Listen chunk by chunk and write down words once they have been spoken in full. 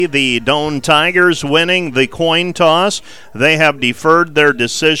The Doane Tigers winning the coin toss. They have deferred their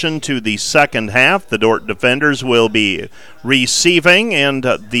decision to the second half. The Dordt defenders will be receiving, and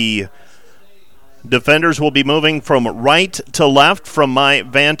the defenders will be moving from right to left from my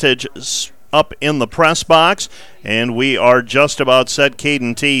vantage up in the press box. And we are just about set.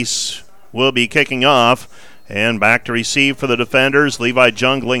 Caden Teese will be kicking off. And back to receive for the defenders. Levi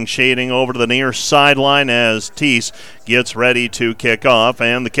Jungling shading over to the near sideline as Teese gets ready to kick off.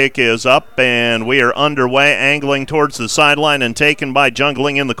 And the kick is up, and we are underway, angling towards the sideline and taken by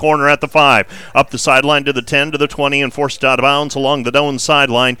Jungling in the corner at the 5. Up the sideline to the 10, to the 20, and forced out of bounds along the Doane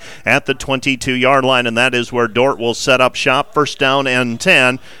sideline at the 22-yard line. And that is where Dordt will set up shop. First down and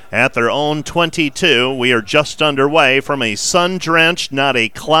 10 at their own 22. We are just underway from a sun-drenched, not a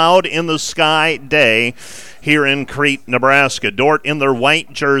cloud in the sky day here in Crete, Nebraska. Dordt in their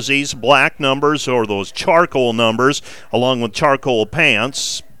white jerseys, black numbers, or those charcoal numbers, along with charcoal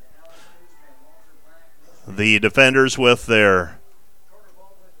pants. The defenders with their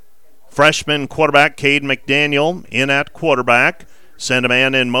freshman quarterback, Cade McDaniel, in at quarterback. Send a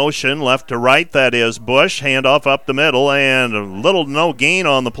man in motion, left to right, that is Bush. Handoff up the middle, and a little no gain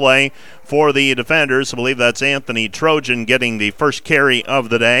on the play for the defenders. I believe that's Anthony Trojan getting the first carry of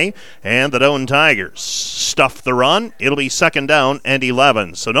the day. And the Doane Tigers stuff the run. It'll be second down and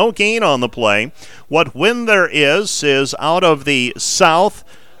 11. So no gain on the play. What wind there is out of the southwest,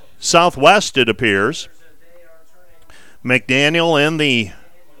 it appears. McDaniel in the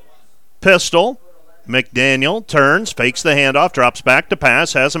pistol. McDaniel turns, fakes the handoff, drops back to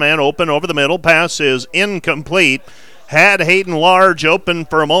pass, has a man open over the middle. Pass is incomplete. Had Hayden Large open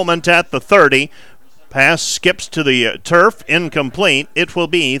for a moment at the 30. Pass skips to the turf, incomplete. It will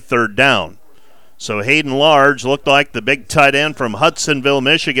be third down. So Hayden Large looked like the big tight end from Hudsonville,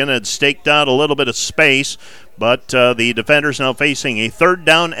 Michigan, had staked out a little bit of space, but the defenders now facing a third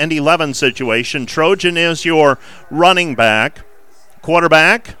down and 11 situation. Trojan is your running back.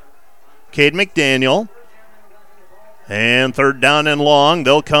 Quarterback, Cade McDaniel. And third down and long.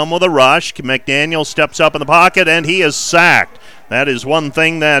 They'll come with a rush. McDaniel steps up in the pocket, and he is sacked. That is one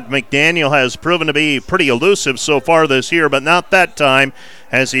thing that McDaniel has proven to be pretty elusive so far this year, but not that time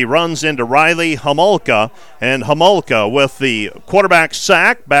as he runs into Riley Homolka. And Homolka with the quarterback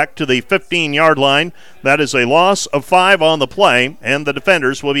sack back to the 15-yard line. That is a loss of 5 on the play, and the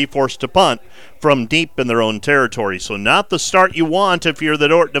defenders will be forced to punt from deep in their own territory. So not the start you want if you're the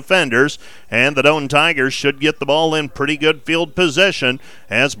Dordt defenders, and the Doane Tigers should get the ball in pretty good field position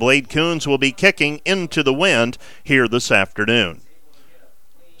as Blade Coons will be kicking into the wind here this afternoon.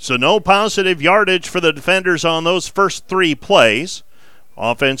 So no positive yardage for the defenders on those first 3 plays.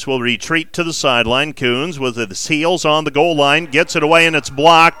 Offense will retreat to the sideline. Coons with his heels on the goal line gets it away, and it's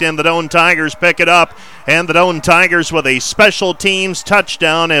blocked, and the Doane Tigers pick it up. And the Doane Tigers with a special teams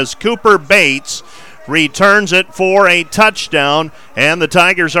touchdown as Cooper Bates returns it for a touchdown, and the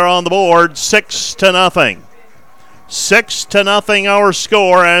Tigers are on the board 6-0. 6-0 our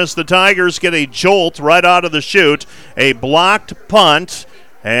score as the Tigers get a jolt right out of the chute. A blocked punt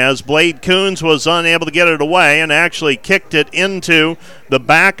as Blade Coons was unable to get it away and actually kicked it into the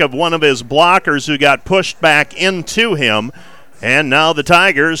back of one of his blockers who got pushed back into him. And now the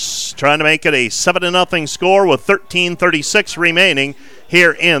Tigers trying to make it a 7-0 score with 13:36 remaining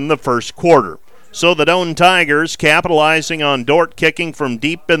here in the first quarter. So the Doane Tigers capitalizing on Dordt kicking from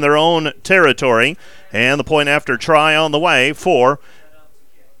deep in their own territory. And the point after try on the way for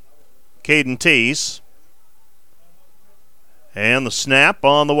Caden Teese. And the snap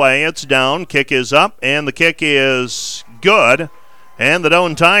on the way. It's down. Kick is up, and the kick is good. And the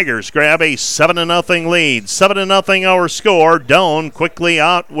Doane Tigers grab a 7-0 lead. 7-0 our score. Doane quickly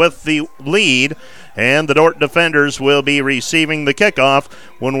out with the lead. And the Dordt defenders will be receiving the kickoff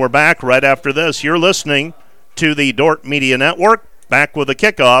when we're back right after this. You're listening to the Dordt Media Network. Back with the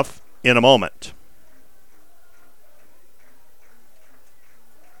kickoff in a moment.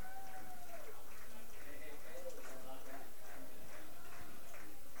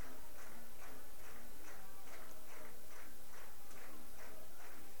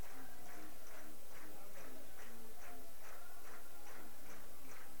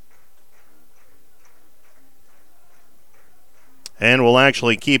 And we'll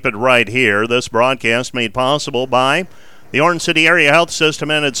actually keep it right here. This broadcast made possible by the Orange City Area Health System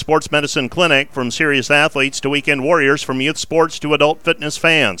and its Sports Medicine Clinic. From serious athletes to weekend warriors, from youth sports to adult fitness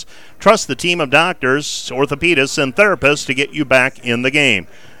fans. Trust the team of doctors, orthopedists, and therapists to get you back in the game.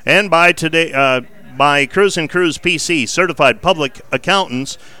 And by Cruz & Cruz PC, certified public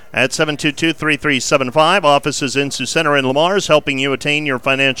accountants at 722-3375. Offices in Sioux Center and Lamar's, helping you attain your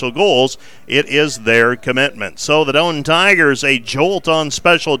financial goals. It is their commitment. So the Doane Tigers, a jolt on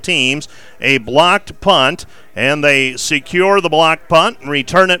special teams, a blocked punt, and they secure the blocked punt and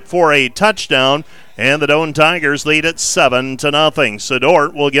return it for a touchdown. And the Doane Tigers lead it 7-0. So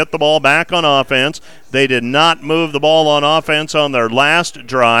Dordt will get the ball back on offense. They did not move the ball on offense on their last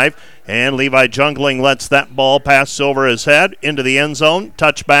drive. And Levi Jungling lets that ball pass over his head into the end zone.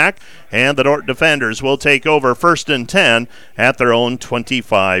 Touchback. And the Dordt defenders will take over 1st and 10 at their own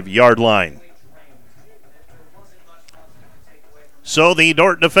 25-yard line. So the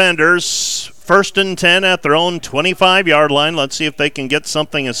Dordt defenders, 1st and 10 at their own 25-yard line. Let's see if they can get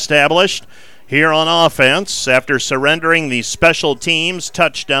something established here on offense after surrendering the special teams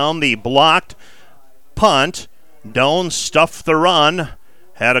touchdown, the blocked punt. Doane stuffed the run,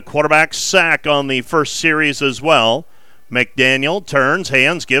 had a quarterback sack on the first series as well. McDaniel turns,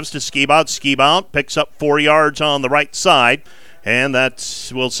 hands, gives to Skibout. Skibout picks up 4 yards on the right side, and that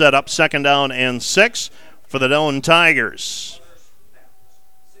will set up 2nd down and 6 for the Doane Tigers.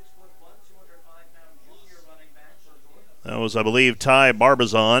 That was, I believe, Ty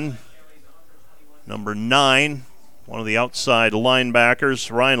Barbazon. Number 9, one of the outside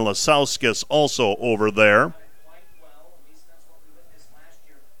linebackers. Ryan Lasauskas also over there.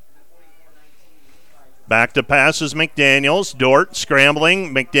 Back to pass is McDaniels. Dordt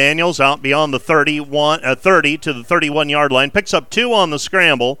scrambling. McDaniels out beyond the 30 to the 31-yard line. Picks up 2 on the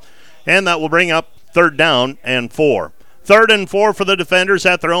scramble, and that will bring up 3rd down and 4. 3rd and 4 for the defenders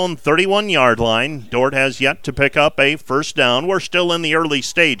at their own 31-yard line. Dordt has yet to pick up a first down. We're still in the early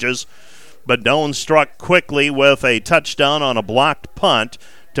stages, but Doane struck quickly with a touchdown on a blocked punt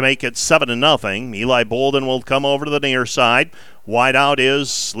to make it 7-0. Eli Bolden will come over to the near side. Wide out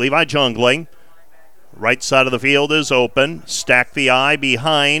is Levi Jungling. Right side of the field is open. Stack the eye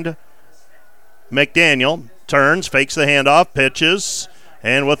behind McDaniel. Turns, fakes the handoff, pitches,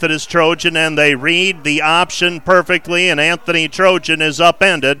 and with it is Trojan, and they read the option perfectly, and Anthony Trojan is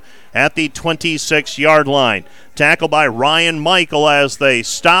upended at the 26-yard line. Tackled by Ryan Michael as they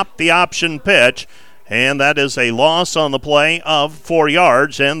stop the option pitch, and that is a loss on the play of 4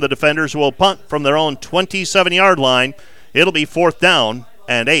 yards, and the defenders will punt from their own 27-yard line. It'll be 4th down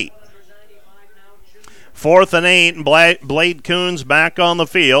and 8. 4th and 8, and Blade Coons back on the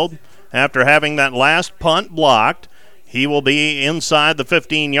field after having that last punt blocked. He will be inside the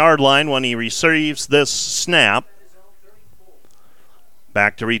 15-yard line when he receives this snap.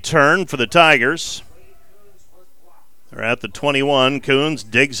 Back to return for the Tigers. They're at the 21. Coons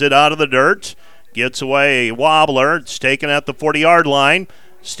digs it out of the dirt. Gets away a wobbler. It's taken at the 40-yard line.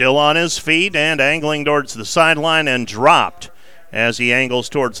 Still on his feet and angling towards the sideline and dropped. As he angles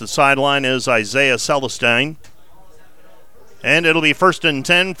towards the sideline is Isaiah Celestine. And it'll be 1st and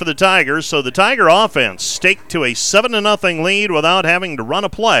 10 for the Tigers. So the Tiger offense staked to a 7-0 lead without having to run a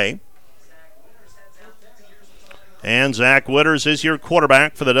play. And Zach Witters is your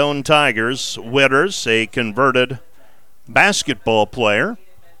quarterback for the Doane Tigers. Witters, a converted basketball player.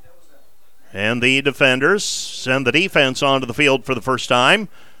 And the defenders send the defense onto the field for the first time.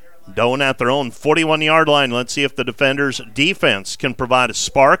 Doane at their own 41-yard line. Let's see if the defenders' defense can provide a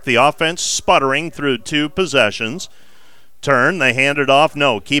spark. The offense sputtering through 2 possessions. Turn, they hand it off.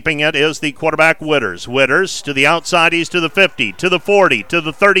 No, keeping it is the quarterback Witters. Witters to the outside, he's to the 50, to the 40, to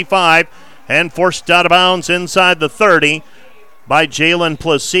the 35, and forced out of bounds inside the 30 by Jalen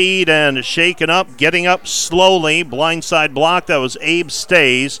Placide, and shaken up, getting up slowly. Blindside block, that was Abe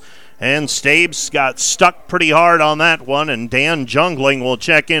Stays, and Stays got stuck pretty hard on that one, and Dan Jungling will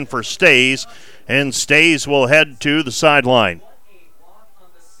check in for Stays, and Stays will head to the sideline.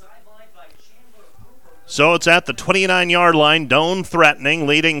 So it's at the 29-yard line. Doane threatening,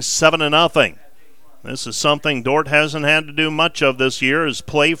 leading 7-0. This is something Dordt hasn't had to do much of this year, is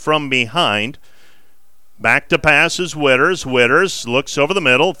play from behind. Back to pass is Witters. Witters looks over the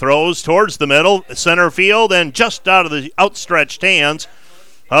middle, throws towards the middle, center field, and just out of the outstretched hands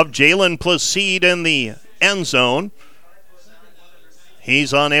of Jalen Placide in the end zone.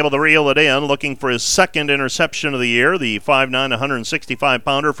 He's unable to reel it in, looking for his 2nd interception of the year, the 5'9",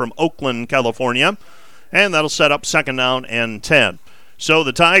 165-pounder from Oakland, California. And that'll set up 2nd down and 10. So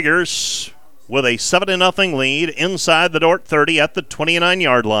the Tigers with a 7-0 lead inside the Dordt 30 at the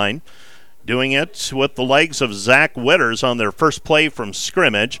 29-yard line. Doing it with the legs of Zach Witters on their first play from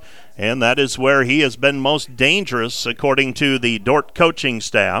scrimmage. And that is where he has been most dangerous, according to the Dordt coaching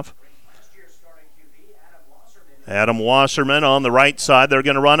staff. Adam Wasserman on the right side. They're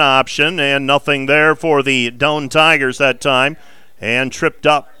going to run option, and nothing there for the Doane Tigers that time. And tripped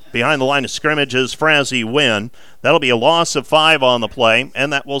up Behind the line of scrimmage is Frazee Wynn. That'll be a loss of 5 on the play,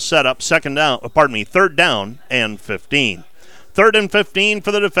 and that will set up third down and 15. 3rd and 15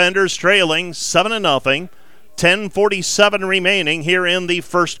 for the defenders, trailing 7-0. 10:47 remaining here in the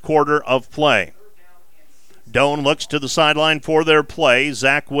first quarter of play. Doane looks to the sideline for their play.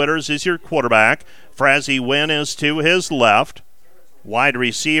 Zach Witters is your quarterback. Frazee Wynn is to his left. Wide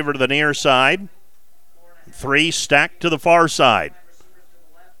receiver to the near side. 3 stacked to the far side.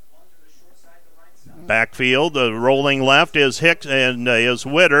 Backfield, the rolling left is Hicks and is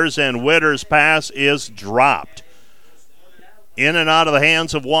Witters, and Witters' pass is dropped. In and out of the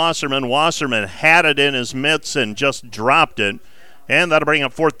hands of Wasserman. Wasserman had it in his mitts and just dropped it. And that'll bring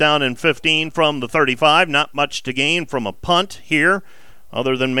up 4th down and 15 from the 35. Not much to gain from a punt here,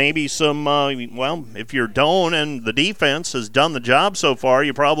 other than maybe some, if you're Doane and the defense has done the job so far,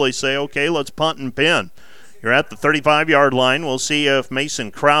 you probably say, okay, let's punt and pin. You're at the 35-yard line. We'll see if Mason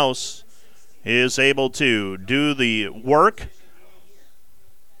Krause is able to do the work.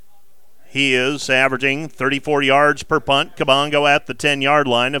 He is averaging 34 yards per punt. Kabongo at the 10-yard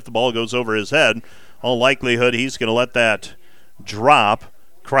line. If the ball goes over his head, all likelihood he's going to let that drop.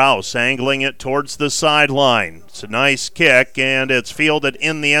 Krause angling it towards the sideline. It's a nice kick, and it's fielded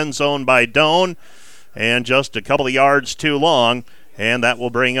in the end zone by Doane, and just a couple of yards too long, and that will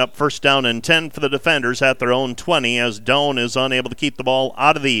bring up 1st down and 10 for the defenders at their own 20 as Doane is unable to keep the ball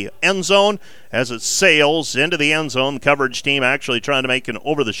out of the end zone as it sails into the end zone. The coverage team actually trying to make an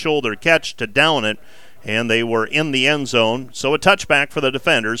over-the-shoulder catch to down it, and they were in the end zone. So a touchback for the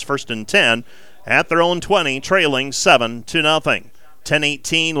defenders, 1st and 10 at their own 20, trailing 7-0.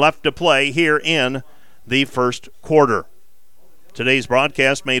 10:18 left to play here in the first quarter. Today's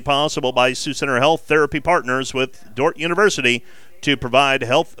broadcast made possible by Sioux Center Health Therapy Partners with Dordt University to provide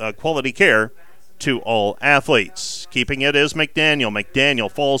health quality care to all athletes. Keeping it is McDaniel.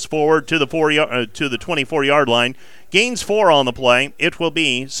 McDaniel falls forward to the 24-yard line, gains 4 on the play. It will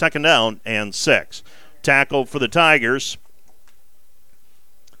be 2nd down and 6. Tackle for the Tigers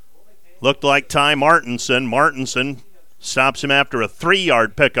looked like Ty Martinson. Martinson stops him after a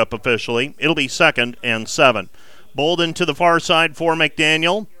 3-yard pickup officially. It'll be 2nd and 7. Bolden to the far side for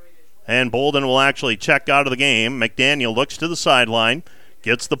McDaniel, and Bolden will actually check out of the game. McDaniel looks to the sideline,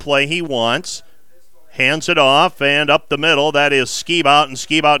 gets the play he wants, hands it off, and up the middle, that is Skibout, and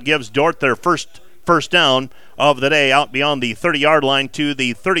Skibout gives Dordt their first down of the day out beyond the 30-yard line to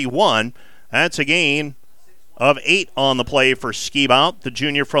the 31. That's a gain of 8 on the play for Skibout, the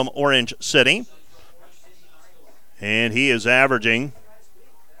junior from Orange City. And he is averaging,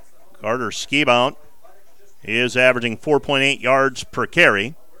 Carter Skibout is averaging 4.8 yards per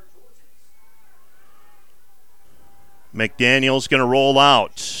carry. McDaniel's going to roll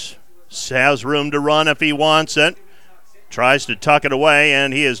out. Has room to run if he wants it. Tries to tuck it away,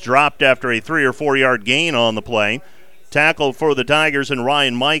 and he is dropped after a 3 or 4 yard gain on the play. Tackle for the Tigers and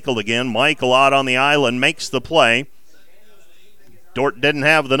Ryan Michael again. Michael out on the island makes the play. Dordt didn't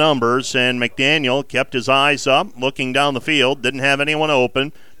have the numbers, and McDaniel kept his eyes up, looking down the field. Didn't have anyone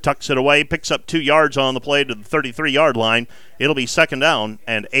open. Tucks it away, picks up 2 yards on the play to the 33-yard line. It'll be 2nd down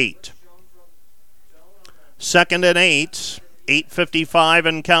and 8. 2nd and 8. 8:55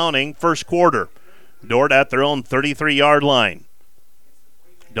 and counting, first quarter. Dordt at their own 33-yard line.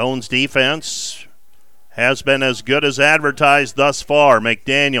 Doane's defense has been as good as advertised thus far.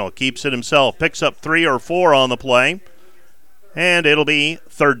 McDaniel keeps it himself, picks up 3 or 4 on the play, and it'll be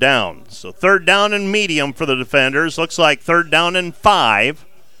 3rd down. So 3rd down and medium for the defenders. Looks like 3rd down and 5.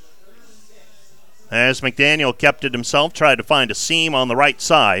 As McDaniel kept it himself, tried to find a seam on the right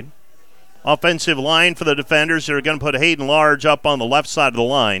side. Offensive line for the defenders, they're going to put Hayden Large up on the left side of the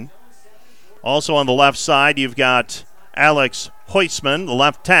line. Also on the left side, you've got Alex Heusman, the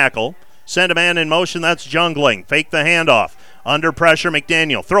left tackle. Send a man in motion, that's Jungling. Fake the handoff. Under pressure,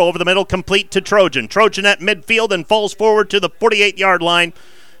 McDaniel. Throw over the middle, complete to Trojan. Trojan at midfield and falls forward to the 48-yard line.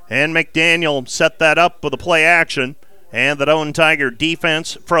 And McDaniel set that up with a play action. And the Doane Tiger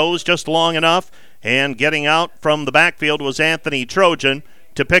defense froze just long enough. And getting out from the backfield was Anthony Trojan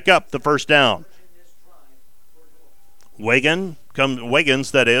to pick up the 1st down. Wiggins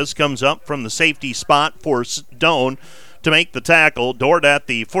comes up from the safety spot for Doane to make the tackle. Dordt at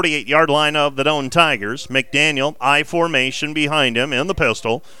the 48-yard line of the Doane Tigers. McDaniel, I formation behind him in the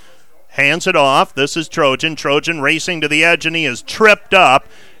pistol. Hands it off. This is Trojan. Trojan racing to the edge, and he is tripped up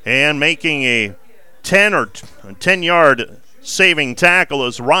and making a 10-yard saving tackle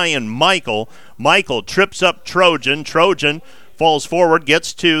is Ryan Michael. Michael trips up Trojan. Trojan falls forward,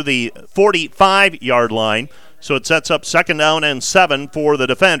 gets to the 45-yard line. So it sets up 2nd down and 7 for the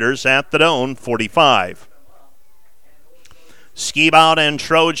defenders at the Doane 45. Skibout and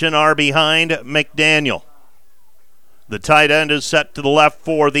Trojan are behind McDaniel. The tight end is set to the left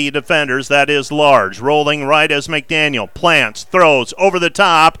for the defenders. That is Large. Rolling right as McDaniel plants, throws over the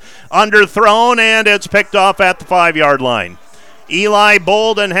top, underthrown, and it's picked off at the 5-yard line. Eli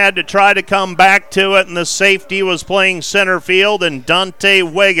Bolden had to try to come back to it, and the safety was playing center field, and Dante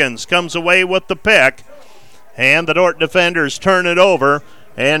Wiggins comes away with the pick. And the Dordt defenders turn it over,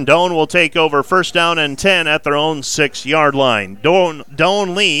 and Doane will take over first down and 10 at their own 6-yard line.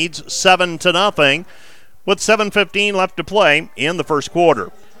 Doane leads 7-0 with 7:15 left to play in the first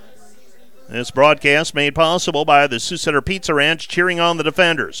quarter. This broadcast made possible by the Sioux Center Pizza Ranch cheering on the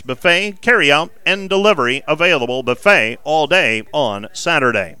defenders. Buffet, carryout, and delivery available. Buffet all day on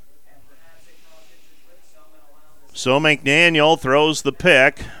Saturday. So McDaniel throws the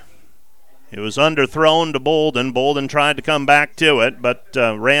pick. It was underthrown to Bolden. Bolden tried to come back to it, but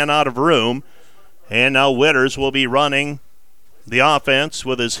ran out of room. And now Witters will be running the offense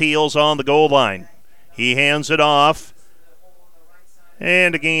with his heels on the goal line. He hands it off.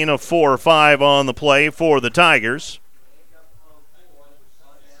 And a gain of 4 or 5 on the play for the Tigers.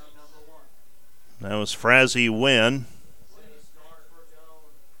 That was Frazzy Wynn.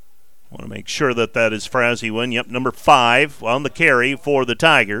 Want to make sure that is Frazzy Wynn. Yep, number 5 on the carry for the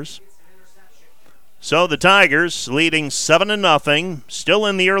Tigers. So the Tigers leading 7-0, still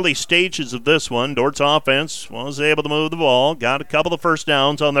in the early stages of this one. Dort's offense was able to move the ball, got a couple of first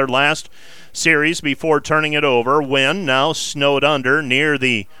downs on their last series before turning it over. Wynn now snowed under near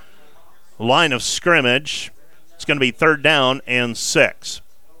the line of scrimmage. It's going to be 3rd down and 6.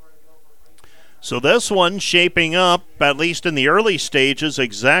 So this one shaping up, at least in the early stages,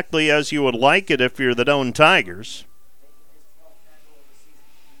 exactly as you would like it if you're the Doane Tigers.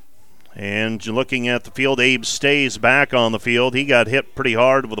 And looking at the field, Abe stays back on the field. He got hit pretty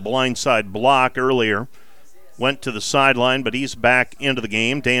hard with a blindside block earlier. Went to the sideline, but he's back into the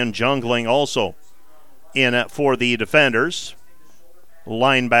game. Dan Jungling also in for the defenders.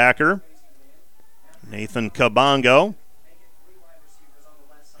 Linebacker Nathan Kabongo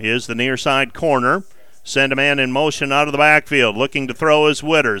is the near side corner. Send a man in motion out of the backfield. Looking to throw is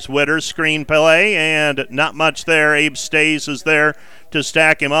Witters. Witters screen play, and not much there. Abe Stays is there to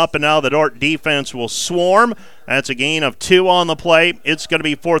stack him up, and now the Dordt defense will swarm. That's a gain of 2 on the play. It's going to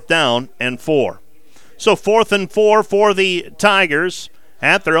be 4th down and 4. So 4th and 4 for the Tigers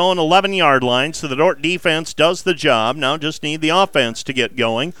at their own 11-yard line. So the Dordt defense does the job. Now just need the offense to get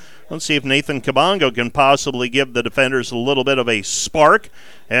going. Let's see if Nathan Kabongo can possibly give the defenders a little bit of a spark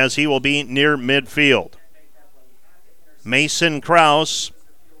as he will be near midfield. Mason Krause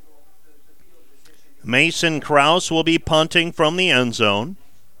will be punting from the end zone.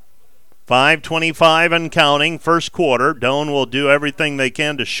 5:25 and counting, first quarter. Doane will do everything they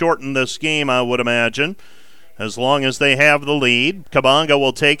can to shorten this game, I would imagine, as long as they have the lead. Kabongo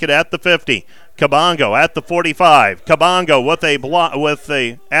will take it at the 50. Kabongo at the 45. Kabongo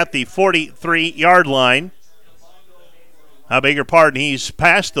at the 43-yard line. I beg your pardon, he's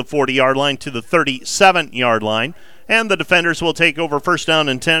past the 40-yard line to the 37-yard line. And the defenders will take over first down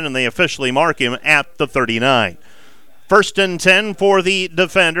and 10, and they officially mark him at the 39. 1st and 10 for the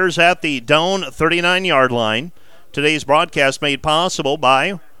defenders at the Doane 39-yard line. Today's broadcast made possible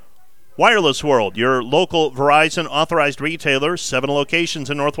by Wireless World, your local Verizon authorized retailer, 7 locations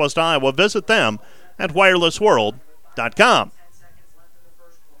in Northwest Iowa. Visit them at wirelessworld.com.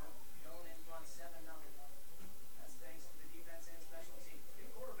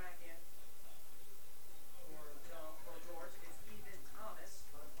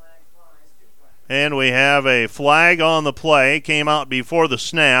 And we have a flag on the play. Came out before the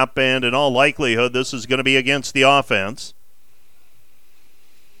snap, and in all likelihood, this is going to be against the offense.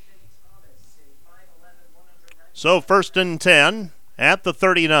 So 1st and 10 at the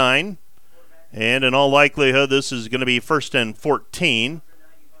 39. And in all likelihood, this is going to be 1st and 14.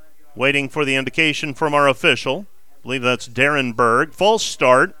 Waiting for the indication from our official. I believe that's Darren Berg. False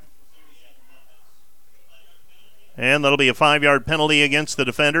start. And that'll be a 5-yard penalty against the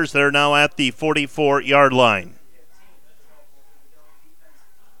defenders. They're now at the 44-yard line.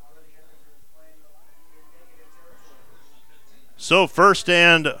 So 1st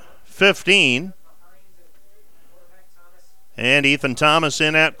and 15. And Ethan Thomas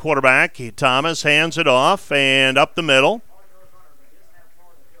in at quarterback. Thomas hands it off and up the middle.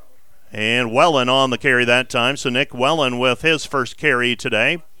 And Wellen on the carry that time. So Nick Wellen with his first carry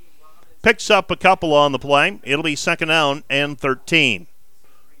today. Picks up a couple on the play. It'll be 2nd down and 13.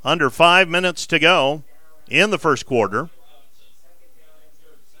 Under 5 minutes to go in the first quarter.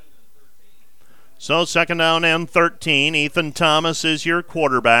 So 2nd down and 13. Ethan Thomas is your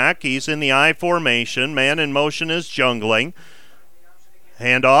quarterback. He's in the I formation. Man in motion is Jungling.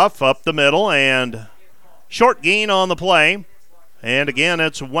 Handoff up the middle and short gain on the play. And again,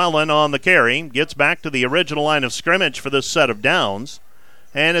 it's Wellen on the carry. Gets back to the original line of scrimmage for this set of downs.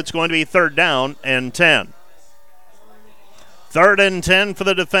 And it's going to be 3rd down and 10. 3rd and 10 for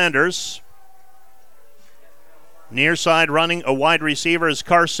the defenders. Near side running a wide receiver is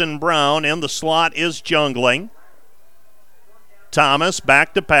Carson Brown. In the slot is Jungling. Thomas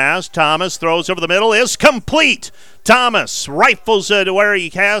back to pass. Thomas throws over the middle. Is complete. Thomas rifles it where he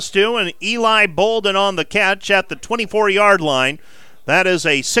has to, and Eli Bolden on the catch at the 24-yard line. That is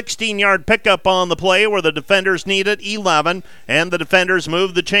a 16-yard pickup on the play where the defenders needed 11, and the defenders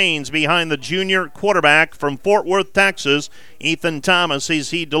move the chains behind the junior quarterback from Fort Worth, Texas, Ethan Thomas, as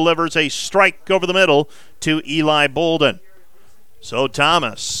he delivers a strike over the middle to Eli Bolden. So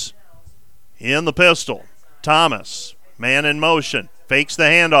Thomas in the pistol. Thomas, man in motion. Fakes the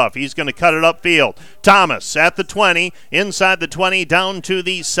handoff. He's going to cut it upfield. Thomas at the 20, inside the 20, down to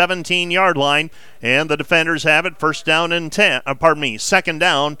the 17-yard line. And the defenders have it. 2nd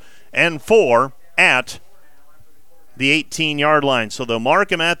down and 4 at the 18-yard line. So they'll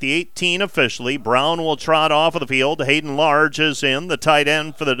mark him at the 18 officially. Brown will trot off of the field. Hayden Large is in, the tight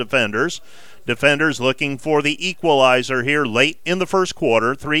end for the defenders. Defenders looking for the equalizer here late in the first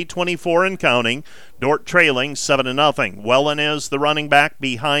quarter. 3:24 and counting. Dordt trailing 7-0. Wellen is the running back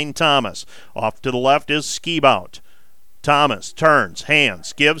behind Thomas. Off to the left is Skibout. Thomas turns,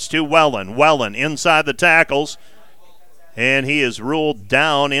 hands, gives to Wellen. Wellen inside the tackles. And he is ruled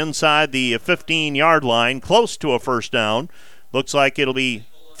down inside the 15-yard line, close to a 1st down. Looks like it'll be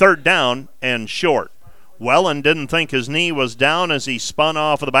 3rd down and short. Wellen didn't think his knee was down as he spun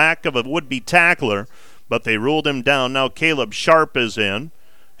off of the back of a would-be tackler, but they ruled him down. Now Caleb Sharp is in.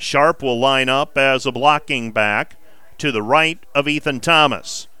 Sharp will line up as a blocking back to the right of Ethan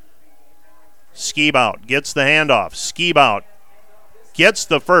Thomas. Skibout gets the handoff. Skibout gets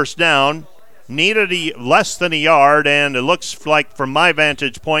the 1st down. Needed less than a yard, and it looks like from my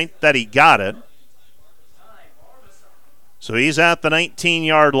vantage point that he got it. So he's at the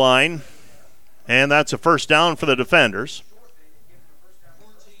 19-yard line. And that's a 1st down for the defenders.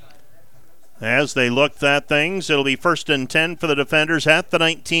 As they looked at things, it'll be 1st and 10 for the defenders at the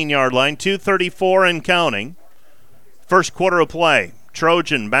 19-yard line. 2:34 and counting. First quarter of play.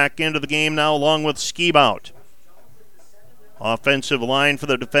 Trojan back into the game now along with Skibout. Offensive line for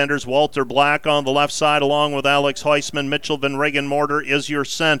the defenders. Walter Black on the left side along with Alex Heisman. Mitchell Van Regenmorter is your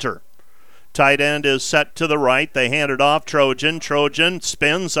center. Tight end is set to the right. They hand it off. Trojan. Trojan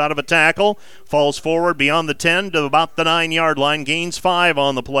spins out of a tackle. Falls forward beyond the 10 to about the 9-yard line. Gains 5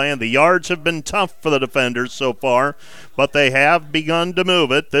 on the play. And the yards have been tough for the defenders so far. But they have begun to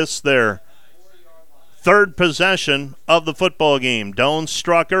move it. This their 3rd possession of the football game. Doan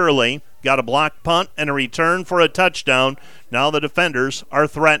struck early. Got a block punt and a return for a touchdown. Now the defenders are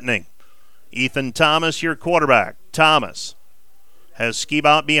threatening. Ethan Thomas, your quarterback. Thomas has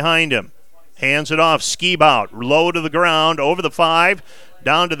Skibout behind him. Hands it off. Skibout low to the ground, over the 5,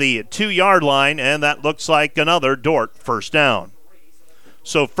 down to the 2-yard line, and that looks like another Dordt 1st down.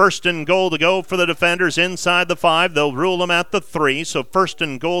 So 1st and goal to go for the defenders inside the 5. They'll rule them at the 3, so 1st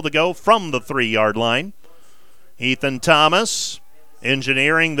and goal to go from the 3-yard line. Ethan Thomas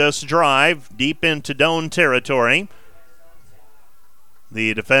engineering this drive deep into Doan territory.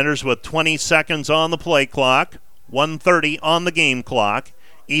 The defenders with 20 seconds on the play clock, 1:30 on the game clock.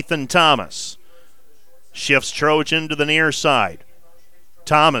 Ethan Thomas shifts Trojan to the near side.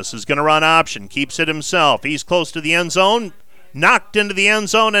 Thomas is going to run option, keeps it himself. He's close to the end zone, knocked into the end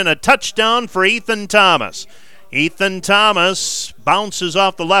zone, and a touchdown for Ethan Thomas. Ethan Thomas bounces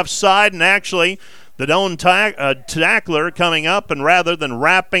off the left side, and actually the Doan tackler coming up, and rather than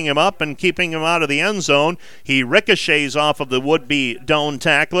wrapping him up and keeping him out of the end zone, he ricochets off of the would-be Doan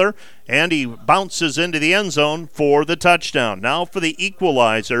tackler, and he bounces into the end zone for the touchdown. Now for the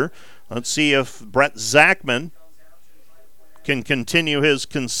equalizer. Let's see if Brett Zachman can continue his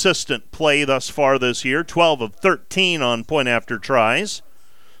consistent play thus far this year. 12 of 13 on point after tries.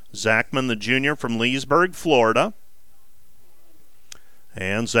 Zachman, the junior from Leesburg, Florida.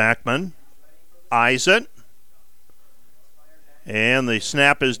 And Zachman eyes it. And the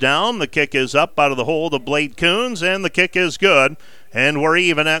snap is down. The kick is up out of the hold of Blade Coons, and the kick is good. And we're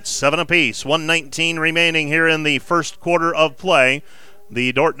even at 7 apiece. 1:19 remaining here in the first quarter of play.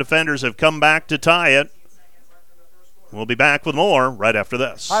 The Dordt defenders have come back to tie it. We'll be back with more right after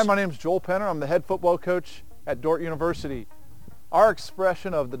this. Hi, my name is Joel Penner. I'm the head football coach at Dordt University. Our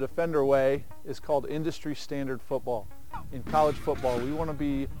expression of the Defender Way is called industry standard football. In college football, we want to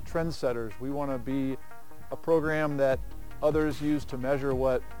be trendsetters. We want to be a program that others use to measure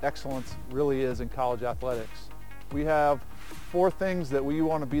what excellence really is in college athletics. we have 4 things that we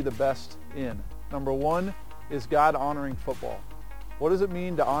want to be the best in. Number 1 is God-honoring football. What does it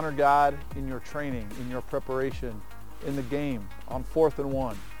mean to honor God in your training, in your preparation, in the game, on 4th and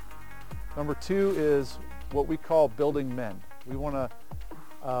 1? Number 2 is what we call building men. We want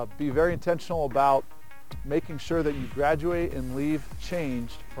to be very intentional about making sure that you graduate and leave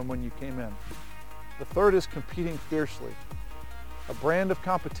changed from when you came in. The 3rd is competing fiercely. A brand of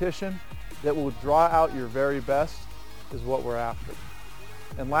competition that will draw out your very best is what we're after.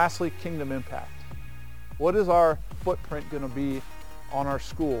 And lastly, kingdom impact. What is our footprint going to be on our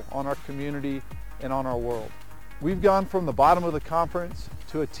school, on our community, and on our world? We've gone from the bottom of the conference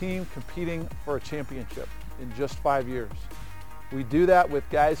to a team competing for a championship in just 5 years. We do that with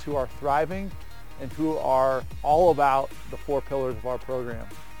guys who are thriving and who are all about the 4 pillars of our program.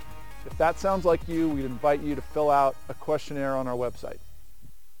 If that sounds like you, we'd invite you to fill out a questionnaire on our website.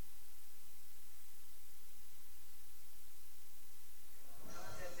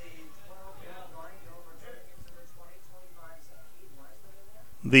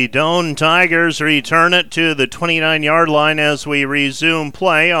 The Doane Tigers return it to the 29-yard line as we resume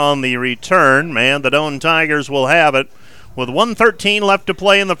play on the return. Man, the Doane Tigers will have it. With 1:13 left to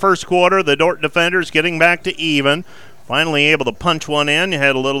play in the first quarter, the Dordt defenders getting back to even. Finally able to punch one in.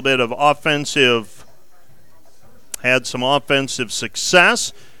 Had a little bit of had some offensive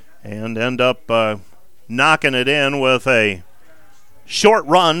success and end up knocking it in with a short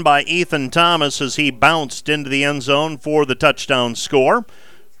run by Ethan Thomas as he bounced into the end zone for the touchdown score.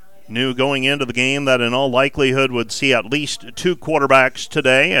 Knew going into the game that in all likelihood would see at least 2 quarterbacks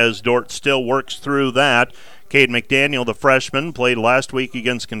today as Dordt still works through that. Cade McDaniel, the freshman, played last week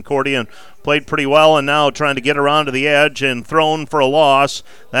against Concordia and played pretty well, and now trying to get around to the edge and thrown for a loss.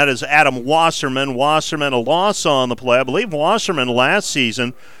 That is Adam Wasserman. Wasserman a loss on the play. I believe Wasserman last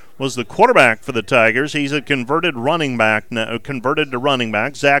season was the quarterback for the Tigers. He's a converted to running back.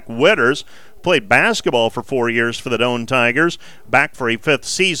 Zach Witters played basketball for 4 years for the Doane Tigers, back for a 5th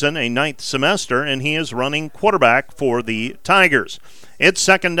season, a 9th semester, and he is running quarterback for the Tigers. It's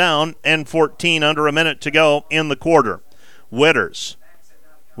 2nd down and 14, under a minute to go in the quarter. Witters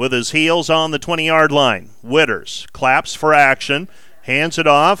with his heels on the 20-yard line. Witters claps for action, hands it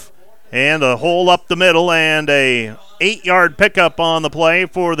off, and a hole up the middle and a 8-yard pickup on the play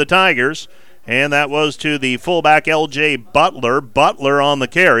for the Tigers. And that was to the fullback L.J. Butler. Butler on the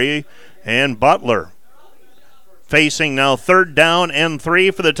carry, and Butler facing now 3rd down and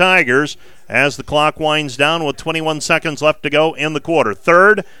 3 for the Tigers as the clock winds down with 21 seconds left to go in the quarter.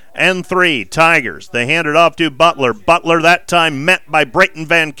 3rd and 3, Tigers. They hand it off to Butler. Butler that time met by Brayton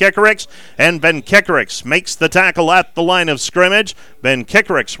Van Kickerix, and Van Kickerix makes the tackle at the line of scrimmage. Van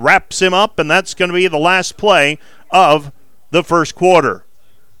Kickerix wraps him up, and that's going to be the last play of the first quarter.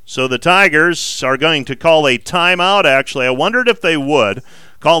 So the Tigers are going to call a timeout. Actually, I wondered if they would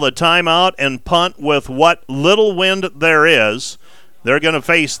call the timeout and punt with what little wind there is. They're going to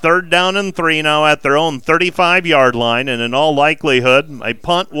face 3rd down and 3 now at their own 35-yard line, and in all likelihood, a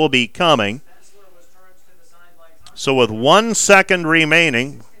punt will be coming. So with 1 second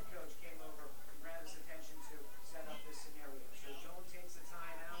remaining,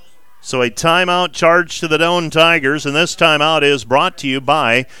 so a timeout charged to the Doane Tigers, and this timeout is brought to you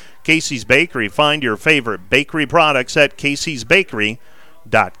by Casey's Bakery. Find your favorite bakery products at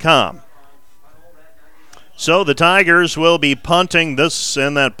caseysbakery.com. So the Tigers will be punting this,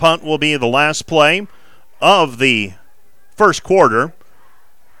 and that punt will be the last play of the first quarter.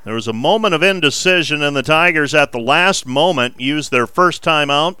 There was a moment of indecision, and the Tigers at the last moment used their first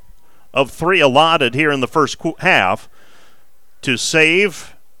timeout of 3 allotted here in the first half to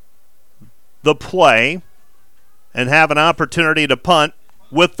save the play and have an opportunity to punt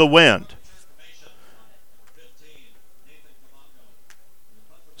with the wind.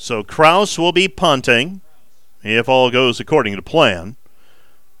 So Kraus will be punting if all goes according to plan.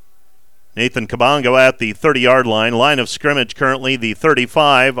 Nathan Kabongo at the 30-yard line. Line of scrimmage currently the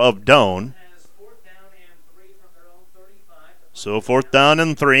 35 of Doane. So 4th down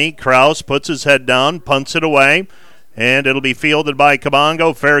and 3. Kraus puts his head down, punts it away, and it'll be fielded by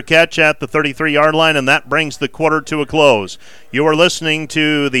Kabongo. Fair catch at the 33-yard line, and that brings the quarter to a close. You are listening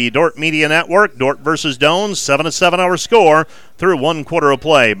to the Dordt Media Network. Dordt versus Doane, 7-7 our score through 1 quarter of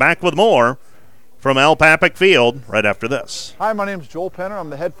play. Back with more from Al Papik Field right after this. Hi, my name is Joel Penner. I'm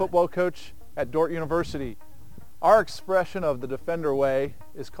the head football coach at Dordt University. Our expression of the Defender Way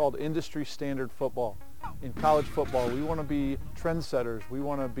is called industry standard football. In college football, we want to be trendsetters. We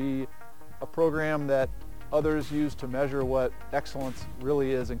want to be a program that others use to measure what excellence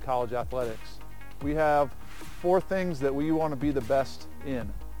really is in college athletics. We have 4 things that we want to be the best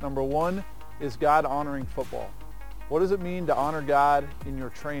in. Number 1 is God-honoring football. What does it mean to honor God in your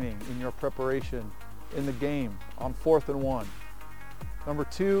training, in your preparation, in the game, on 4th and 1? Number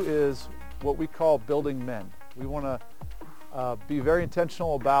 2 is what we call building men. We want to be very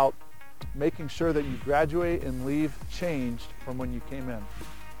intentional about making sure that you graduate and leave changed from when you came in.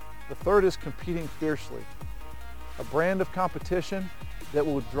 The 3rd is competing fiercely. A brand of competition that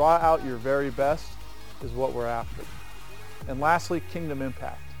will draw out your very best is what we're after. And lastly, kingdom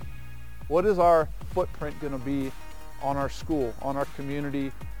impact. What is our footprint going to be on our school, on our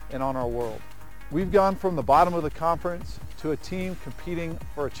community, and on our world? We've gone from the bottom of the conference to a team competing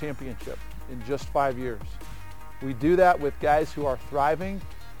for a championship in just 5 years. We do that with guys who are thriving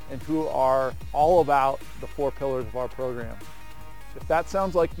and who are all about the 4 pillars of our program. If that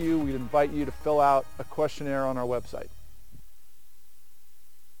sounds like you, we'd invite you to fill out a questionnaire on our website.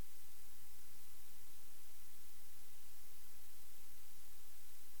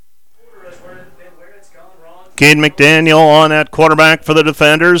 Cade McDaniel on at quarterback for the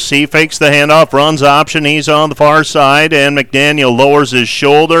defenders. He fakes the handoff, runs option. He's on the far side, and McDaniel lowers his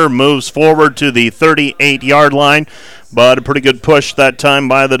shoulder, moves forward to the 38-yard line, but a pretty good push that time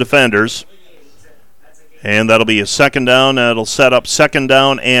by the defenders. And that'll be a second down. That'll set up second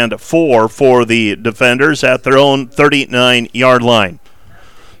down and 4 for the defenders at their own 39-yard line.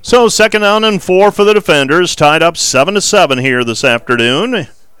 So second down and 4 for the defenders, tied up 7-7 here this afternoon.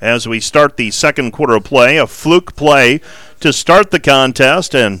 As we start the second quarter of play, a fluke play to start the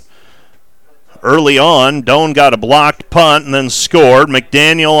contest, and early on, Doane got a blocked punt and then scored.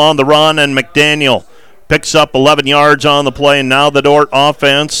 McDaniel on the run, and McDaniel picks up 11 yards on the play, and now the Dordt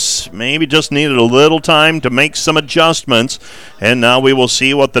offense maybe just needed a little time to make some adjustments, and now we will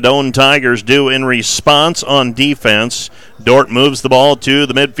see what the Doane Tigers do in response on defense. Dordt moves the ball to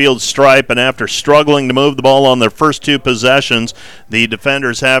the midfield stripe, and after struggling to move the ball on their first 2 possessions, the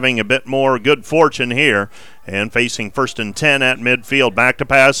defenders having a bit more good fortune here and facing 1st and 10 at midfield. Back to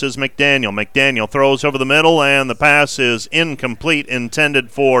pass is McDaniel. McDaniel throws over the middle, and the pass is incomplete,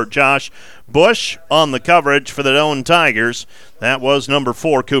 intended for Josh Bush on the coverage for the Doane Tigers. That was number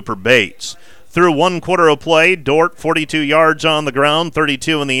 4, Cooper Bates. Through 1 quarter of play, Dordt 42 yards on the ground,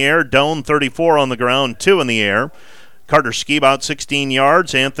 32 in the air. Doane 34 on the ground, 2 in the air. Carter Skibout 16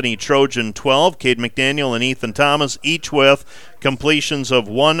 yards, Anthony Trojan 12, Cade McDaniel and Ethan Thomas each with completions of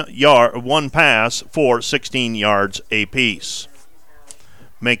 1 pass for 16 yards apiece.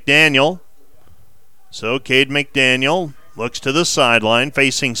 McDaniel, so Cade McDaniel looks to the sideline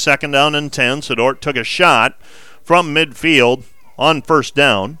facing second down and 10, so Dordt took a shot from midfield on first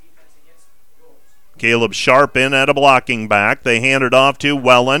down. Caleb Sharp in at a blocking back. They hand it off to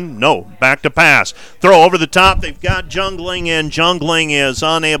Welland. No, back to pass. Throw over the top. They've got Jungling in. Jungling is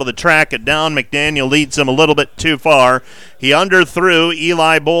unable to track it down. McDaniel leads them a little bit too far. He underthrew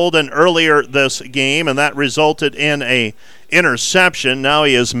Eli Bolden earlier this game, and that resulted in a interception. Now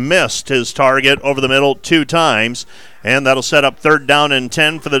he has missed his target over the middle 2 times, and that'll set up 3rd down and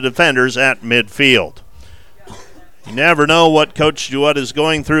 10 for the defenders at midfield. You never know what is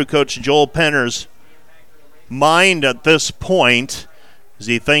going through Coach Joel Penner's mind at this point. Is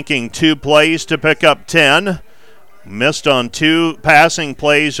he thinking 2 plays to pick up 10? Missed on 2 passing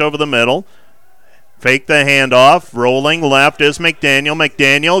plays over the middle. Fake the handoff. Rolling left is McDaniel.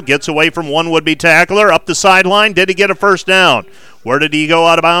 McDaniel gets away from one would-be tackler. Up the sideline. Did he get a first down? Where did he go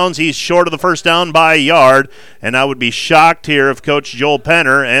out of bounds? He's short of the first down by a yard. And I would be shocked here if Coach Joel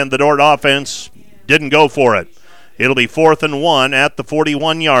Penner and the Dordt offense didn't go for it. It'll be 4th and 1 at the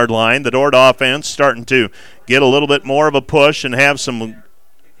 41-yard line. The Dordt offense starting to get a little bit more of a push and have some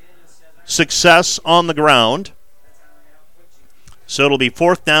success on the ground. So it'll be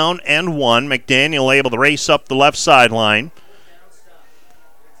 4th down and 1. McDaniel able to race up the left sideline.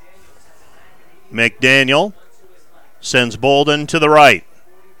 McDaniel sends Bolden to the right.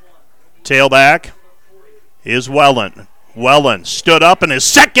 Tailback is Welland. Welland stood up, and his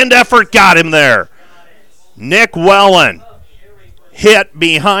second effort got him there. Nick Welland hit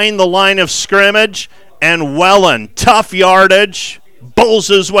behind the line of scrimmage, and Welland, tough yardage, bulls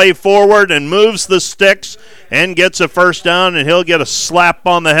his way forward and moves the sticks and gets a first down, and he'll get a slap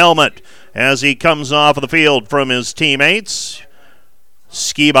on the helmet as he comes off of the field from his teammates.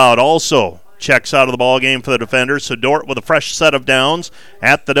 Skibout also checks out of the ball game for the defenders. So Dordt with a fresh set of downs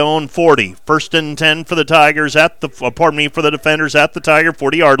at the Doane 40. 1st and 10 for the Tigers for the defenders at the Tiger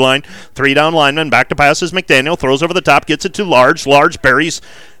 40-yard line. 3 down linemen. Back to passes. McDaniel throws over the top, gets it to Large. Large buries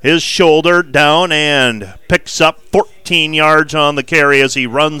his shoulder down and picks up 14 yards on the carry as he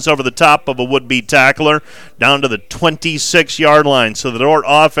runs over the top of a would-be tackler down to the 26-yard line. So the Dordt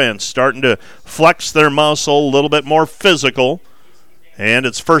offense starting to flex their muscle, a little bit more physical. And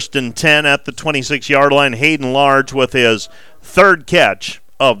it's 1st and 10 at the 26-yard line. Hayden Large with his fourth catch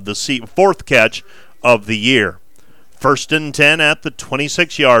of the year. 1st and 10 at the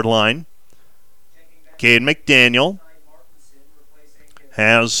 26-yard line. Cade McDaniel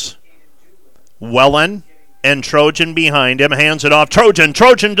has Wellen and Trojan behind him. Hands it off. Trojan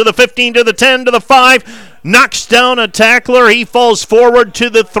to the 15, to the 10, to the 5. Knocks down a tackler. He falls forward to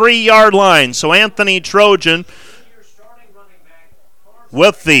the 3-yard line. So Anthony Trojan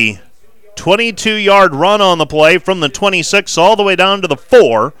with the 22-yard run on the play from the 26 all the way down to the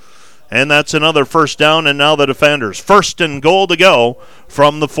 4. And that's another first down, and now the defenders. 1st and goal to go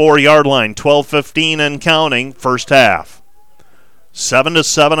from the 4-yard line. 12:15 and counting, first half.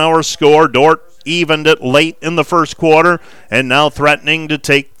 7-7 our score. Dordt evened it late in the first quarter and now threatening to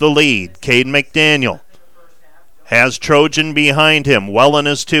take the lead. Cade McDaniel has Trojan behind him. Wellen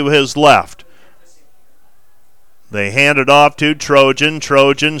is to his left. They hand it off to Trojan.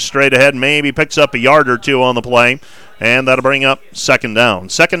 Trojan straight ahead, maybe picks up a yard or two on the play, and that'll bring up second down.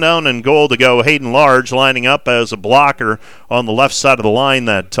 Second down and goal to go. Hayden Large lining up as a blocker on the left side of the line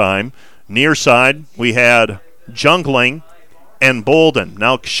that time. Near side, we had Jungling and Bolden.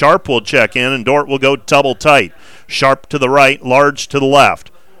 Now Sharp will check in, and Dordt will go double tight. Sharp to the right, Large to the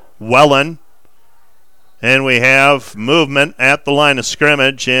left. Wellen. And we have movement at the line of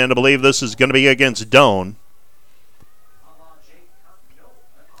scrimmage, and I believe this is going to be against Doane.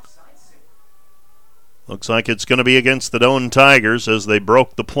 Looks like it's going to be against the Doane Tigers as they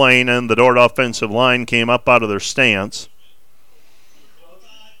broke the plane and the Dordt offensive line came up out of their stance.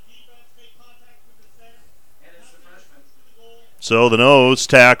 So the nose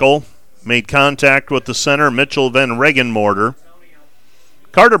tackle made contact with the center, Mitchell Van Regenmorter.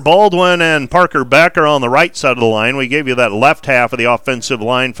 Carter Baldwin and Parker Becker on the right side of the line. We gave you that left half of the offensive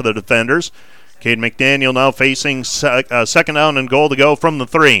line for the defenders. Cade McDaniel now facing second down and goal to go from the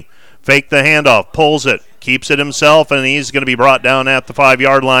 3. Fake the handoff, pulls it, keeps it himself, and he's going to be brought down at the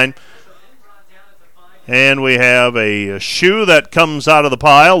 5-yard line. And we have a shoe that comes out of the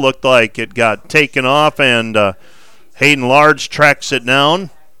pile. Looked like it got taken off, and Hayden Large tracks it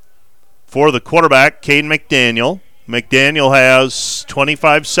down for the quarterback, Cade McDaniel. McDaniel has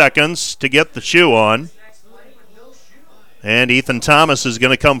 25 seconds to get the shoe on. And Ethan Thomas is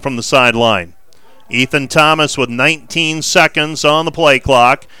going to come from the sideline. Ethan Thomas with 19 seconds on the play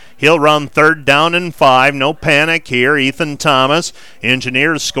clock. He'll run 3rd down and 5. No panic here. Ethan Thomas,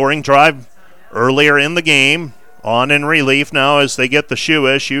 Engineers scoring drive earlier in the game. On in relief now as they get the shoe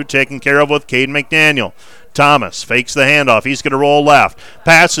issue taken care of with Cade McDaniel. Thomas fakes the handoff. He's going to roll left.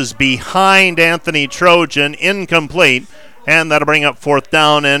 Passes behind Anthony Trojan. Incomplete. And that'll bring up 4th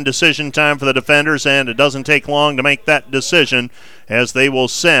down and decision time for the defenders. And it doesn't take long to make that decision as they will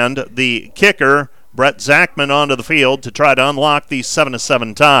send the kicker, Brett Zachman, onto the field to try to unlock the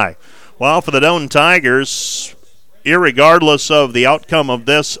 7-7 tie. Well, for the Doane Tigers, irregardless of the outcome of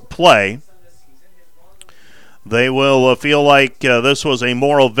this play, they will feel like this was a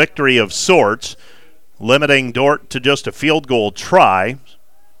moral victory of sorts, limiting Dordt to just a field goal try,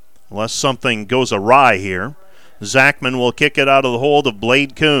 unless something goes awry here. Zachman will kick it out of the hold of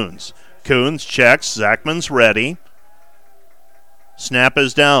Blade Coons. Coons checks. Zachman's ready. Snap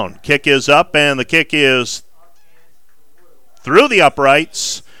is down. Kick is up, and the kick is through the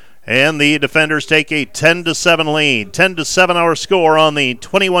uprights. And the defenders take a 10-7 lead. 10-7 our score on the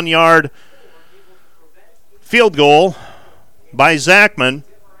 21-yard field goal by Zachman.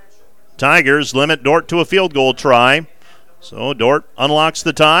 Tigers limit Dordt to a field goal try. So Dordt unlocks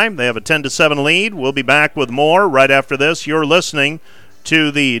the time. They have a 10-7 lead. We'll be back with more right after this. You're listening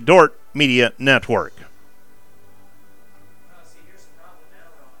to the Dordt Media Network.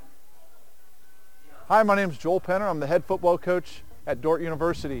 Hi, my name is Joel Penner. I'm the head football coach at Dordt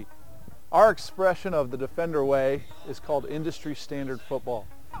University. Our expression of the Defender Way is called industry standard football.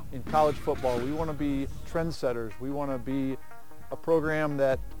 In college football, we want to be trendsetters. We want to be a program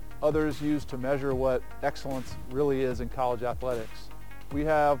that others use to measure what excellence really is in college athletics. We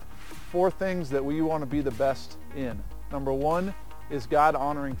have 4 things that we want to be the best in. Number 1 is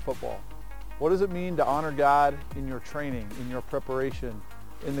God-honoring football. What does it mean to honor God in your training, in your preparation,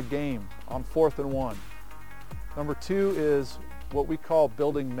 in the game, on 4th and 1? Number 2 is what we call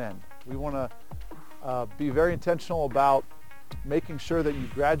building men. We want to be very intentional about making sure that you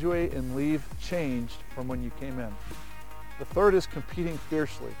graduate and leave changed from when you came in. The 3rd is competing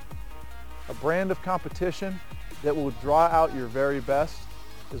fiercely. A brand of competition that will draw out your very best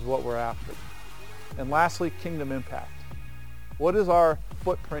is what we're after. And lastly, kingdom impact. What is our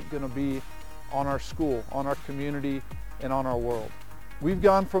footprint going to be on our school, on our community, and on our world? We've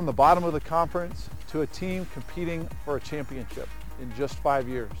gone from the bottom of the conference to a team competing for a championship. in just 5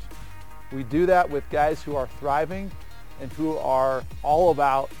 years. We do that with guys who are thriving and who are all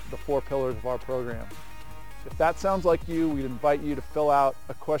about the 4 pillars of our program. If that sounds like you, we'd invite you to fill out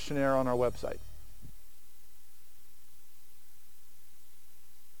a questionnaire on our website.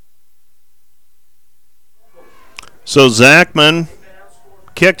 So Zachman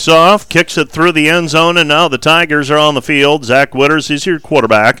kicks off, kicks it through the end zone, and now the Tigers are on the field. Zach Witters is your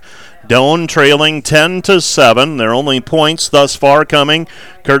quarterback. Doane trailing 10-7. Their only points thus far coming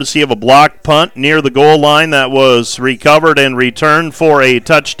courtesy of a blocked punt near the goal line that was recovered and returned for a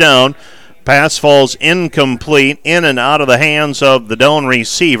touchdown. Pass falls incomplete, in and out of the hands of the Doane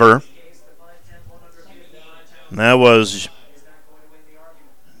receiver. And that was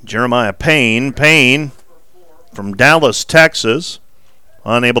Jeremiah Payne. Payne from Dallas, Texas,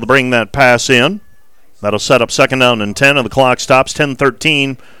 unable to bring that pass in. That'll set up second down and 10, and the clock stops.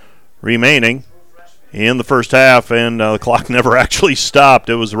 10:13 remaining in the first half, and the clock never actually stopped.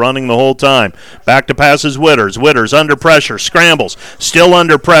 It was running the whole time. Back to passes Witters. Witters under pressure, scrambles, still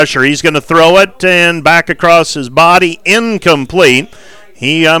under pressure. He's going to throw it, and back across his body, incomplete.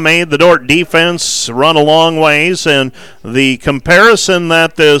 He made the Dordt defense run a long ways, and the comparison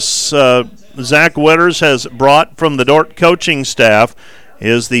that this Zach Witters has brought from the Dordt coaching staff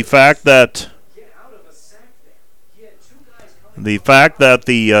is the fact that the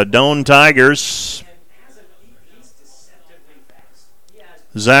Doane Tigers,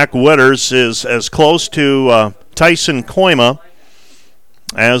 Zach Witters is as close to Tyson Koima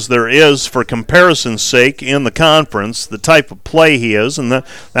as there is, for comparison's sake, in the conference, the type of play he is. And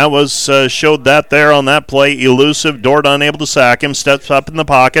that was showed that there on that play. Elusive, Dordt unable to sack him, steps up in the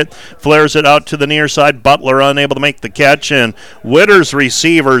pocket, flares it out to the near side. Butler unable to make the catch, and Witters'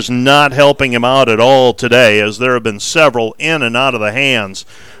 receivers not helping him out at all today, as there have been several in and out of the hands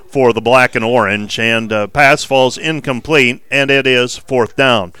for the black and orange, and pass falls incomplete, and it is fourth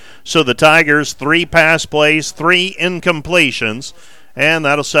down. So the Tigers, 3 pass plays, 3 incompletions, and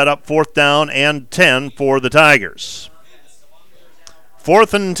that'll set up fourth down and 10 for the Tigers.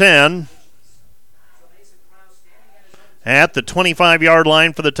 4th and 10 at the 25-yard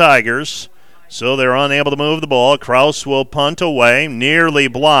line for the Tigers. So they're unable to move the ball. Kraus will punt away, nearly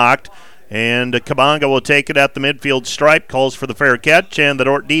blocked, and Kabanga will take it at the midfield stripe, calls for the fair catch, and the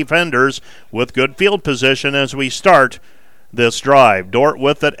Dordt defenders with good field position as we start this drive. Dordt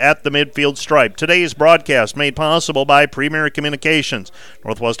with it at the midfield stripe. Today's broadcast made possible by Premier Communications,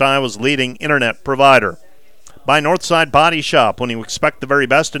 Northwest Iowa's leading internet provider. By Northside Body Shop. When you expect the very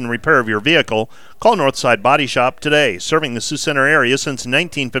best in repair of your vehicle, call Northside Body Shop today. Serving the Sioux Center area since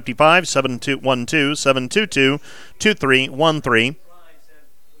 1955, 712-722-2313.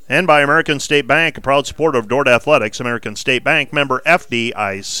 And by American State Bank, a proud supporter of Dordt Athletics. American State Bank, member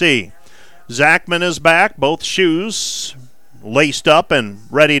FDIC. Zachman is back, both shoes laced up and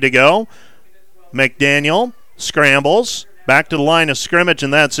ready to go. McDaniel scrambles back to the line of scrimmage,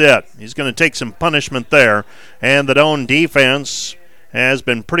 and that's it. He's going to take some punishment there. And the Doane defense has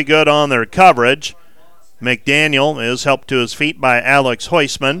been pretty good on their coverage. McDaniel is helped to his feet by Alex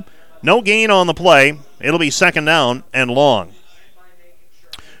Heusman. No gain on the play. It'll be second down and long.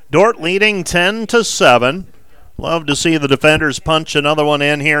 Dordt leading 10-7. Love to see the defenders punch another one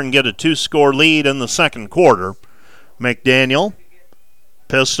in here and get a 2-score lead in the second quarter. McDaniel,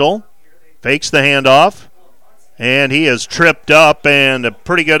 pistol, fakes the handoff, and he is tripped up, and a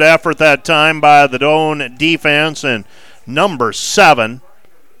pretty good effort that time by the Doane defense, and number 7,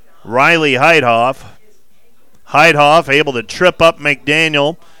 Riley Heidhoff. Heidhoff able to trip up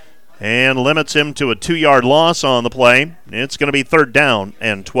McDaniel and limits him to a 2-yard loss on the play. It's going to be third down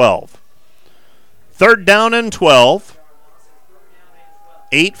and 12. Third down and 12.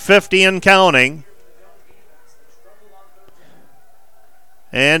 8:50 and counting.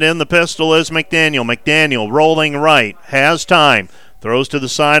 And in the pistol is McDaniel. McDaniel rolling right, has time, throws to the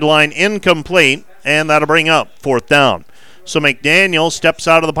sideline, incomplete, and that'll bring up fourth down. So McDaniel steps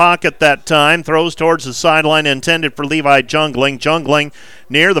out of the pocket that time, throws towards the sideline intended for Levi Jungling. Jungling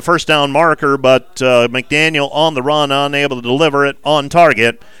near the first down marker, but McDaniel on the run, unable to deliver it on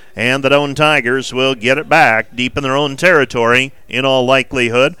target. And the Doane Tigers will get it back deep in their own territory in all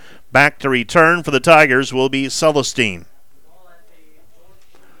likelihood. Back to return for the Tigers will be Celestine.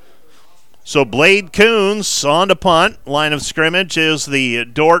 So Blade Coons on to punt. Line of scrimmage is the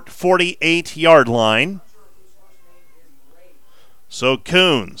Dordt 48-yard line. So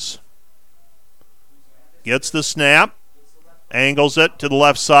Coons gets the snap, angles it to the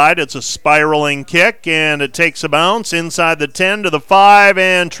left side. It's a spiraling kick, and it takes a bounce inside the 10 to the 5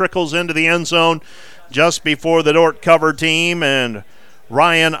 and trickles into the end zone just before the Dordt cover team and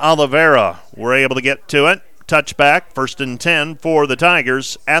Ryan Oliveira were able to get to it. touchback, 1st and 10 for the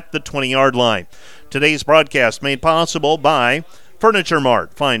Tigers at the 20-yard line. Today's broadcast made possible by Furniture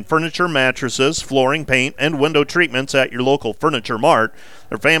Mart. Find furniture, mattresses, flooring, paint, and window treatments at your local Furniture Mart.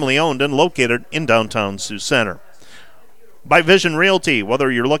 They're family-owned and located in downtown Sioux Center. By Vision Realty,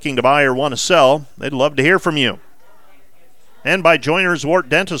 whether you're looking to buy or want to sell, they'd love to hear from you. And by Joiner's Wart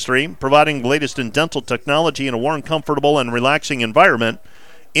Dentistry, providing the latest in dental technology in a warm, comfortable, and relaxing environment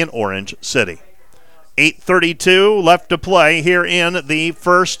in Orange City. 8:32 left to play here in the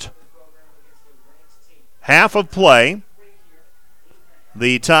first half of play.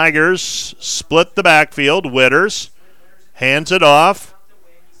 The Tigers split the backfield. Witters hands it off,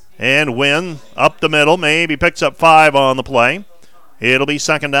 and Wynn up the middle, maybe picks up 5 on the play. It'll be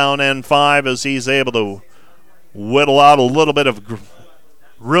 2nd down and 5 as he's able to whittle out a little bit of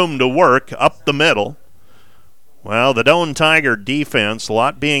room to work up the middle. Well, the Doane Tiger defense, a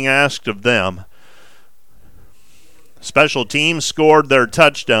lot being asked of them. Special teams scored their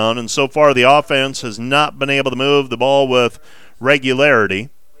touchdown, and so far the offense has not been able to move the ball with regularity.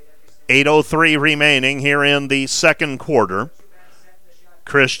 8:03 remaining here in the second quarter.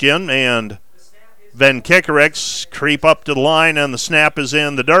 Christian and Van Kikerix creep up to the line, and the snap is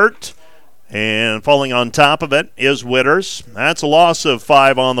in the dirt. And falling on top of it is Witters. That's a loss of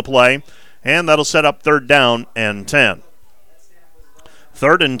 5 on the play, and that'll set up 3rd down and 10.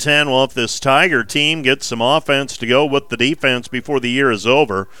 3rd and 10, well, if this Tiger team gets some offense to go with the defense before the year is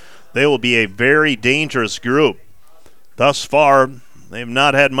over, they will be a very dangerous group. Thus far, they've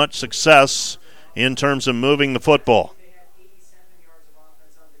not had much success in terms of moving the football.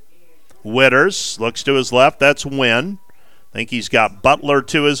 Witters looks to his left. That's Wynn. I think he's got Butler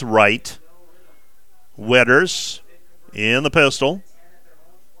to his right. Witters in the pistol.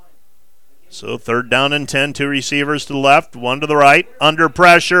 So 3rd down and 10, 2 receivers to the left, 1 to the right, under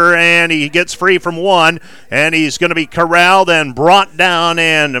pressure, and he gets free from 1, and he's going to be corralled and brought down,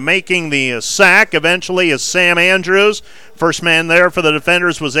 and making the sack eventually is Sam Andrews. First man there for the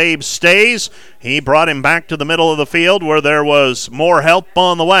defenders was Abe Stays. He brought him back to the middle of the field where there was more help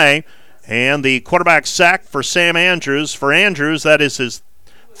on the way, and the quarterback sack for Sam Andrews. For Andrews, that is his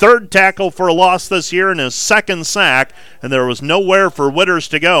 3rd tackle for a loss this year and his 2nd sack, and there was nowhere for Witters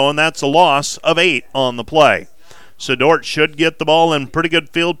to go, and that's a loss of 8 on the play. So Dordt should get the ball in pretty good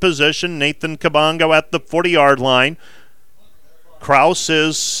field position. Nathan Kabongo at the 40-yard line. Kraus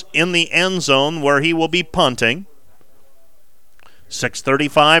is in the end zone where he will be punting.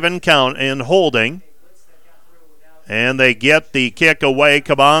 6:35 and count and holding. And they get the kick away.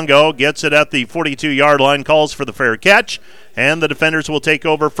 Kabongo gets it at the 42-yard line, calls for the fair catch, and the defenders will take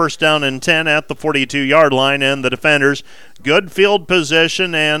over 1st down and 10 at the 42-yard line, and the defenders, good field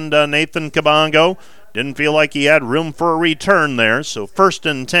position, and Nathan Kabongo didn't feel like he had room for a return there, so 1st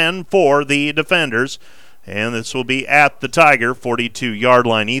and 10 for the defenders, and this will be at the Tiger 42-yard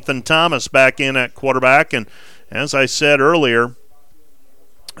line. Ethan Thomas back in at quarterback, and as I said earlier,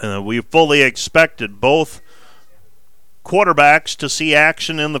 we fully expected both quarterbacks to see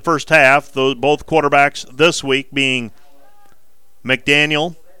action in the first half, both quarterbacks this week being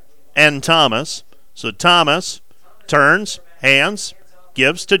McDaniel and Thomas. So Thomas turns, hands,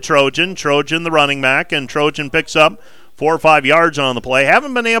 gives to Trojan. Trojan the running back, and Trojan picks up 4 or 5 yards on the play.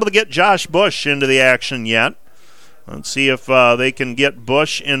 Haven't been able to get Josh Bush into the action yet. Let's see if they can get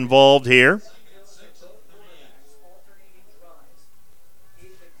Bush involved here.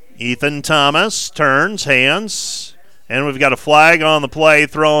 Ethan Thomas turns, hands, and we've got a flag on the play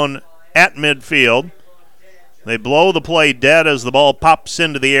thrown at midfield. They blow the play dead as the ball pops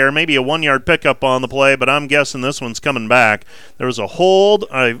into the air. Maybe a 1-yard pickup on the play, but I'm guessing this one's coming back. There was a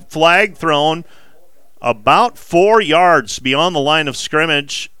flag thrown about 4 yards beyond the line of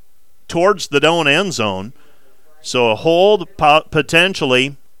scrimmage towards the Doane end zone. So a hold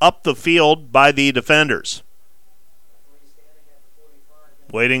potentially up the field by the defenders.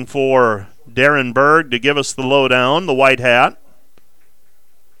 Waiting for Darren Berg to give us the lowdown, the white hat.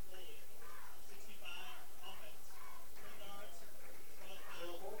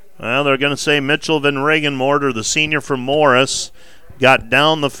 Well, they're going to say Mitchell Van Regenmorter, the senior from Morris, got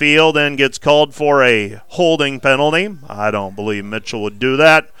down the field and gets called for a holding penalty. I don't believe Mitchell would do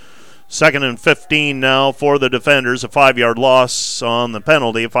that. 2nd and 15 now for the defenders. A 5-yard loss on the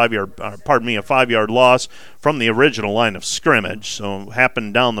penalty. A 5-yard loss from the original line of scrimmage. So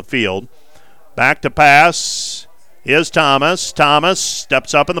happened down the field. Back to pass is Thomas. Thomas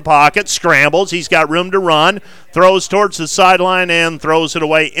steps up in the pocket, scrambles. He's got room to run, throws towards the sideline and throws it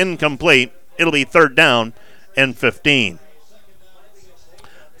away incomplete. It'll be 3rd down and 15.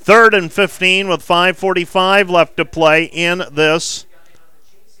 3rd and 15 with 5:45 left to play in this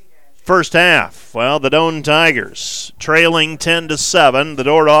first half. Well, the Doane Tigers trailing 10-7. The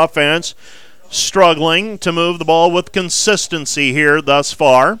Dordt offense struggling to move the ball with consistency here thus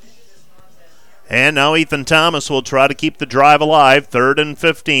far. And now Ethan Thomas will try to keep the drive alive, 3rd and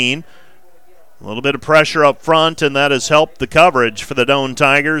 15. A little bit of pressure up front, and that has helped the coverage for the Doane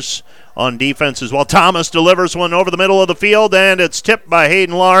Tigers on defense as well. Thomas delivers one over the middle of the field, and it's tipped by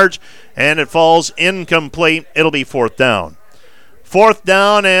Hayden Large, and it falls incomplete. It'll be 4th down. 4th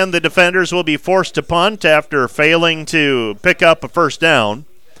down, and the defenders will be forced to punt after failing to pick up a first down.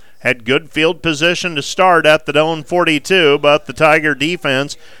 Had good field position to start at the Doane 42, but the Tiger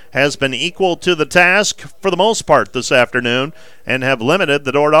defense has been equal to the task for the most part this afternoon and have limited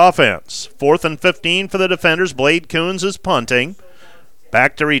the Dordt offense. 4th and 15 for the defenders. Blade Coons is punting.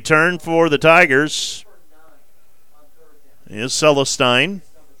 Back to return for the Tigers is Celestine.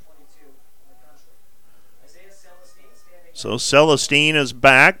 So Celestine is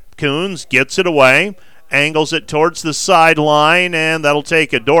back. Coons gets it away. Angles it towards the sideline, and that'll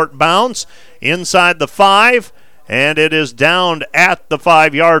take a Dordt bounce inside the 5, and it is downed at the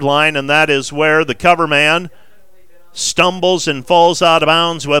 5-yard line, and that is where the cover man stumbles and falls out of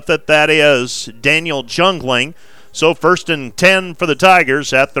bounds with it. That is Daniel Jungling. So 1st and 10 for the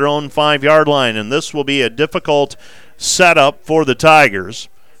Tigers at their own 5-yard line, and this will be a difficult setup for the Tigers.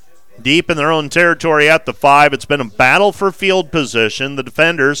 Deep in their own territory at the 5, it's been a battle for field position. The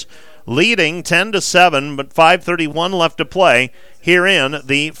defenders leading 10-7, but 5:31 left to play here in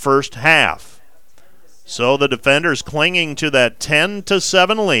the first half. So the defenders clinging to that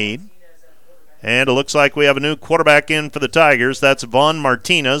 10-7 lead. And it looks like we have a new quarterback in for the Tigers. That's Vaughn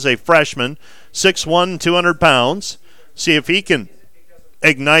Martinez, a freshman, 6'1", 200 pounds. See if he can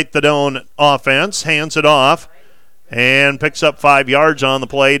ignite the Doane offense. Hands it off and picks up 5 yards on the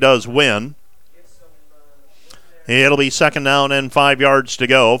play, does win. It'll be 2nd down and 5 yards to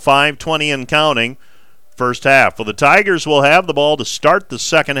go. 5:20 and counting first half. Well, the Tigers will have the ball to start the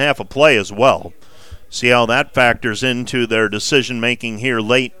second half of play as well. See how that factors into their decision-making here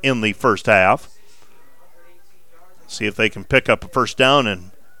late in the first half. See if they can pick up a first down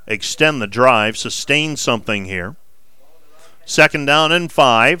and extend the drive, sustain something here. 2nd down and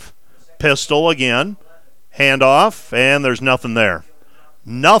 5. Pistol again. Handoff, and there's nothing there.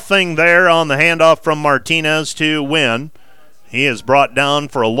 Nothing there on the handoff from Martinez to win. He is brought down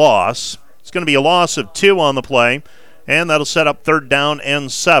for a loss. It's going to be a loss of 2 on the play, and that'll set up 3rd down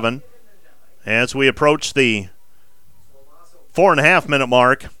and 7 as we approach the 4.5-minute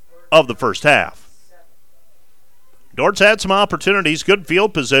mark of the first half. Dordt's had some opportunities, good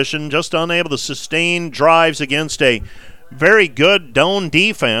field position, just unable to sustain drives against a very good Doane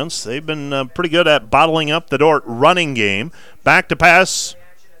defense. They've been pretty good at bottling up the Dordt running game. Back to pass.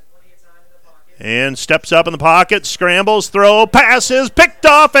 And steps up in the pocket, scrambles, throw, passes, picked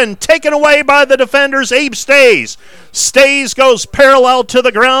off and taken away by the defenders. Abe Stays. Stays goes parallel to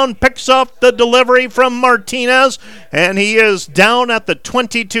the ground, picks up the delivery from Martinez, and he is down at the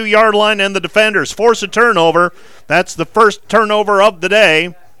 22-yard line, and the defenders force a turnover. That's the first turnover of the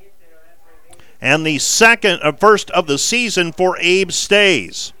day, and the first of the season for Abe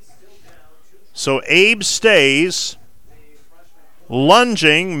Stays. So Abe Stays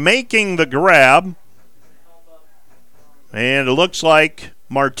lunging, making the grab, and it looks like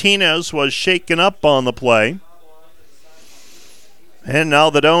Martinez was shaken up on the play. And now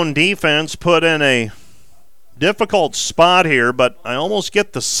the Doane defense put in a difficult spot here, but I almost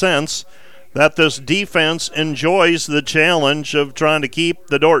get the sense that this defense enjoys the challenge of trying to keep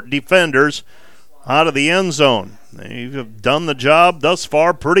the Dordt defenders out of the end zone. They've done the job thus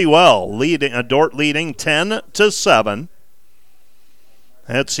far pretty well, Dordt leading 10-7.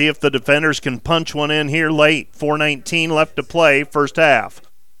 Let's see if the defenders can punch one in here late. 4:19 left to play, first half.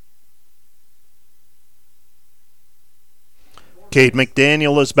 Cade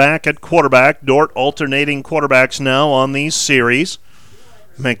McDaniel is back at quarterback. Dordt alternating quarterbacks now on these series.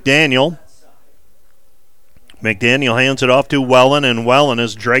 McDaniel hands it off to Wellen, and Wellen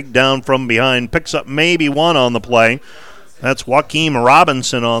is dragged down from behind. Picks up maybe 1 on the play. That's Joaquim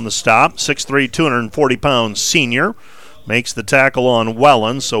Robinson on the stop. 6'3", 240-pound senior. Makes the tackle on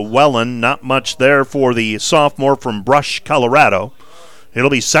Wellen. So Wellen, not much there for the sophomore from Brush, Colorado. It'll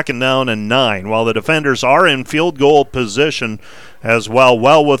be 2nd down and 9, while the defenders are in field goal position as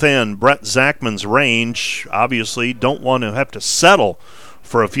well within Brett Zachman's range. Obviously don't want to have to settle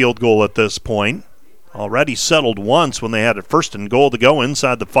for a field goal at this point. Already settled once when they had a 1st and goal to go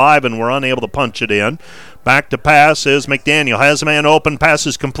inside the 5 and were unable to punch it in. Back to pass is McDaniel. Has a man open. Pass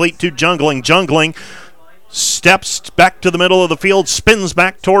is complete to Jungling. Jungling steps back to the middle of the field, spins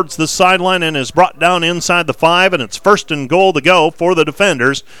back towards the sideline, and is brought down inside the 5, and it's 1st and goal to go for the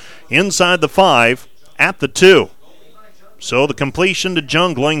defenders inside the 5 at the 2. So the completion to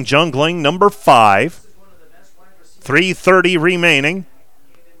Jungling number 5. 3:30 remaining.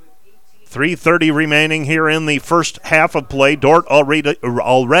 3:30 remaining here in the first half of play. Dordt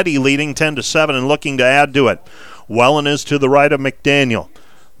already leading 10-7 and looking to add to it. Wellen is to the right of McDaniel.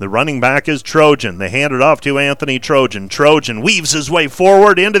 The running back is Trojan. They hand it off to Anthony Trojan. Trojan weaves his way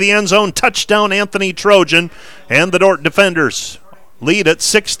forward into the end zone. Touchdown, Anthony Trojan. And the Dordt defenders lead at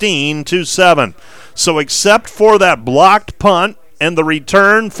 16-7. So except for that blocked punt and the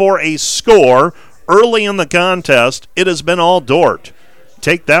return for a score early in the contest, it has been all Dordt.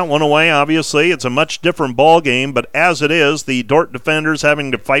 Take that one away, obviously. It's a much different ball game, but as it is, the Dordt defenders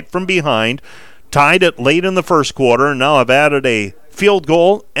having to fight from behind, tied it late in the first quarter, and now have added a field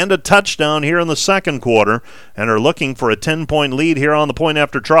goal and a touchdown here in the second quarter, and are looking for a 10-point lead here on the point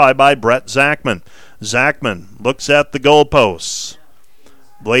after try by Brett Zachman. Zachman looks at the goalposts.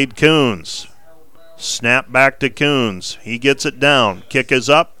 Blade Coons. Snap back to Coons. He gets it down. Kick is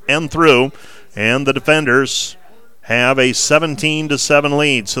up and through, and the defenders have a 17-7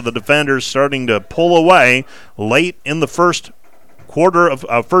 lead. So the defenders starting to pull away late in the first quarter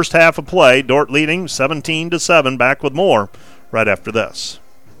of first half of play. Dordt leading 17-7. Back with more right after this.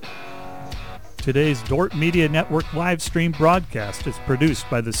 Today's Dordt Media Network live stream broadcast is produced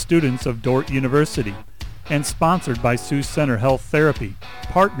by the students of Dordt University and sponsored by Sioux Center Health Therapy,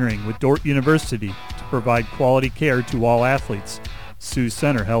 partnering with Dordt University to provide quality care to all athletes. Sioux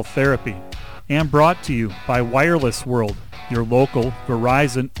Center Health Therapy. And brought to you by Wireless World, your local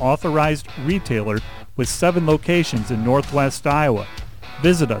Verizon authorized retailer with 7 locations in Northwest Iowa.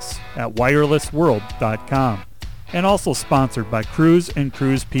 Visit us at wirelessworld.com. And also sponsored by Cruz and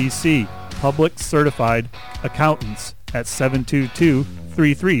Cruz PC, public certified accountants at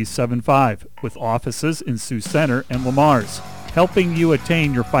 722-3375 with offices in Sioux Center and Lamars, helping you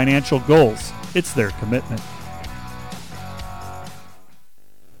attain your financial goals. It's their commitment.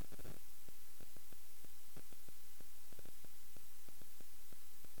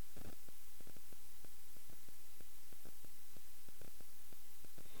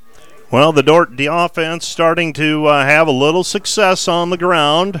 Well, the Dordt offense starting to have a little success on the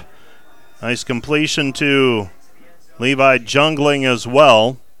ground. Nice completion to Levi Jungling as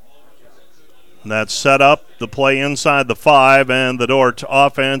well. That set up the play inside the 5, and the Dordt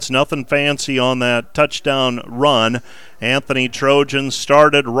offense, nothing fancy on that touchdown run. Anthony Trojan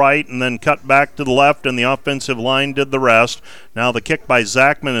started right and then cut back to the left, and the offensive line did the rest. Now the kick by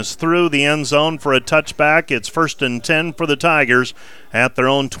Zachman is through the end zone for a touchback. It's 1st and 10 for the Tigers at their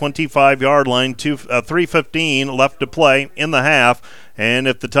own 25-yard line. 3:15 left to play in the half. And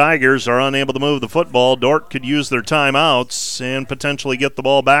if the Tigers are unable to move the football, Dordt could use their timeouts and potentially get the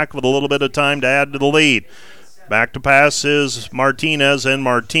ball back with a little bit of time to add to the lead. Back to pass is Martinez, and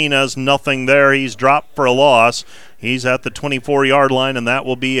Martinez, nothing there. He's dropped for a loss. He's at the 24-yard line, and that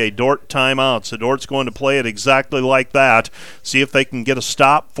will be a Dordt timeout. So Dort's going to play it exactly like that. See if they can get a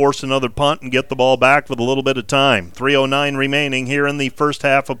stop, force another punt, and get the ball back with a little bit of time. 3:09 remaining here in the first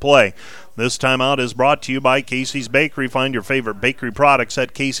half of play. This timeout is brought to you by Casey's Bakery. Find your favorite bakery products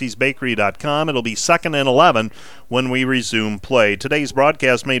at caseysbakery.com. It'll be 2nd and 11 when we resume play. Today's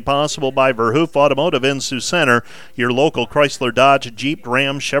broadcast made possible by Verhoof Automotive in Sioux Center, your local Chrysler, Dodge, Jeep,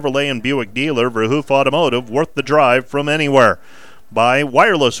 Ram, Chevrolet, and Buick dealer. Verhoof Automotive, worth the drive from anywhere. By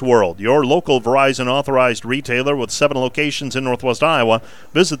Wireless World, your local Verizon authorized retailer with 7 locations in Northwest Iowa.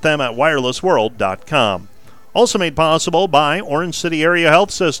 Visit them at wirelessworld.com. Also made possible by Orange City Area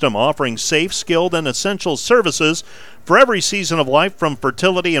Health System, offering safe, skilled, and essential services for every season of life, from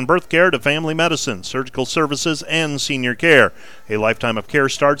fertility and birth care to family medicine, surgical services, and senior care. A lifetime of care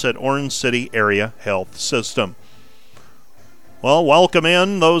starts at Orange City Area Health System. Well, welcome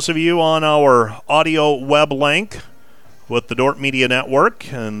in those of you on our audio web link with the Dordt Media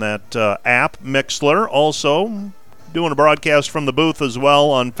Network and that app, Mixler. Also doing a broadcast from the booth as well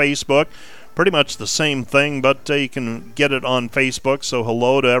on Facebook. Pretty much the same thing, but you can get it on Facebook. So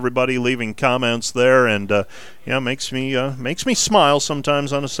hello to everybody leaving comments there, and makes me smile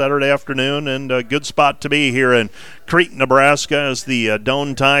sometimes on a Saturday afternoon. And a good spot to be here in Crete, Nebraska, as the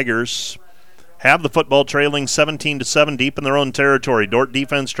Doane Tigers have the football trailing 17-7 deep in their own territory. Dordt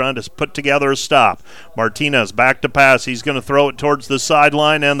defense trying to put together a stop. Martinez back to pass. He's going to throw it towards the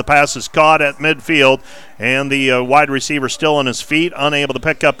sideline, and the pass is caught at midfield. And the wide receiver still on his feet, unable to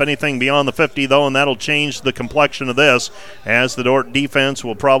pick up anything beyond the 50, though, and that'll change the complexion of this, as the Dordt defense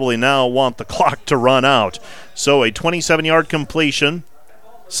will probably now want the clock to run out. So a 27-yard completion.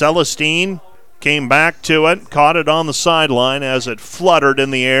 Celestine came back to it, caught it on the sideline as it fluttered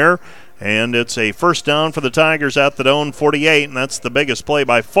in the air, and it's a first down for the Tigers at the Doane 48, and that's the biggest play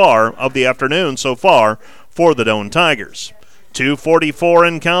by far of the afternoon so far for the Doane Tigers. 2:44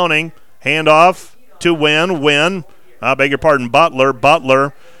 and counting. Handoff to Butler.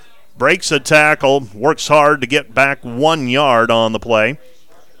 Butler breaks a tackle, works hard to get back 1 yard on the play.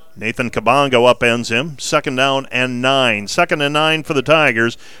 Nathan Kabongo upends him. 2nd down and 9. 2nd and 9 for the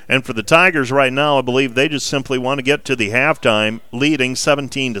Tigers. And for the Tigers right now, I believe they just simply want to get to the halftime, leading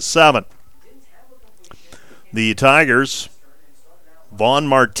 17-7. The Tigers, Vaughn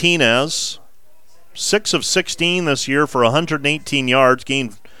Martinez, 6 of 16 this year for 118 yards,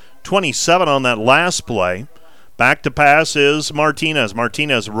 gained 27 on that last play. Back to pass is Martinez.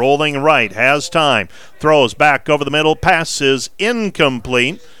 Martinez rolling right, has time, throws back over the middle, pass is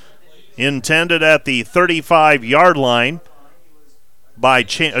incomplete. Intended at the 35-yard line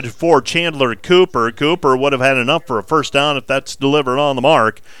for Chandler Cooper. Cooper would have had enough for a first down if that's delivered on the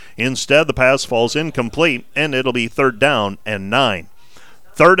mark. Instead, the pass falls incomplete, and it'll be 3rd down and 9.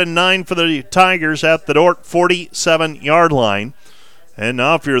 3rd and 9 for the Tigers at the Dordt 47-yard line. And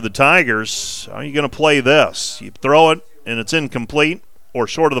now if you're the Tigers, how are you going to play this? You throw it, and it's incomplete or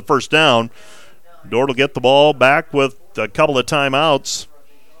short of the first down. Dordt will get the ball back with a couple of timeouts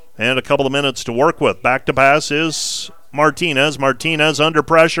and a couple of minutes to work with. Back to pass is Martinez. Martinez under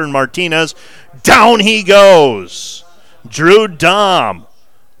pressure, and Martinez, down he goes. Drew Dahm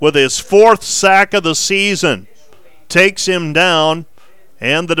with his 4th sack of the season takes him down,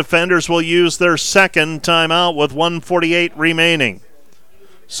 and the defenders will use their 2nd timeout with 1:48 remaining.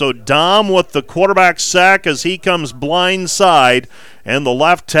 So Dahm with the quarterback sack as he comes blindside, and the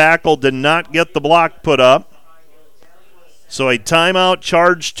left tackle did not get the block put up. So a timeout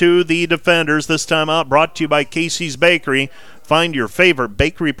charged to the defenders. This timeout brought to you by Casey's Bakery. Find your favorite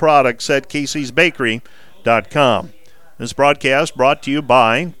bakery products at caseysbakery.com. This broadcast brought to you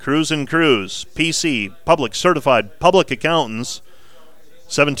by Cruz & Cruz, PC, Public Certified Public Accountants,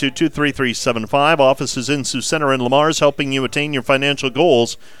 722-3375. Offices in Sioux Center and Lamar's, helping you attain your financial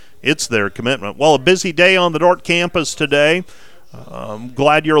goals. It's their commitment. Well, a busy day on the Dordt campus today. I'm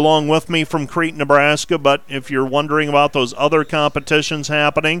glad you're along with me from Crete, Nebraska, but if you're wondering about those other competitions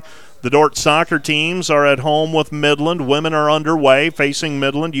happening, the Dordt soccer teams are at home with Midland. Women are underway facing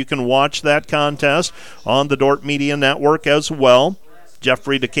Midland. You can watch that contest on the Dordt Media Network as well.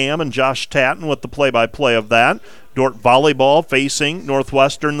 Jeffrey DeCam and Josh Tatton with the play-by-play of that. Dordt volleyball facing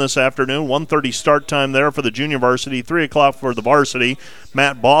Northwestern this afternoon. 1:30 start time there for the junior varsity, 3 o'clock for the varsity.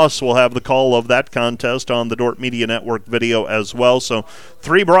 Matt Boss will have the call of that contest on the Dordt Media Network video as well. So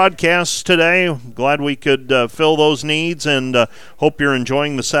 3 broadcasts today. Glad we could fill those needs, and hope you're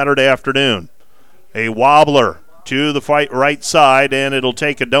enjoying the Saturday afternoon. A wobbler to the right side, and it'll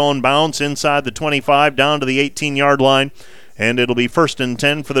take a Doane bounce inside the 25 down to the 18-yard line. And it'll be 1st and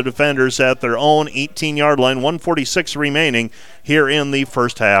 10 for the defenders at their own 18-yard line. 1:46 remaining here in the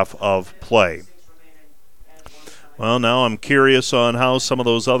first half of play. Well, now I'm curious on how some of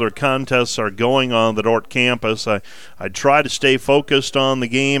those other contests are going on the Dordt campus. I try to stay focused on the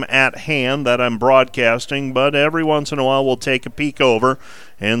game at hand that I'm broadcasting, but every once in a while we'll take a peek over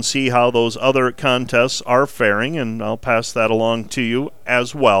and see how those other contests are faring, and I'll pass that along to you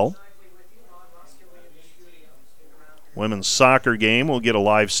as well. Women's soccer game, we'll get a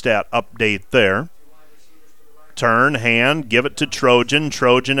live stat update there. Turn, hand, give it to Trojan.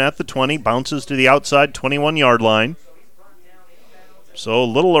 Trojan at the 20, bounces to the outside 21-yard line. So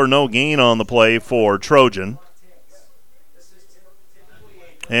little or no gain on the play for Trojan.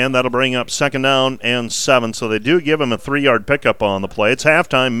 And that'll bring up 2nd down and 7. So they do give him a 3-yard pickup on the play. It's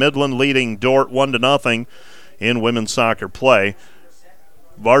halftime. Midland leading Dordt 1-0 in women's soccer play.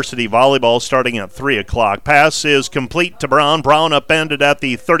 Varsity volleyball starting at 3 o'clock. Pass is complete to Brown. Brown upended at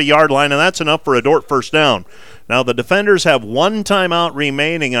the 30-yard line, and that's enough for a Dordt first down. Now the defenders have 1 timeout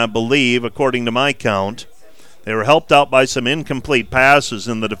remaining, I believe, according to my count. They were helped out by some incomplete passes,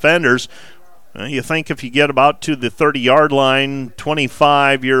 and the defenders, you think if you get about to the 30-yard line,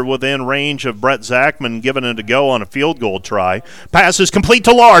 25, you're within range of Brett Zachman giving it a go on a field goal try. Pass is complete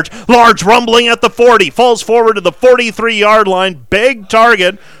to Large. Large rumbling at the 40. Falls forward to the 43-yard line. Big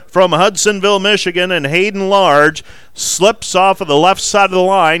target from Hudsonville, Michigan, and Hayden Large slips off of the left side of the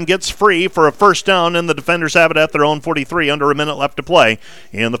line, gets free for a first down, and the defenders have it at their own 43, under a minute left to play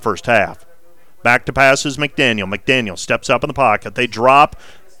in the first half. Back to pass is McDaniel. McDaniel steps up in the pocket. They drop.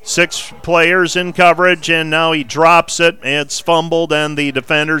 6 players in coverage, and now he drops it. It's fumbled, and the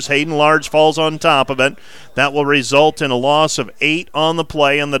defenders, Hayden Large, falls on top of it. That will result in a loss of 8 on the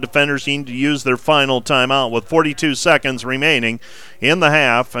play, and the defenders need to use their final timeout with 42 seconds remaining in the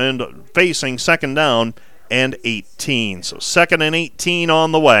half and facing second down and 18. So 2nd and 18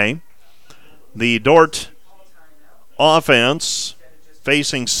 on the way. The Dordt offense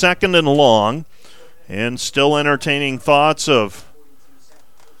facing 2nd and long, and still entertaining thoughts of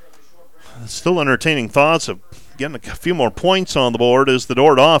getting a few more points on the board is the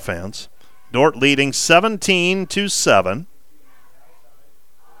Dordt offense. Dordt leading 17-7.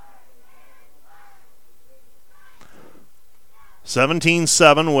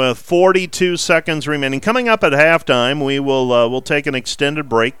 with 42 seconds remaining. Coming up at halftime, we'll take an extended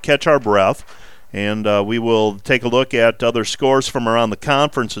break, catch our breath, and we will take a look at other scores from around the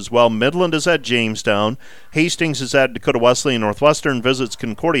conference as well. Midland is at Jamestown. Hastings is at Dakota Wesleyan. Northwestern visits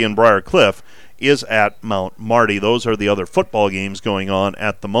Concordia, and Briar Cliff is at Mount Marty. Those are the other football games going on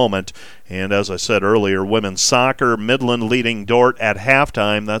at the moment. And as I said earlier, women's soccer, Midland leading Dordt at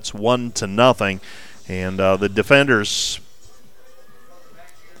halftime. That's 1-0. And the defenders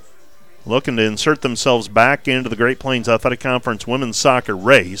looking to insert themselves back into the Great Plains Athletic Conference women's soccer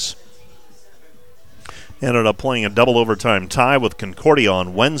race. Ended up playing a double overtime tie with Concordia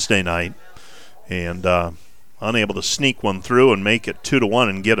on Wednesday night, and unable to sneak one through and make it 2-1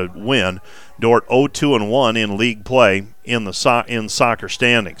 and get a win. Dordt 0-2-1 in league play in soccer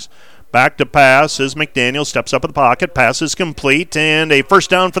standings. Back to pass is McDaniel, steps up in the pocket, pass is complete, and a first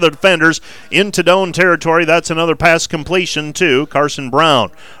down for the defenders into Doane territory. That's another pass completion to Carson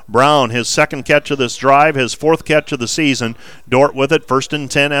Brown. Brown, his 2nd catch of this drive, his 4th catch of the season. Dordt with it, 1st and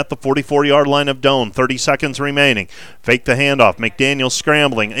 10 at the 44-yard line of Doane. 30 seconds remaining. Fake the handoff. McDaniel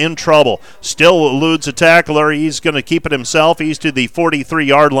scrambling, in trouble. Still eludes a tackler. He's going to keep it himself. He's to the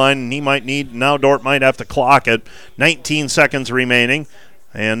 43-yard line, and Dordt might have to clock it. 19 seconds remaining.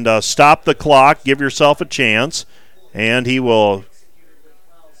 And stop the clock, give yourself a chance, and he will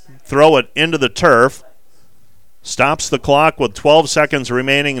throw it into the turf. Stops the clock with 12 seconds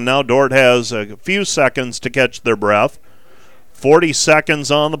remaining, and now Dordt has a few seconds to catch their breath. 40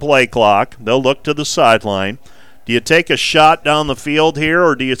 seconds on the play clock. They'll look to the sideline. Do you take a shot down the field here,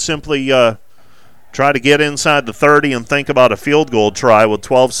 or do you simply try to get inside the 30 and think about a field goal try with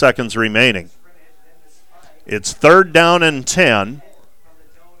 12 seconds remaining? It's 3rd down and 10.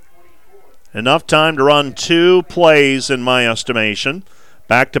 Enough time to run 2 plays in my estimation.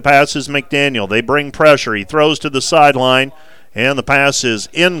 Back to pass is McDaniel. They bring pressure. He throws to the sideline, and the pass is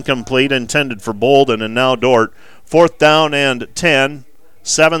incomplete, intended for Bolden, and now Dordt. 4th down and 10.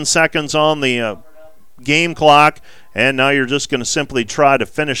 7 seconds on the game clock, and now you're just going to simply try to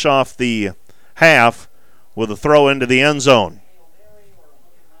finish off the half with a throw into the end zone.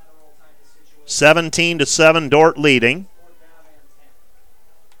 17-7, Dordt leading.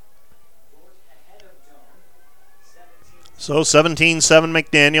 So 17-7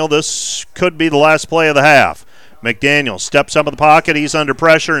 McDaniel. This could be the last play of the half. McDaniel steps up in the pocket. He's under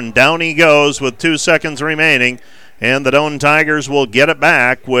pressure, and down he goes with 2 seconds remaining. And the Doane Tigers will get it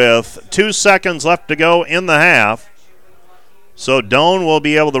back with 2 seconds left to go in the half. So Doane will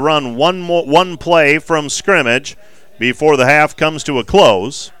be able to run one play from scrimmage before the half comes to a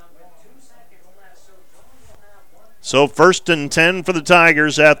close. So 1st and 10 for the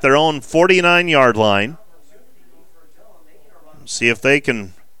Tigers at their own 49-yard line. See if they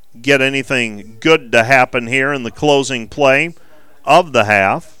can get anything good to happen here in the closing play of the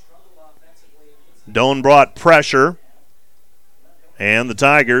half. Doane brought pressure, and the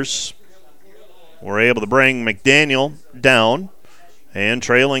Tigers were able to bring McDaniel down. And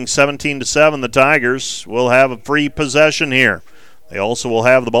trailing 17-7, the Tigers will have a free possession here. They also will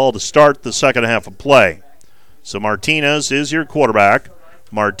have the ball to start the second half of play. So Martinez is your quarterback.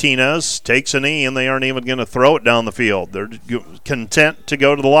 Martinez takes a knee, and they aren't even going to throw it down the field. They're content to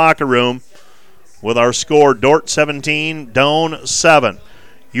go to the locker room with our score, Dordt 17, Doane 7.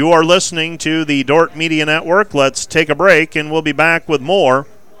 You are listening to the Dordt Media Network. Let's take a break, and we'll be back with more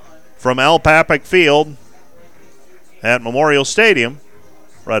from Al Papik Field at Memorial Stadium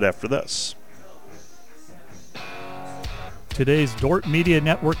right after this. Today's Dordt Media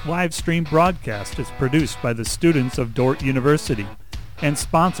Network live stream broadcast is produced by the students of Dordt University and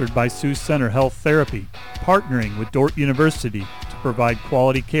sponsored by Sioux Center Health Therapy, partnering with Dordt University to provide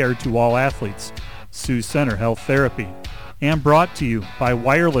quality care to all athletes. Sioux Center Health Therapy. And brought to you by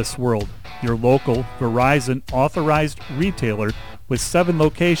Wireless World, your local Verizon authorized retailer with 7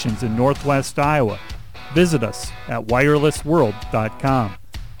 locations in Northwest Iowa. Visit us at wirelessworld.com.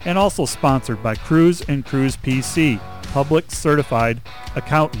 And also sponsored by Cruise and Cruise PC, public certified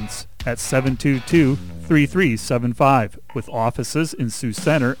accountants at 722-3375 with offices in Sioux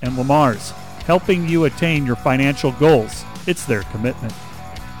Center and Lamar's, helping you attain your financial goals. It's their commitment.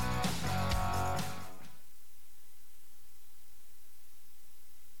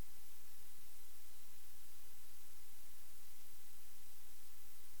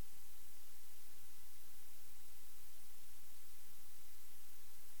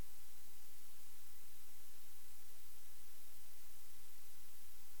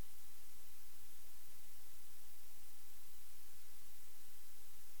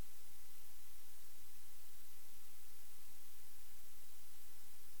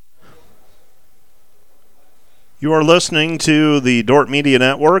 You are listening to the Dordt Media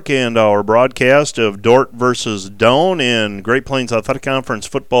Network and our broadcast of Dordt versus Doane in Great Plains Athletic Conference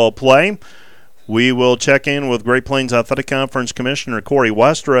football play. We will check in with Great Plains Athletic Conference Commissioner Corey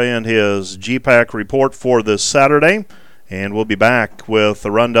Westra and his GPAC report for this Saturday, and we'll be back with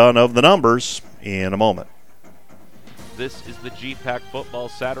a rundown of the numbers in a moment. This is the GPAC Football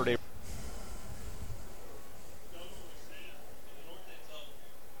Saturday.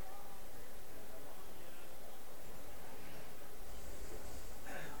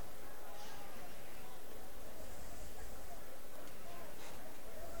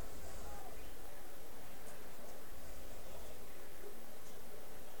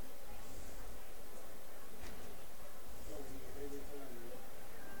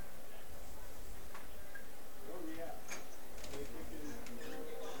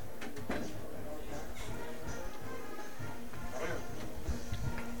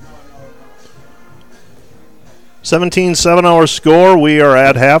 Our score. We are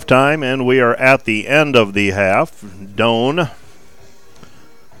at halftime, and we are at the end of the half. Doane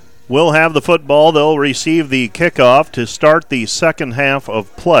will have the football. They'll receive the kickoff to start the second half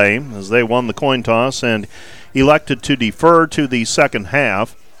of play, as they won the coin toss and elected to defer to the second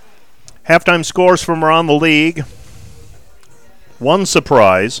half. Halftime scores from around the league. One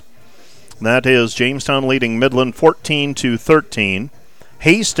surprise. That is Jamestown leading Midland 14-13.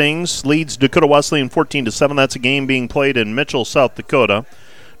 Hastings leads Dakota Wesleyan 14-7. That's a game being played in Mitchell, South Dakota.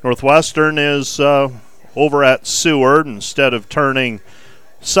 Northwestern is over at Seward. Instead of turning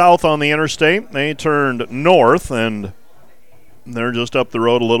south on the interstate, they turned north, and they're just up the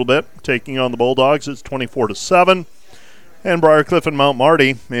road a little bit, taking on the Bulldogs. It's 24-7. And Briarcliff and Mount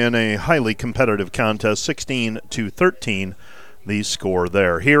Marty in a highly competitive contest, 16-13, the score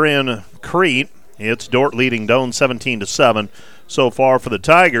there. Here in Crete, it's Dordt leading Doane 17-7. So far for the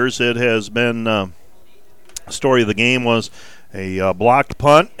Tigers, it has been story of the game was a blocked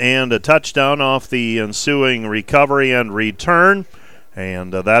punt and a touchdown off the ensuing recovery and return,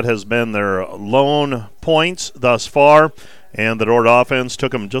 and that has been their lone points thus far. And the Dordt offense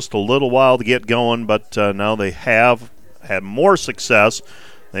took them just a little while to get going, but now they have had more success.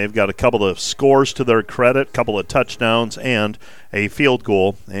 They've got a couple of scores to their credit, a couple of touchdowns, and a field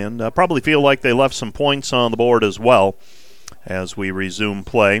goal, and probably feel like they left some points on the board as well. As we resume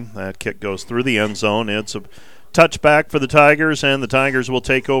play, that kick goes through the end zone. It's a touchback for the Tigers, and the Tigers will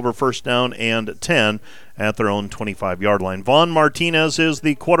take over first down and 10 at their own 25-yard line. Vaughn Martinez is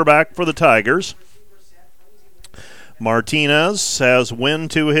the quarterback for the Tigers. Martinez has wind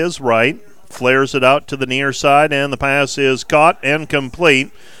to his right, flares it out to the near side, and the pass is caught and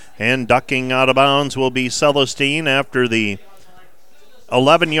complete. And ducking out of bounds will be Celestine after the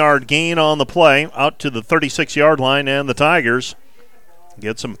 11-yard gain on the play out to the 36-yard line, and the Tigers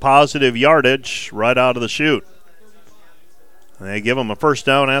get some positive yardage right out of the chute. They give them a first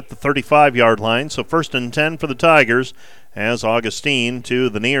down at the 35-yard line, so first and 10 for the Tigers as Augustine to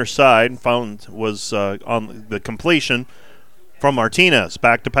the near side was on the completion from Martinez.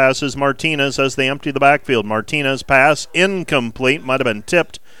 Back to passes Martinez as they empty the backfield. Martinez pass incomplete, might have been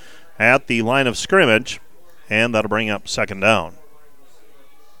tipped at the line of scrimmage, and that'll bring up second down.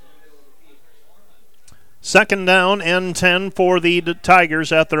 Second down and 10 for the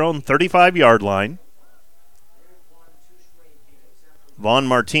Tigers at their own 35-yard line. Vaughn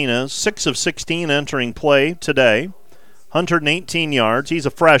Martinez, 6 of 16 entering play today. 118 yards. He's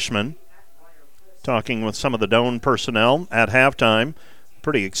a freshman. Talking with some of the Doane personnel at halftime.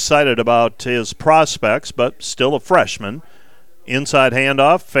 Pretty excited about his prospects, but still a freshman. Inside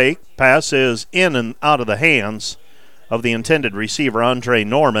handoff, fake. Pass is in and out of the hands of the intended receiver, Andre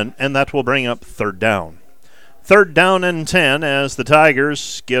Norman, and that will bring up third down. Third down and 10 as the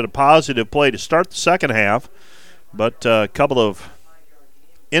Tigers get a positive play to start the second half, but a couple of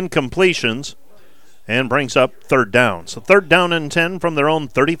incompletions and brings up third down. So third down and 10 from their own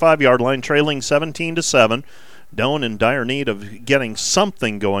 35-yard line, trailing 17-7. Doane in dire need of getting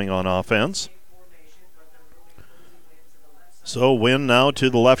something going on offense. So Wynn now to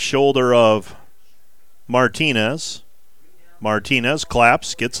the left shoulder of Martinez. Martinez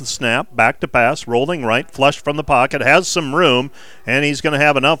claps, gets the snap, back to pass, rolling right, flush from the pocket, has some room, and he's going to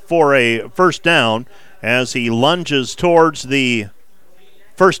have enough for a first down as he lunges towards the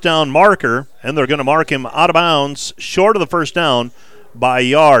first down marker, and they're going to mark him out of bounds, short of the first down by a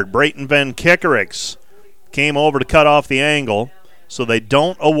yard. Brayton Van Kickericks came over to cut off the angle, so they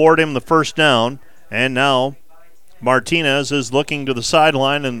don't award him the first down, and now Martinez is looking to the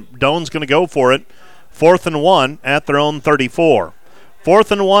sideline, and Doan's going to go for it. 4th and 1 at their own 34.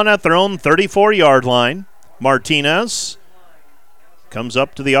 4th and 1 at their own 34-yard line. Martinez comes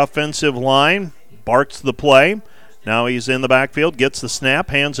up to the offensive line, barks the play. Now he's in the backfield, gets the snap,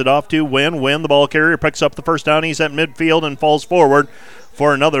 hands it off to Wynn. Wynn, the ball carrier, picks up the first down. He's at midfield and falls forward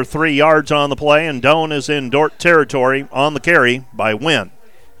for another 3 yards on the play, and Doan is in Dordt territory on the carry by Wynn.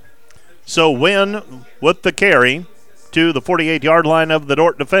 So Wynn with the carry to the 48-yard line of the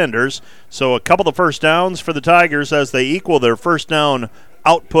Dordt defenders. So a couple of first downs for the Tigers as they equal their first down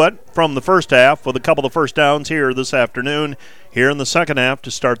output from the first half with a couple of first downs here this afternoon, here in the second half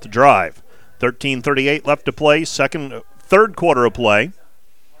to start the drive. 13:38 left to play, third quarter of play.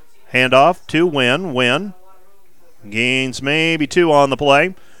 Handoff to Wynn. Wynn gains maybe 2 on the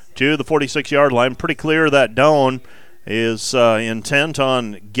play to the 46-yard line. Pretty clear that Doan is intent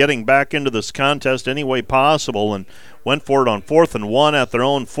on getting back into this contest any way possible and went for it on 4th and 1 at their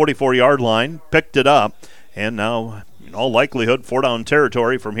own 44-yard line, picked it up, and now in all likelihood 4-down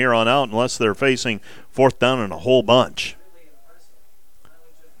territory from here on out unless they're facing 4th down and a whole bunch.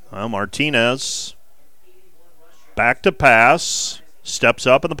 Well, Martinez back to pass, steps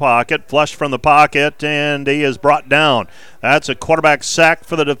up in the pocket, flush from the pocket, and he is brought down. That's a quarterback sack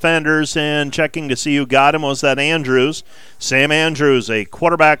for the defenders, and checking to see who got him was that Andrews. Sam Andrews, a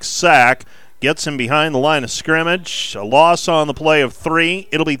quarterback sack, gets him behind the line of scrimmage. A loss on the play of 3.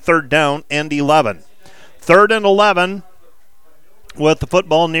 It'll be 3rd down and 11. 3rd and 11 with the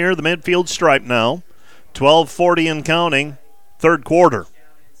football near the midfield stripe now. 12:40 and counting, third quarter.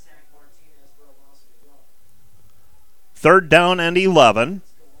 3rd down and 11.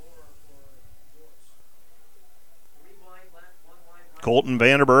 Colton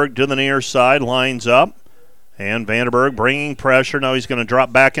Vanderberg to the near side, lines up. And Vanderberg bringing pressure. Now he's going to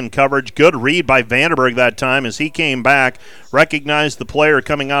drop back in coverage. Good read by Vanderberg that time as he came back, recognized the player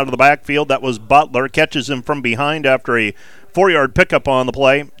coming out of the backfield. That was Butler. Catches him from behind after a 4-yard pickup on the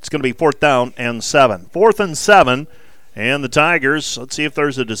play. It's going to be 4th down and 7. 4th and 7. And the Tigers, let's see if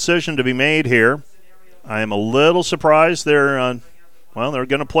there's a decision to be made here. I am a little surprised they're going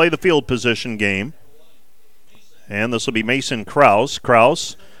to play the field position game. And this will be Mason Krause.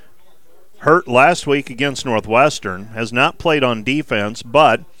 Krause, hurt last week against Northwestern, has not played on defense,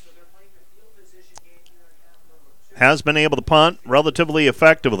 but has been able to punt relatively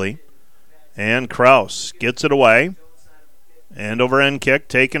effectively. And Krause gets it away. And over end kick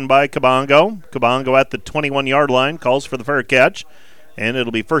taken by Kabongo. Kabongo at the 21-yard line calls for the fair catch. And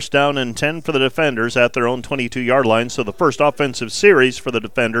it'll be 1st down and 10 for the defenders at their own 22-yard line. So the first offensive series for the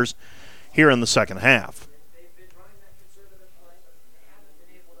defenders here in the second half.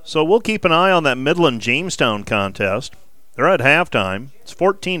 So we'll keep an eye on that Midland-Jamestown contest. They're at halftime. It's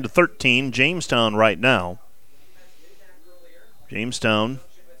 14-13, Jamestown right now. Jamestown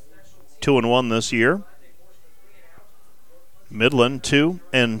 2-1 this year. Midland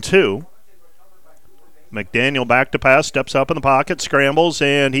 2-2. McDaniel back to pass, steps up in the pocket, scrambles,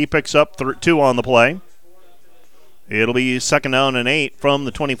 and he picks up 2 on the play. It'll be 2nd down and 8 from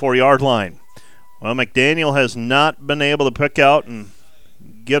the 24-yard line. Well, McDaniel has not been able to pick out and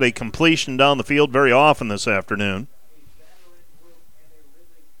get a completion down the field very often this afternoon.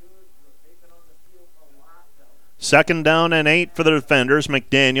 2nd down and 8 for the defenders.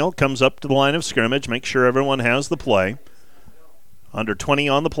 McDaniel comes up to the line of scrimmage, makes sure everyone has the play. Under 20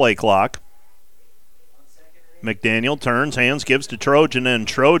 on the play clock. McDaniel turns, hands, gives to Trojan, and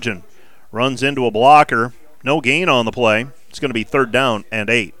Trojan runs into a blocker. No gain on the play. It's going to be 3rd down and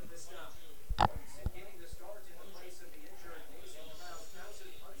 8.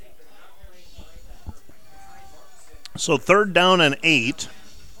 So 3rd down and 8.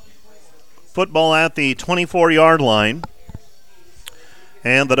 Football at the 24-yard line.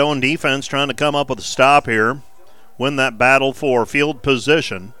 And the Doan defense trying to come up with a stop here. Win that battle for field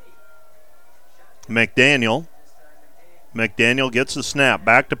position. McDaniel gets the snap,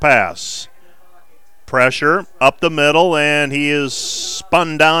 back to pass. Pressure up the middle, and he is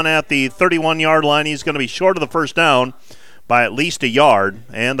spun down at the 31-yard line. He's going to be short of the first down by at least a yard,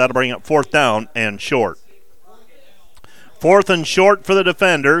 and that'll bring up 4th down and short. 4th and short for the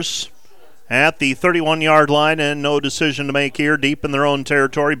defenders at the 31-yard line, and no decision to make here. Deep in their own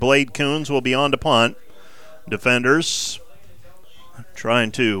territory, Blade Coons will be on to punt. Defenders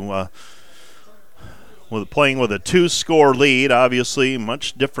trying to playing with a 2-score lead, obviously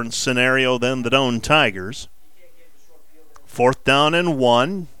much different scenario than the Doane Tigers. 4th down and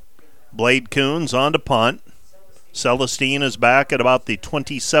 1. Blade Coons on to punt. Celestine is back at about the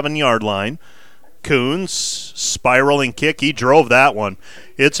 27-yard line. Coons, spiraling kick. He drove that one.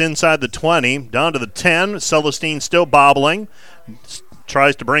 It's inside the 20, down to the 10. Celestine still bobbling.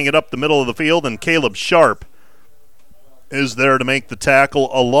 Tries to bring it up the middle of the field, and Caleb Sharp is there to make the tackle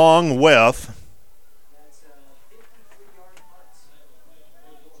along with,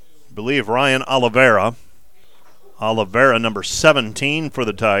 I believe, Ryan Oliveira. Oliveira, number 17 for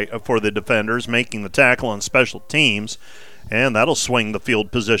the defenders, making the tackle on special teams. And that'll swing the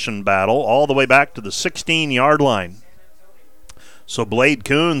field position battle all the way back to the 16-yard line. So Blade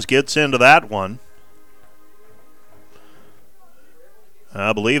Coons gets into that one.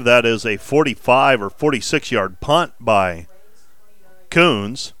 I believe that is a 45 or 46-yard punt by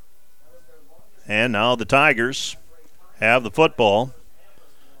Coons. And now the Tigers have the football.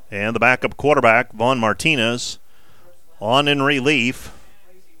 And the backup quarterback, Vaughn Martinez, on in relief.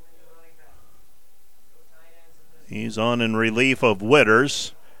 He's on in relief of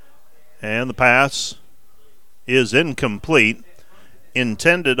Witters. And the pass is incomplete.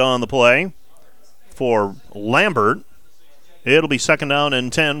 Intended on the play for Lambert. It'll be 2nd down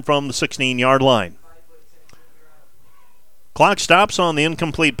and 10 from the 16-yard line. Clock stops on the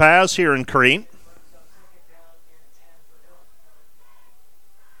incomplete pass here in Crete.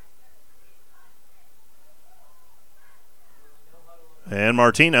 And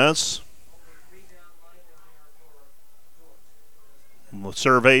Martinez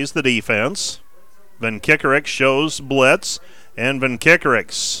surveys the defense. Van Kikerick shows blitz, and Van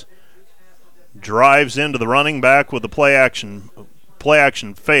Kikerick drives into the running back with the play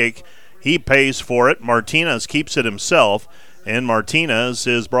action fake. He pays for it. Martinez keeps it himself, and Martinez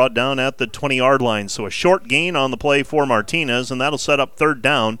is brought down at the 20-yard line. So a short gain on the play for Martinez, and that'll set up 3rd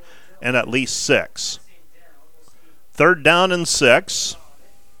down and at least 6. 3rd down and 6.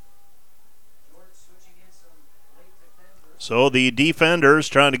 So the defenders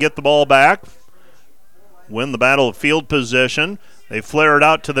trying to get the ball back, win the battle of field position. They flare it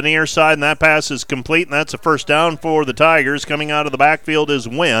out to the near side, and that pass is complete, and that's a 1st down for the Tigers. Coming out of the backfield is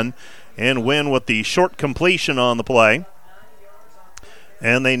Wynn, and Wynn with the short completion on the play.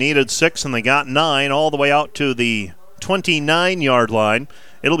 And they needed 6, and they got 9 all the way out to the 29-yard line.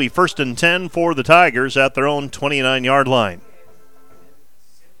 It'll be 1st and 10 for the Tigers at their own 29-yard line.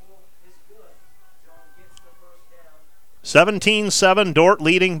 17-7, Dordt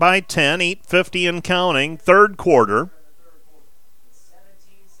leading by 10, 8:50 and counting, 3rd quarter.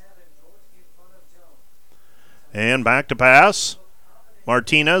 And back to pass.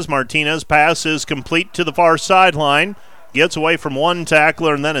 Martinez pass is complete to the far sideline. Gets away from one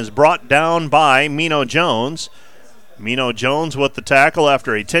tackler and then is brought down by Mino Jones. Mino Jones with the tackle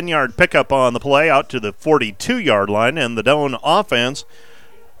after a 10-yard pickup on the play out to the 42-yard line. And the Doane offense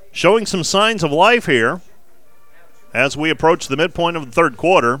showing some signs of life here as we approach the midpoint of the 3rd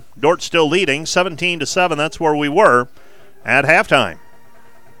quarter. Dordt still leading 17-7. That's where we were at halftime.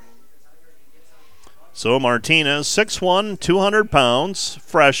 So Martinez, 6'1", 200 pounds,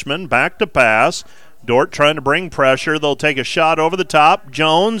 freshman, back to pass. Dordt trying to bring pressure. They'll take a shot over the top.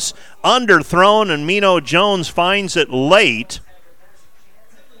 Jones underthrown, and Mino Jones finds it late.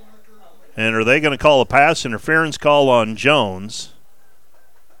 And are they going to call a pass interference call on Jones?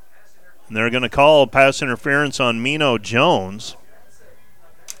 And they're going to call a pass interference on Mino Jones.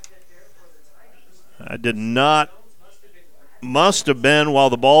 I did not. Must have been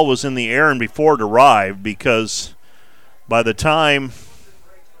while the ball was in the air and before it arrived, because by the time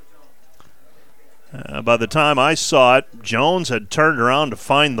I saw it, Jones had turned around to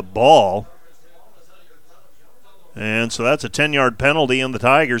find the ball. And so that's a 10-yard penalty, and the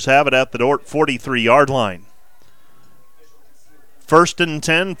Tigers have it at the Dordt 43-yard line. 1st and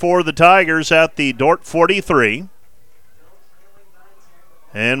 10 for the Tigers at the Dordt 43.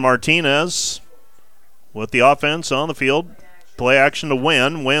 And Martinez with the offense on the field. Play action to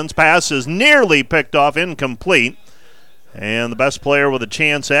Wynn. Wynn's pass is nearly picked off, incomplete. And the best player with a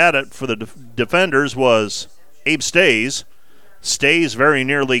chance at it for the defenders was Abe Stays. Stays very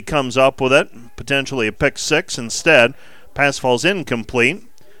nearly comes up with it, potentially a pick 6 instead. Pass falls incomplete.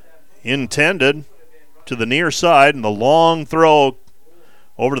 Intended to the near side, and the long throw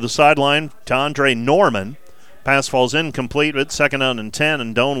over to the sideline to Andre Norman. Pass falls incomplete. It's 2nd down and 10,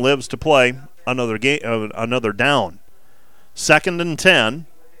 and Doane lives to play another down. 2nd and 10.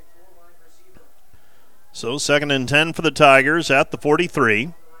 So 2nd and 10 for the Tigers at the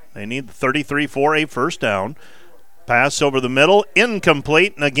 43. They need the 33 for a first down. Pass over the middle,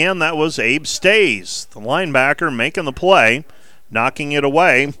 incomplete, and again that was Abe Stays, the linebacker making the play, knocking it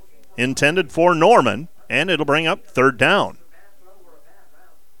away, intended for Norman, and it'll bring up 3rd down.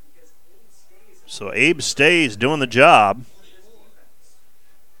 So Abe Stays doing the job.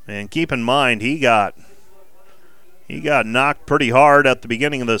 And keep in mind, he got knocked pretty hard at the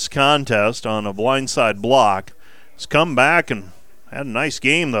beginning of this contest on a blindside block. He's come back and had a nice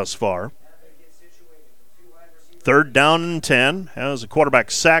game thus far. 3rd down and 10. Has a quarterback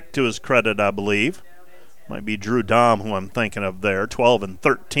sack to his credit, I believe. Might be Drew Dahm who I'm thinking of there. 12 and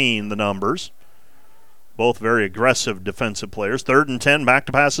 13, the numbers. Both very aggressive defensive players. 3rd and 10, back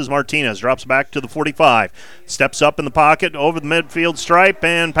to passes Martinez. Drops back to the 45. Steps up in the pocket over the midfield stripe,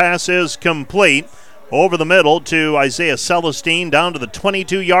 and pass is complete. Over the middle to Isaiah Celestine down to the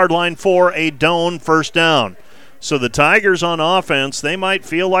 22-yard line for a Doane first down. So the Tigers on offense, they might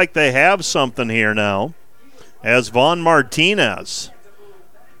feel like they have something here now, as Vaughn Martinez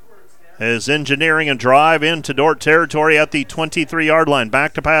is engineering a drive into Dordt territory at the 23-yard line.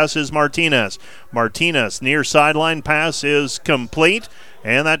 Back to pass is Martinez. Martinez, near sideline pass is complete,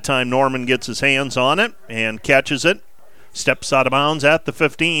 and that time Norman gets his hands on it and catches it. Steps out of bounds at the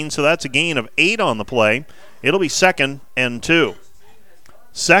 15, so that's a gain of 8 on the play. It'll be 2nd and 2.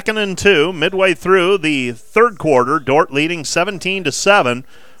 2nd and 2, midway through the 3rd quarter, Dordt leading 17-7,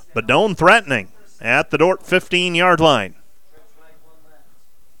 but Doane threatening at the Dordt 15-yard line.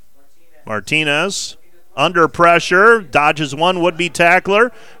 Martinez under pressure, dodges one would-be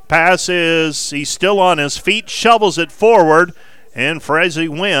tackler. He's still on his feet, shovels it forward, and Frezzy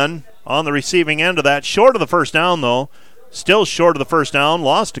Wynn on the receiving end of that. Short of the first down, though. Still short of the first down.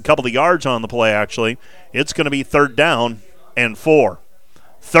 Lost a couple of yards on the play, actually. It's going to be 3rd down and 4.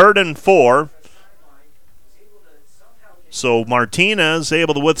 3rd and 4. So Martinez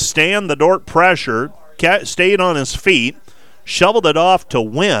able to withstand the Dordt pressure, stayed on his feet, shoveled it off to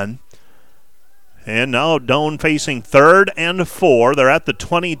Wynn. And now Doane facing 3rd and 4. They're at the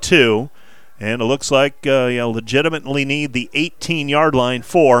 22. And it looks like legitimately need the 18-yard line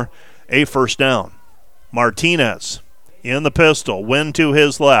for a first down. Martinez in the pistol. Wynn to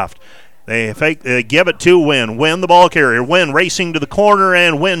his left. They give it to Wynn. Wynn, the ball carrier. Wynn racing to the corner,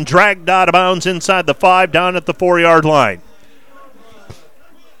 and Wynn dragged out of bounds inside the 5 down at the 4-yard line.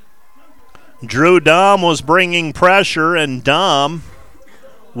 Drew Dahm was bringing pressure, and Dahm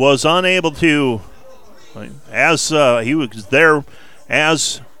was unable to, as he was there,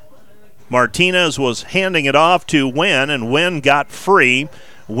 as Martinez was handing it off to Wynn, and Wynn got free.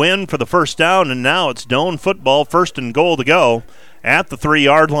 Wynn for the first down, and now it's Doane football, 1st and goal to go at the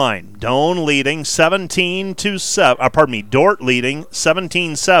 3-yard line. Doane leading 17-7. Dordt leading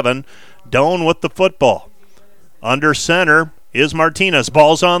 17-7. Doane with the football. Under center is Martinez.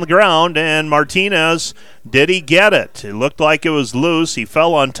 Ball's on the ground, and Martinez, did he get it? It looked like it was loose. He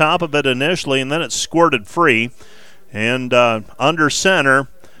fell on top of it initially, and then it squirted free. And under center,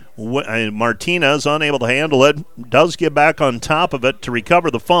 Martinez unable to handle it, does get back on top of it to recover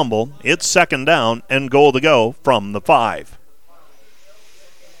the fumble. It's 2nd down and goal to go from the 5.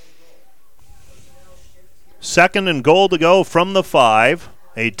 2nd and goal to go from the 5.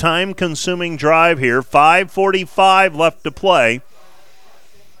 A time-consuming drive here. 5:45 left to play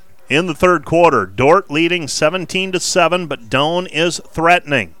in the 3rd quarter. Dordt leading 17-7, but Doane is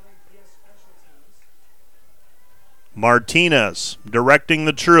threatening. Martinez directing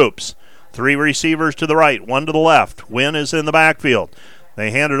the troops. 3 receivers to the right, 1 to the left. Wynn is in the backfield.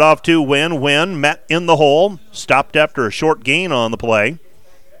 They hand it off to Wynn. Wynn met in the hole. Stopped after a short gain on the play.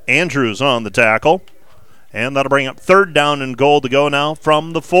 Andrews on the tackle. And that'll bring up 3rd down and goal to go now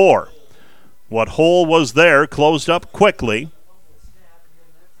from the 4. What hole was there closed up quickly.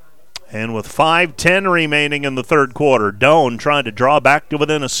 And with 5:10 remaining in the 3rd quarter, Doane trying to draw back to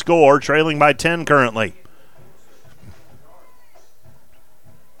within a score, trailing by 10 currently.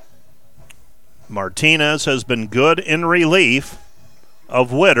 Martinez has been good in relief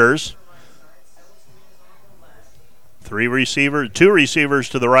of Witters. 2 receivers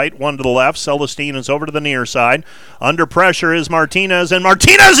to the right, 1 to the left. Celestine is over to the near side. Under pressure is Martinez, and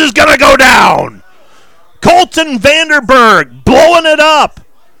Martinez is going to go down. Colton Vanderberg blowing it up.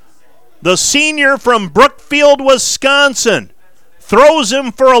 The senior from Brookfield, Wisconsin, throws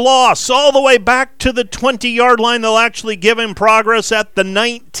him for a loss all the way back to the 20-yard line. They'll actually give him progress at the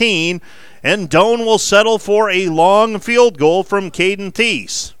 19, and Doane will settle for a long field goal from Caden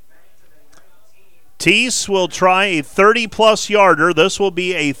Thies. Thies will try a 30-plus yarder. This will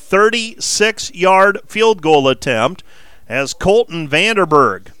be a 36-yard field goal attempt as Colton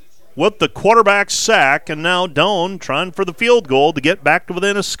Vanderberg with the quarterback sack, and now Doan trying for the field goal to get back to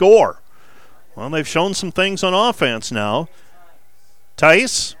within a score. Well, they've shown some things on offense now.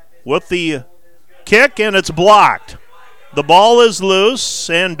 Tice with the kick, and it's blocked. The ball is loose,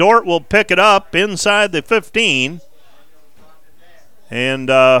 and Dordt will pick it up inside the 15. And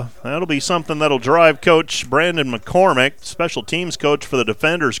that'll be something that'll drive Coach Brandon McCormick, special teams coach for the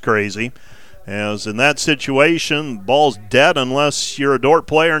Defenders, crazy. As in that situation, ball's dead unless you're a Dordt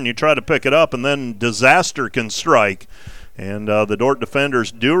player and you try to pick it up, and then disaster can strike. And the Dordt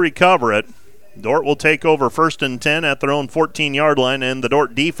Defenders do recover it. Dordt will take over 1st and 10 at their own 14-yard line, and the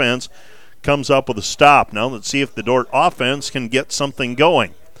Dordt defense comes up with a stop. Now let's see if the Dordt offense can get something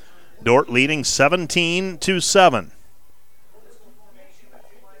going. Dordt leading 17-7.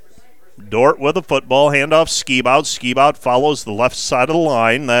 Dordt with a football, handoff Skiebout. Skiebout follows the left side of the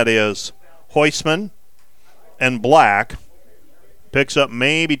line. That is Heusman and Black. Picks up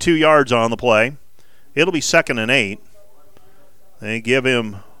maybe 2 yards on the play. It'll be 2nd and 8. They give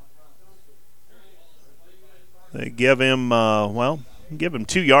him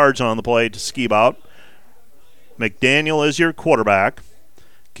 2 yards on the play to Skiebout. McDaniel is your quarterback.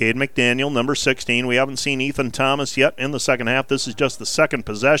 Cade McDaniel, number 16. We haven't seen Ethan Thomas yet in the second half. This is just the second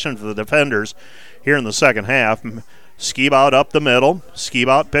possession for the Defenders here in the second half. Skiebout up the middle.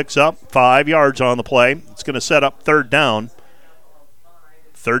 Skiebout picks up 5 yards on the play. It's going to set up 3rd down.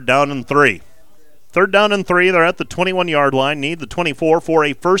 3rd down and 3. 3rd down and 3. They're at the 21-yard line. Need the 24 for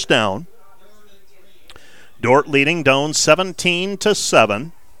a first down. Dordt leading Doan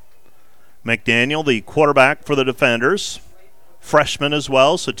 17-7. McDaniel, the quarterback for the Defenders. Freshman as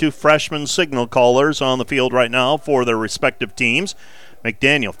well, so 2 freshman signal callers on the field right now for their respective teams.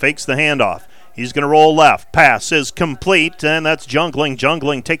 McDaniel fakes the handoff. He's going to roll left. Pass is complete, and that's Jungling.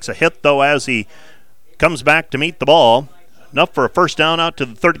 Jungling takes a hit, though, as he comes back to meet the ball. Enough for a first down out to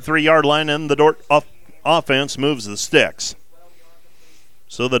the 33-yard line, and the Dordt offense moves the sticks.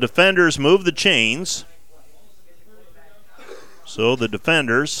 So the Defenders move the chains. So the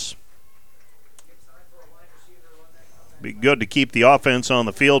Defenders... be good to keep the offense on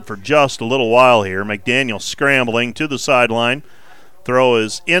the field for just a little while here. McDaniel scrambling to the sideline. Throw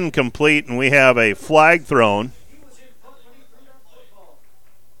is incomplete, and we have a flag thrown.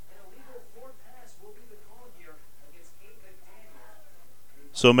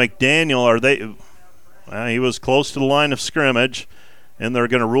 So McDaniel, he was close to the line of scrimmage, and they're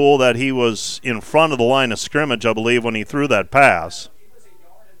going to rule that he was in front of the line of scrimmage, I believe, when he threw that pass.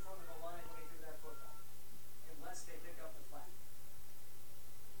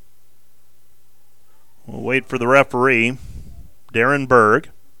 We'll wait for the referee, Darren Berg.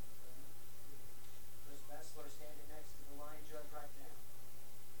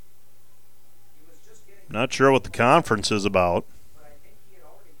 Not sure what the conference is about.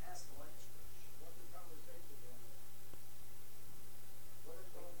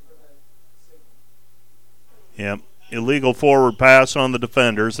 Yep, illegal forward pass on the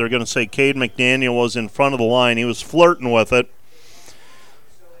Defenders. They're going to say Cade McDaniel was in front of the line. He was flirting with it.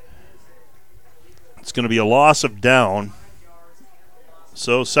 It's going to be a loss of down.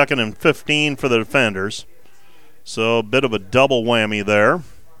 So 2nd and 15 for the Defenders. So a bit of a double whammy there.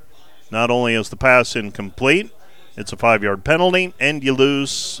 Not only is the pass incomplete, it's a 5-yard penalty, and you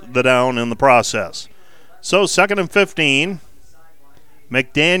lose the down in the process. So 2nd and 15.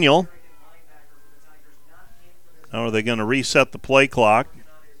 McDaniel. Now are they going to reset the play clock?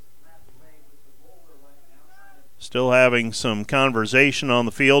 Still having some conversation on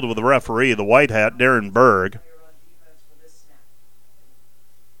the field with the referee, the white hat, Darren Berg.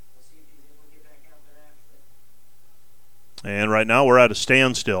 And right now we're at a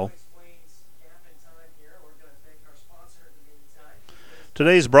standstill.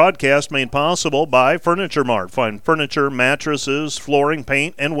 Today's broadcast made possible by Furniture Mart. Find furniture, mattresses, flooring,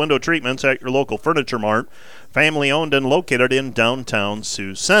 paint, and window treatments at your local Furniture Mart. Family owned and located in downtown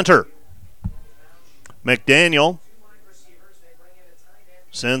Sioux Center. McDaniel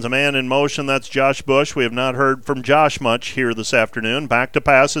sends a man in motion. That's Josh Bush. We have not heard from Josh much here this afternoon. Back to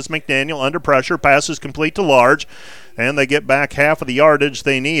passes. McDaniel under pressure. Passes complete to Large, and they get back half of the yardage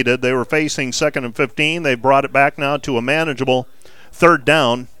they needed. They were facing 2nd and 15. They've brought it back now to a manageable 3rd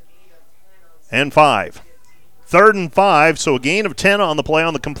down and 5. 3rd and 5, so a gain of 10 on the play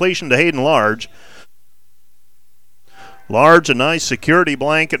on the completion to Hayden Large. Large, a nice security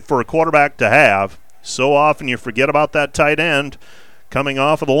blanket for a quarterback to have. So often you forget about that tight end coming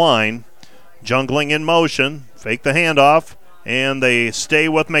off of the line. Jungling in motion, fake the handoff, and they stay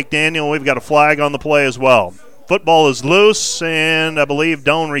with McDaniel. We've got a flag on the play as well. Football is loose, and I believe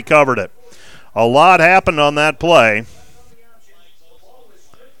Doan recovered it. A lot happened on that play.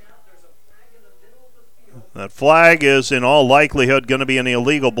 That flag is in all likelihood going to be an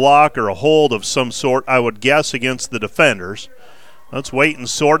illegal block or a hold of some sort, I would guess, against the defenders. Let's wait and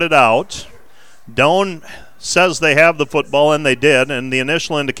sort it out. Doane says they have the football, and they did, and the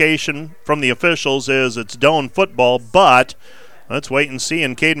initial indication from the officials is it's Doane football, but let's wait and see.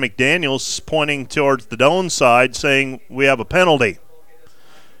 And Cade McDaniel's pointing towards the Doane side, saying we have a penalty.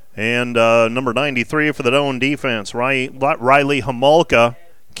 And number 93 for the Doane defense, Riley Homolka,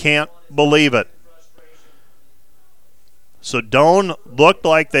 can't believe it. So Doane looked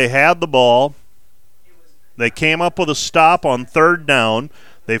like they had the ball. They came up with a stop on third down.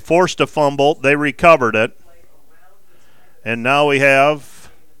 They forced a fumble. They recovered it. And now we have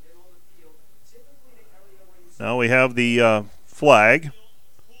the flag.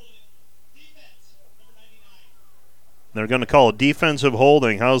 They're going to call a defensive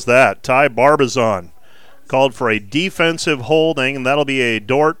holding. How's that? Ty Barbizon called for a defensive holding, and that'll be a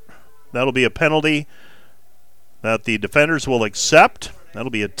penalty that the defenders will accept. That'll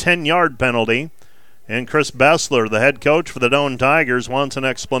be a 10-yard penalty. And Chris Bessler, the head coach for the Doane Tigers, wants an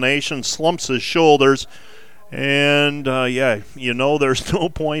explanation, slumps his shoulders. And, there's no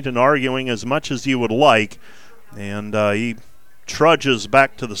point in arguing as much as you would like. And he trudges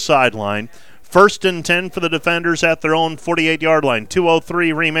back to the sideline. 1st and 10 for the defenders at their own 48-yard line.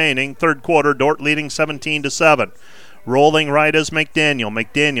 2:03 remaining, third quarter. Dordt leading 17-7. Rolling right is McDaniel.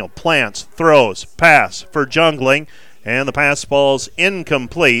 McDaniel plants, throws, pass for Jungling, and the pass ball's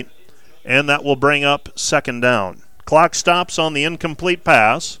incomplete, and that will bring up second down. Clock stops on the incomplete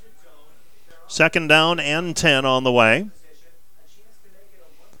pass. Second down and 10 on the way.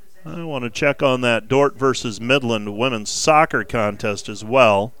 I want to check on that Dordt versus Midland women's soccer contest as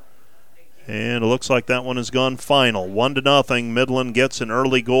well. And it looks like that one has gone final. 1-0. Midland gets an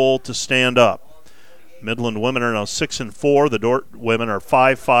early goal to stand up. Midland women are now 6-4. The Dordt women are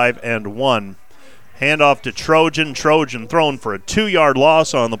 5-1. Handoff to Trojan. Trojan thrown for a 2-yard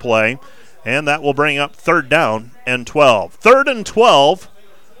loss on the play. And that will bring up third down and 12. 3rd and 12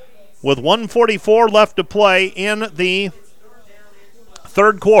 with 1:44 left to play in the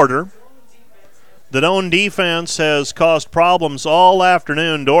third quarter. The Doane defense has caused problems all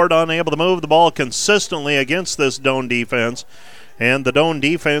afternoon. Dordt unable to move the ball consistently against this Doane defense. And the Doane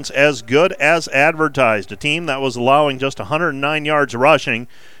defense as good as advertised. A team that was allowing just 109 yards rushing.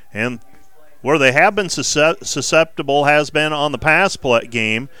 And where they have been susceptible has been on the pass play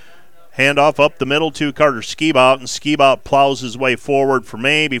game. Handoff up the middle to Carter Skibout, and Skibout plows his way forward for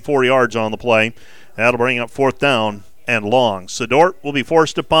maybe 4 yards on the play. That'll bring up fourth down and long. So Dordt will be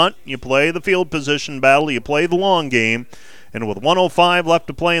forced to punt. You play the field position battle. You play the long game. And with 1:05 left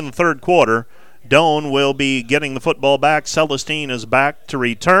to play in the third quarter, Doane will be getting the football back. Celestine is back to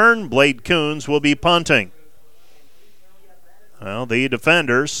return. Blade Coons will be punting. Well, the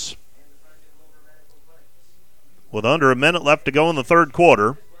defenders, with under a minute left to go in the third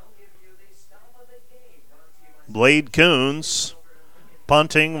quarter, Blade Coons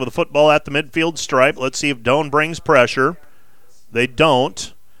punting with the football at the midfield stripe. Let's see if Doane brings pressure. They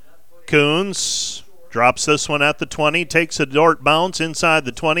don't. Coons drops this one at the 20, takes a Dordt bounce inside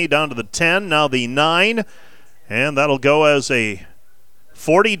the 20, down to the 10, now the 9, and that'll go as a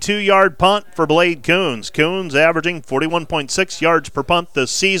 42-yard punt for Blade Coons. Coons averaging 41.6 yards per punt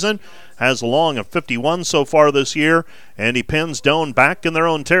this season, has a long of 51 so far this year, and he pins Doane back in their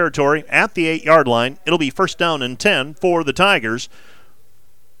own territory at the 8-yard line. It'll be first down and 10 for the Tigers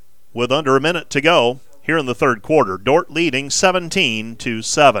with under a minute to go here in the third quarter. Dordt leading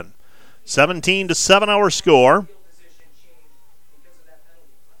 17-7. 17-7 our score.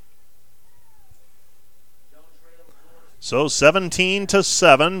 So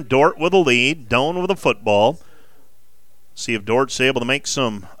 17-7, Dordt with a lead, Doane with a football. See if Dort's able to make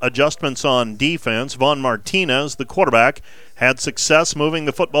some adjustments on defense. Vaughn Martinez, the quarterback, had success moving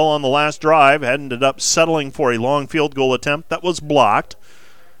the football on the last drive, ended up settling for a long field goal attempt that was blocked.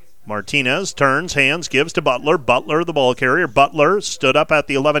 Martinez turns, hands, gives to Butler. Butler, the ball carrier. Butler stood up at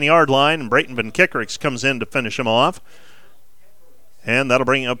the 11-yard line, and Brayton Van Kickerix comes in to finish him off. And that'll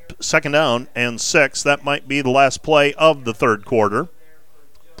bring up second down and 6. That might be the last play of the third quarter.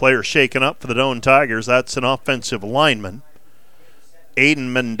 Player shaken up for the Doane Tigers. That's an offensive lineman.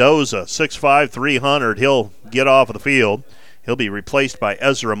 Aiden Mendoza, 6'5", 300. He'll get off of the field. He'll be replaced by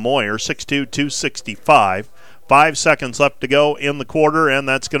Ezra Moyer, 6'2", 265. 5 seconds left to go in the quarter, and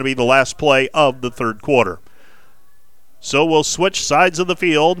that's going to be the last play of the third quarter. So we'll switch sides of the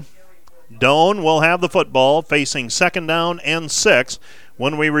field. Doane will have the football facing second down and 6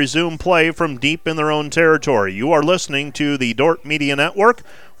 when we resume play from deep in their own territory. You are listening to the Dordt Media Network.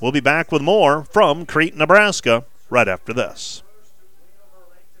 We'll be back with more from Crete, Nebraska right after this.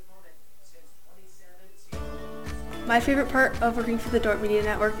 My favorite part of working for the Dordt Media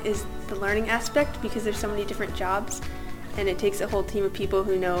Network is the learning aspect, because there's so many different jobs and it takes a whole team of people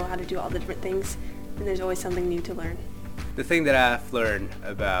who know how to do all the different things, and there's always something new to learn. The thing that I've learned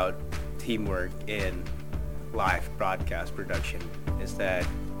about teamwork in live broadcast production is that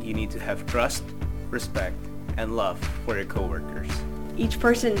you need to have trust, respect, and love for your coworkers. Each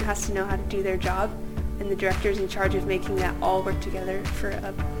person has to know how to do their job, and the director is in charge of making that all work together for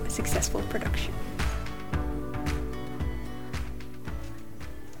a successful production.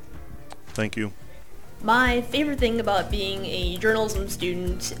 Thank you. My favorite thing about being a journalism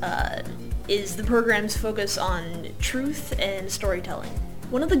student is the program's focus on truth and storytelling.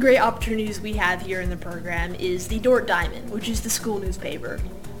 One of the great opportunities we have here in the program is the Dordt Diamond, which is the school newspaper.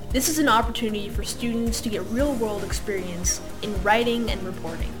 This is an opportunity for students to get real-world experience in writing and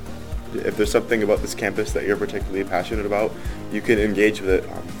reporting. If there's something about this campus that you're particularly passionate about, you can engage with it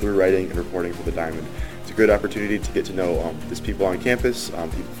through writing and reporting for the Diamond. It's a good opportunity to get to know these people on campus,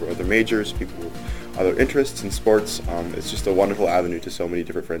 people from other majors, people with other interests in sports. It's just a wonderful avenue to so many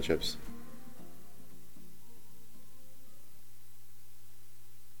different friendships.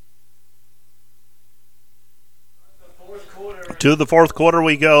 To the fourth quarter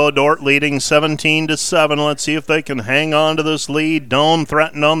we go. Dordt leading 17-7. Let's see if they can hang on to this lead. Doan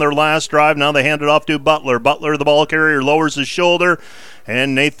threatened on their last drive. Now they hand it off to Butler. Butler, the ball carrier, lowers his shoulder,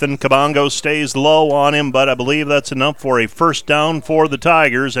 and Nathan Kabongo stays low on him, but I believe that's enough for a first down for the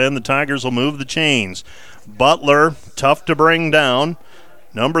Tigers, and the Tigers will move the chains. Butler, tough to bring down.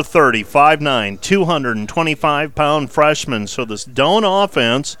 Number 30, 5'9", 225-pound freshman. So this Doan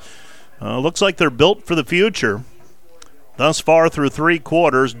offense looks like they're built for the future. Thus far through three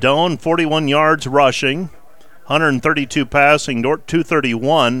quarters, Doan 41 yards rushing, 132 passing, Dordt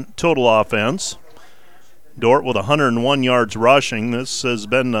 231 total offense. Dordt with 101 yards rushing. This has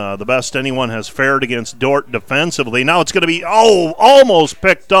been the best anyone has fared against Dordt defensively. Now it's going to be, almost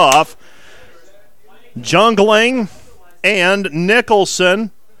picked off. Jungling and Nicholson.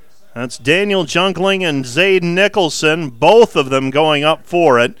 That's Daniel Jungling and Zayd Nicholson, both of them going up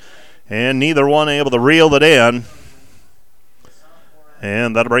for it, and neither one able to reel it in.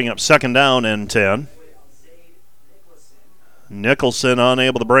 And that'll bring up second down and 10. Nicholson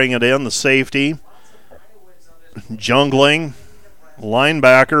unable to bring it in, the safety. Jungling,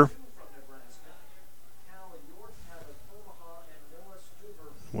 linebacker.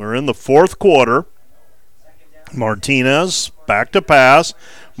 We're in the fourth quarter. Martinez back to pass.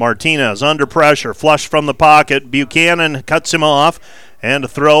 Martinez under pressure, flush from the pocket. Buchanan cuts him off. And a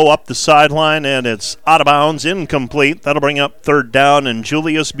throw up the sideline, and it's out of bounds, incomplete. That'll bring up third down, and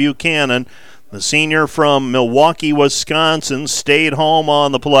Julius Buchanan, the senior from Milwaukee, Wisconsin, stayed home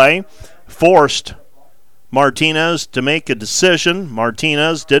on the play, forced Martinez to make a decision.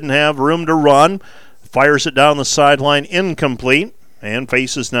 Martinez didn't have room to run, fires it down the sideline, incomplete, and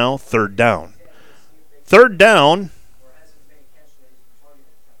faces now third down. Third down.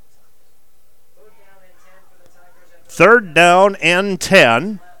 Third down and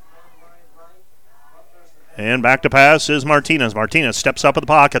 10. And back to pass is Martinez. Martinez steps up in the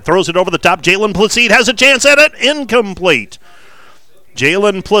pocket, throws it over the top. Jalen Placide has a chance at it. Incomplete.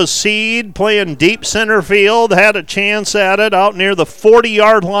 Jalen Placide playing deep center field, had a chance at it out near the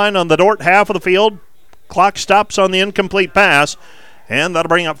 40-yard line on the Dordt half of the field. Clock stops on the incomplete pass, and that'll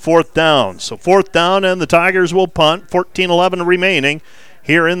bring up fourth down. So fourth down, and the Tigers will punt. 14-11 remaining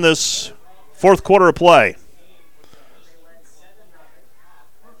here in this fourth quarter of play.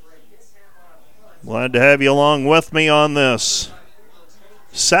 Glad to have you along with me on this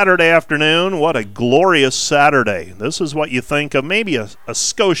Saturday afternoon. What a glorious Saturday. This is what you think of, maybe a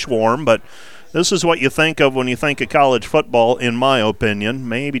skosh warm, but this is what you think of when you think of college football, in my opinion.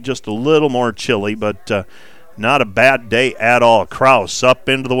 Maybe just a little more chilly, but not a bad day at all. Kraus up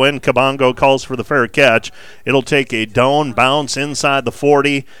into the wind. Kabongo calls for the fair catch. It'll take a Doan bounce inside the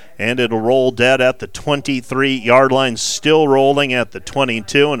 40, and it'll roll dead at the 23-yard line, still rolling at the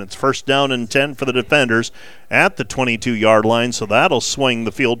 22, and it's first down and 10 for the defenders at the 22-yard line, so that'll swing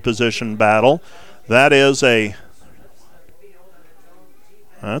the field position battle. That's a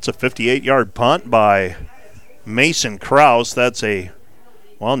 58-yard punt by Mason Kraus. That's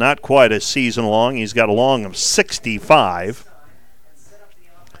not quite a season long. He's got a long of 65.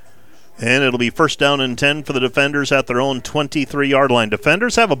 And it'll be first down and 10 for the defenders at their own 23-yard line.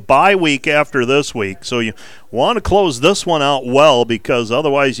 Defenders have a bye week after this week, so you Want to close this one out well, because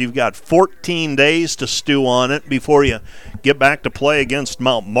otherwise you've got 14 days to stew on it before you get back to play against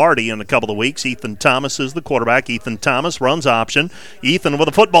Mount Marty in a couple of weeks. Ethan Thomas is the quarterback. Ethan Thomas runs option. Ethan with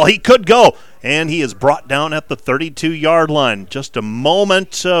a football. He could go, and he is brought down at the 32-yard line. Just a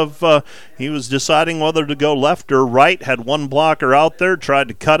moment of he was deciding whether to go left or right, had one blocker out there, tried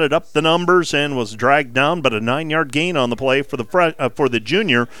to cut it up the numbers, and was dragged down, but a 9-yard gain on the play for the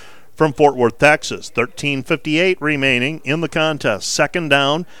junior from Fort Worth, Texas. 13:58 remaining in the contest. Second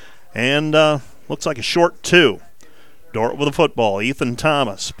down, and looks like a short 2. Dordt with a football. Ethan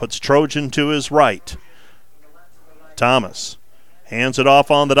Thomas puts Trojan to his right. Thomas hands it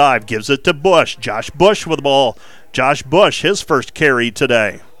off on the dive, gives it to Bush. Josh Bush with the ball. Josh Bush, his first carry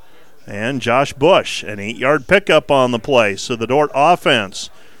today. And Josh Bush, an 8-yard pickup on the play. So the Dordt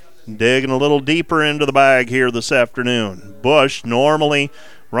offense digging a little deeper into the bag here this afternoon. Bush normally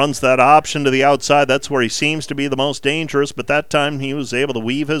runs that option to the outside. That's where he seems to be the most dangerous, but that time he was able to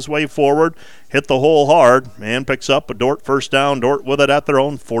weave his way forward, hit the hole hard, and picks up a Dordt first down. Dordt with it at their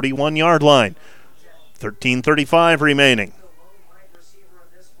own 41-yard line. 13:35 remaining.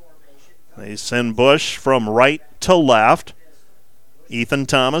 They send Bush from right to left. Ethan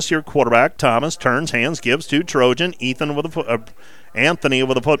Thomas, your quarterback. Thomas turns, hands, gives to Trojan. Anthony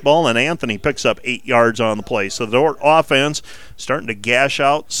with a football, and Anthony picks up 8 yards on the play. So the Dordt offense starting to gash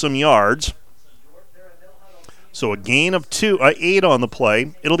out some yards. So a gain of 8 on the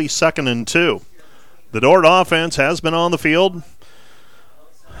play. It'll be 2nd and 2. The Dordt offense has been on the field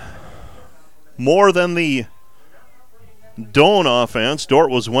more than the Doane offense. Dordt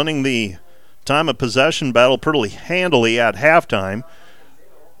was winning the time of possession battle pretty handily at halftime.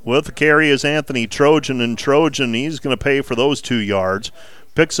 With the carry is Anthony Trojan, and Trojan, he's going to pay for those 2 yards.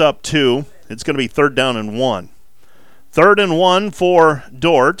 Picks up 2. It's going to be 3rd down and 1. 3rd and 1 for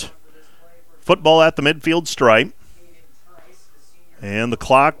Dordt. Football at the midfield stripe. And the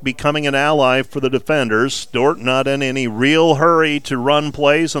clock becoming an ally for the defenders. Dordt not in any real hurry to run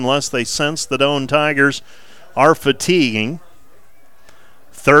plays unless they sense the Doane Tigers are fatiguing.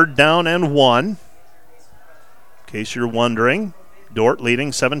 3rd down and 1. In case you're wondering. Dordt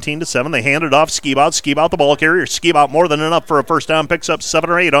leading 17-7. They hand it off. Skibout the ball carrier. Skibout more than enough for a first down. Picks up 7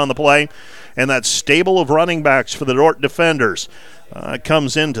 or 8 on the play. And that stable of running backs for the Dordt defenders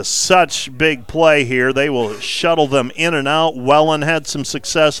comes into such big play here. They will shuttle them in and out. Welland had some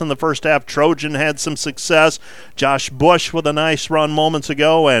success in the first half. Trojan had some success. Josh Bush with a nice run moments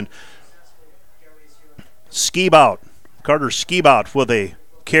ago. And Carter Skibout with a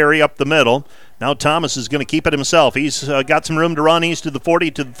carry up the middle. Now Thomas is going to keep it himself. He's got some room to run. He's to the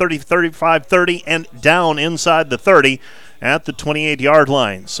 40, to the 30, 35, 30, and down inside the 30 at the 28-yard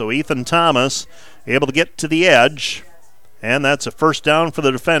line. So Ethan Thomas able to get to the edge, and that's a first down for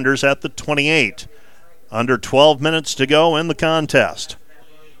the defenders at the 28. Under 12 minutes to go in the contest.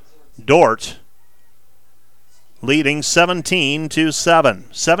 Dordt leading 17-7.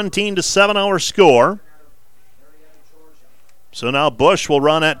 17-7 our score. So now Bush will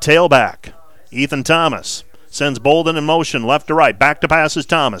run at tailback. Ethan Thomas sends Bolden in motion left to right. Back to pass is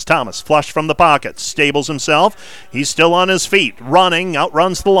Thomas. Thomas flush from the pocket. Stables himself. He's still on his feet. Running.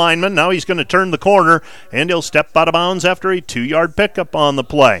 Outruns the lineman. Now he's going to turn the corner, and he'll step out of bounds after a 2-yard pickup on the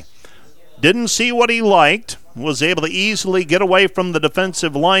play. Didn't see what he liked. Was able to easily get away from the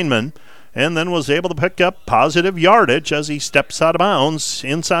defensive lineman, and then was able to pick up positive yardage as he steps out of bounds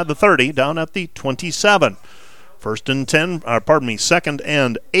inside the 30 down at the 27. 2nd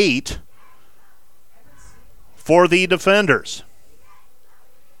and 8 for the defenders.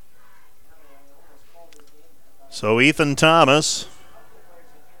 So Ethan Thomas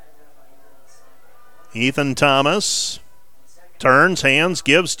turns, hands,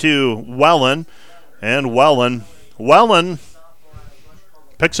 gives to Welland, and Welland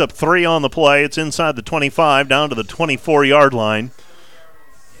picks up 3 on the play. It's inside the 25 down to the 24-yard line.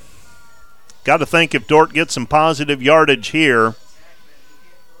 Got to think if Dordt gets some positive yardage here,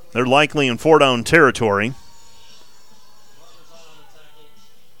 they're likely in 4-down territory.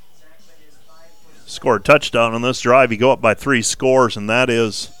 Score a touchdown on this drive. You go up by 3 scores, and that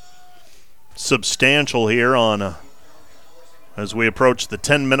is substantial here on as we approach the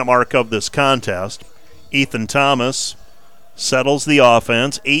 10-minute mark of this contest. Ethan Thomas settles the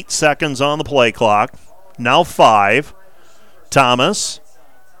offense. 8 seconds on the play clock. Now 5. Thomas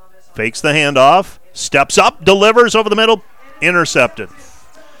fakes the handoff, steps up, delivers over the middle, intercepted.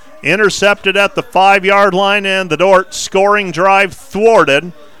 Intercepted at the 5-yard line, and the Dordt scoring drive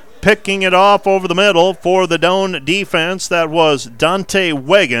thwarted. Picking it off over the middle for the Doane defense, that was Dante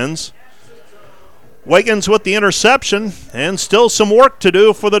Wiggins. Wiggins with the interception, and still some work to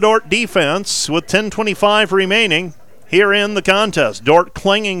do for the Dordt defense with 10:25 remaining here in the contest. Dordt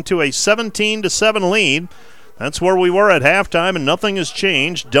clinging to a 17-7 lead. That's where we were at halftime, and nothing has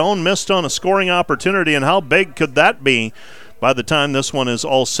changed. Doan missed on a scoring opportunity, and how big could that be by the time this one is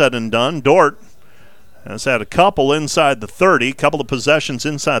all said and done? Dordt has had a couple inside the 30, couple of possessions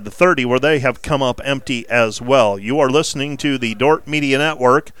inside the 30 where they have come up empty as well. You are listening to the Dordt Media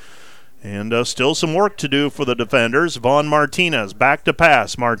Network, and still some work to do for the defenders. Vaughn Martinez back to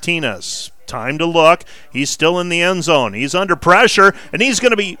pass. Martinez, time to look. He's still in the end zone. He's under pressure, and he's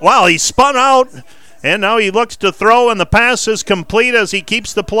going to be, he spun out, and now he looks to throw, and the pass is complete as he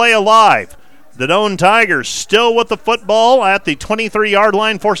keeps the play alive. The Doan Tigers still with the football at the 23-yard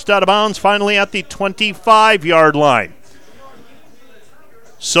line, forced out of bounds, finally at the 25-yard line.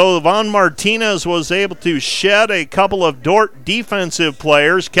 So Vaughn Martinez was able to shed a couple of Dordt defensive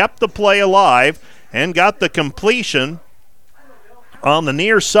players, kept the play alive, and got the completion on the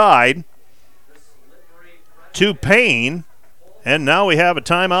near side to Payne. And now we have a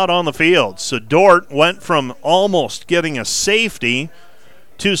timeout on the field. So Dordt went from almost getting a safety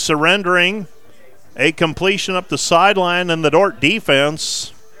to surrendering a completion up the sideline, and the Dordt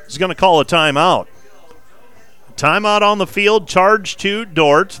defense is going to call a timeout. Timeout on the field, charge to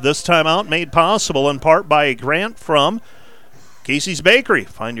Dordt. This timeout made possible in part by a grant from Casey's Bakery.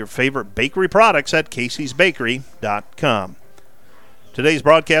 Find your favorite bakery products at caseysbakery.com. Today's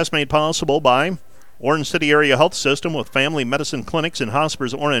broadcast made possible by Orange City Area Health System with family medicine clinics in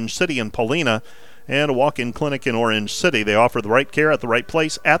Hospers, Orange City, and Paulina, and a walk-in clinic in Orange City. They offer the right care at the right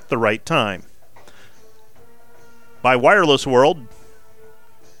place at the right time. By Wireless World,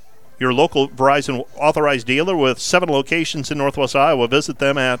 your local Verizon authorized dealer with 7 locations in Northwest Iowa. Visit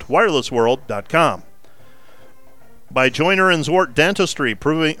them at wirelessworld.com. By Joyner & Zwart Dentistry,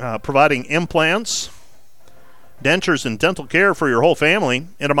 providing implants, dentures, and dental care for your whole family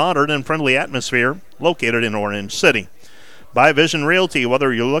in a modern and friendly atmosphere located in Orange City. By Vision Realty,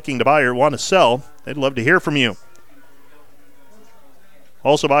 whether you're looking to buy or want to sell, they'd love to hear from you.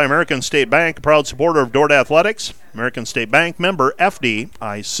 Also by American State Bank, a proud supporter of Dordt Athletics. American State Bank, member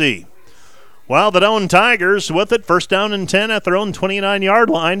FDIC. Well, the Doan Tigers with it, first down and 10 at their own 29-yard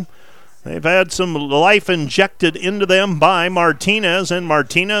line. They've had some life injected into them by Martinez, and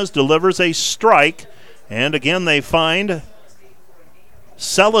Martinez delivers a strike. And again, they find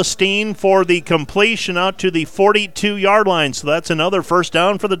Celestine for the completion out to the 42-yard line. So that's another first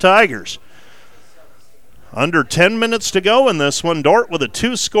down for the Tigers. Under 10 minutes to go in this one. Dordt with a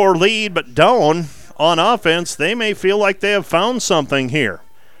 2-score lead, but Doan on offense, they may feel like they have found something here.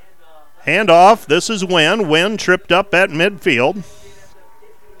 Handoff, this is Wynn. Wynn tripped up at midfield.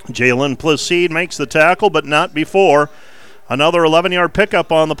 Jalen Placide makes the tackle, but not before. Another 11-yard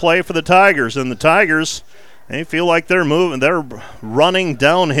pickup on the play for the Tigers, and the Tigers, they feel like they're moving. They're running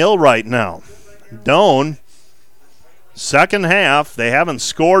downhill right now. Doan, second half, they haven't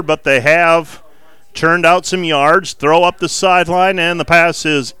scored, but they have turned out some yards. Throw up the sideline, and the pass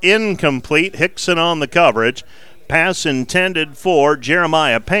is incomplete. Hickson on the coverage. Pass intended for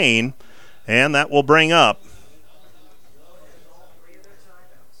Jeremiah Payne, and that will bring up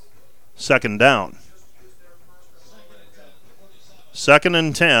second down. Second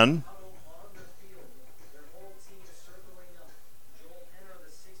and 10.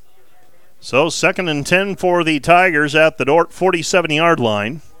 So second and 10 for the Tigers at the Dordt 47-yard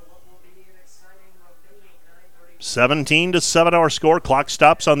line. 17-7 our score. Clock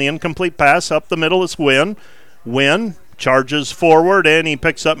stops on the incomplete pass. Up the middle is Wynn. Wynn charges forward, and he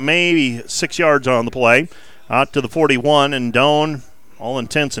picks up maybe 6 yards on the play. Out to the 41, and Doan, all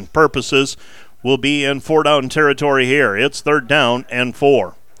intents and purposes, will be in 4-down territory here. It's 3rd down and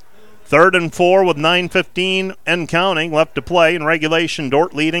 4. 3rd and 4 with 9:15 and counting left to play in regulation.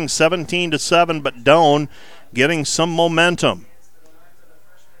 Dordt leading 17-7, but Doan getting some momentum.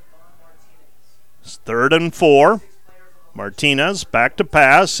 It's 3rd and 4. Martinez back to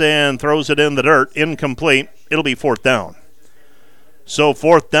pass and throws it in the dirt. Incomplete. It'll be 4th down. So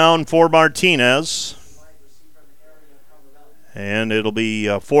 4th down for Martinez. And it'll be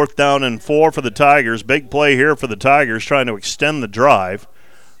 4th down and 4 for the Tigers. Big play here for the Tigers, trying to extend the drive.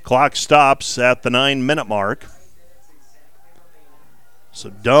 Clock stops at the 9-minute mark. So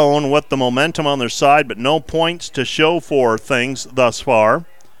Doan with the momentum on their side, but no points to show for things thus far.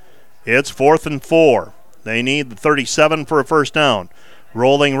 It's 4th and 4. They need the 37 for a first down.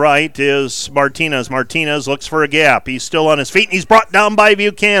 Rolling right is Martinez. Martinez looks for a gap. He's still on his feet, and he's brought down by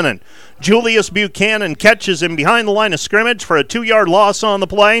Buchanan. Julius Buchanan catches him behind the line of scrimmage for a 2-yard loss on the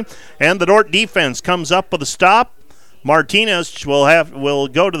play, and the Dordt defense comes up with a stop. Martinez will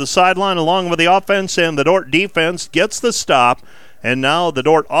go to the sideline along with the offense, and the Dordt defense gets the stop. And now the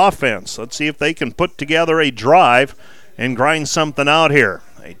Dordt offense. Let's see if they can put together a drive and grind something out here.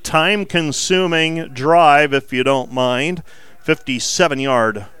 A time-consuming drive, if you don't mind.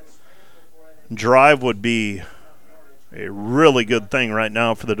 57-yard drive would be a really good thing right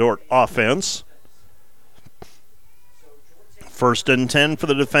now for the Dordt offense. 1st and 10 for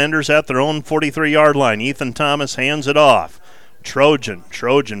the defenders at their own 43-yard line. Ethan Thomas hands it off.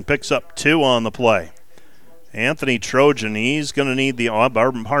 Trojan picks up 2 on the play. Anthony Trojan, he's going to need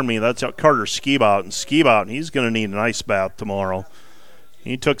that's Carter Skiebout. And Skiebout, he's going to need an ice bath tomorrow.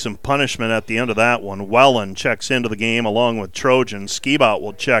 He took some punishment at the end of that one. Welland checks into the game along with Trojan. Skiebout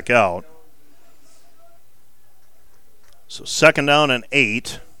will check out. So 2nd down and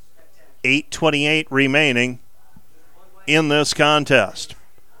 8. 8:28 remaining in this contest.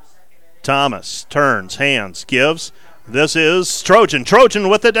 Thomas turns, hands, gives. This is Trojan. Trojan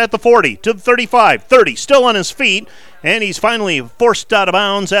with it at the 40, to the 35, 30, still on his feet, and he's finally forced out of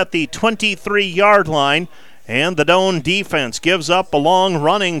bounds at the 23-yard line. And the Doane defense gives up a long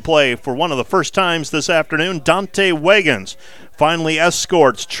running play for one of the first times this afternoon. Dante Wiggins finally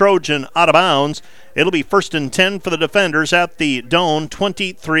escorts Trojan out of bounds. It'll be 1st and 10 for the defenders at the Doane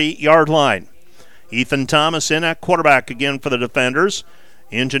 23-yard line. Ethan Thomas in at quarterback again for the defenders.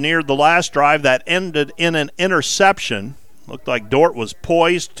 Engineered the last drive that ended in an interception. Looked like Dordt was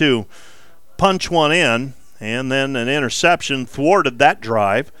poised to punch one in, and then an interception thwarted that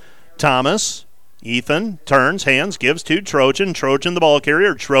drive. Thomas, Ethan, turns, hands, gives to Trojan. Trojan, the ball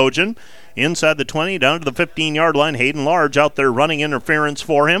carrier. Trojan inside the 20, down to the 15-yard line. Hayden Large out there running interference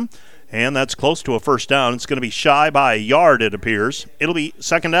for him, and that's close to a first down. It's going to be shy by a yard, it appears. It'll be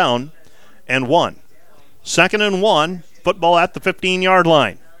 2nd down and 1. 2nd and 1. Football at the 15-yard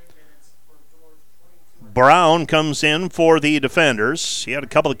line. Brown comes in for the defenders. He had a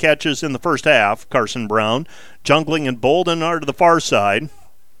couple of catches in the first half, Carson Brown. Jungling and Bolden are to the far side.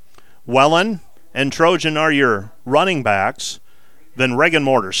 Welland and Trojan are your running backs. Then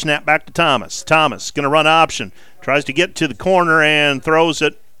Regenmorter, snap back to Thomas. Thomas going to run option. Tries to get to the corner and throws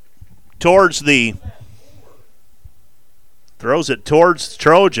it towards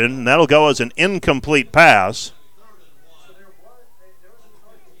Trojan, and that'll go as an incomplete pass.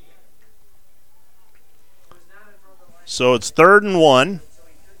 So it's 3rd and 1.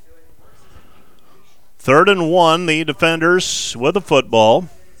 3rd and 1, the defenders with the football.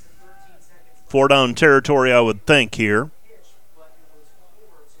 4-down territory, I would think, here.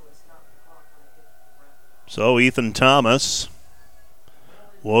 So Ethan Thomas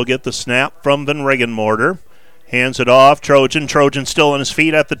will get the snap from Van Regenmorter. Hands it off. Trojan still on his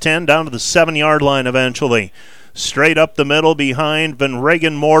feet at the 10, down to the 7-yard line eventually. Straight up the middle behind Van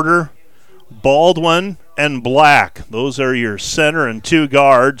Regenmorter, Baldwin, and Black. Those are your center and 2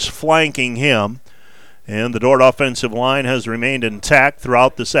 guards flanking him. And the Dordt offensive line has remained intact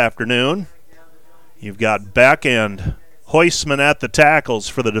throughout this afternoon. You've got Beck and Heusman at the tackles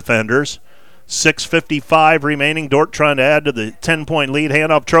for the defenders. 6:55 remaining. Dordt trying to add to the 10-point lead.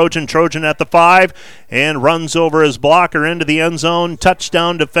 Handoff Trojan at the 5 and runs over his blocker into the end zone.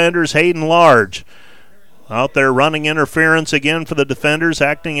 Touchdown defenders, Hayden Large. Out there running interference again for the defenders,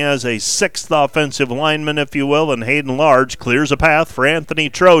 acting as a 6th offensive lineman, if you will, and Hayden Large clears a path for Anthony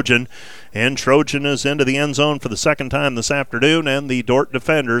Trojan. And Trojan is into the end zone for the 2nd time this afternoon, and the Dordt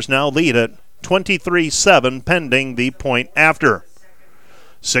defenders now lead it 23-7 pending the point after.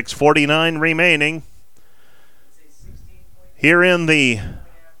 6:49 remaining. Here in the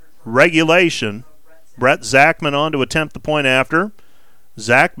regulation, Brett Zachman on to attempt the point after.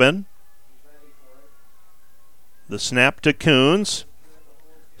 Zachman, the snap to Coons.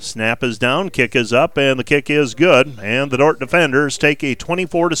 Snap is down, kick is up, and the kick is good. And the Dordt defenders take a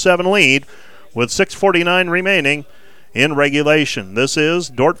 24-7 lead with 6:49 remaining in regulation. This is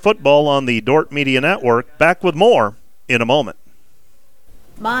Dordt football on the Dordt Media Network. Back with more in a moment.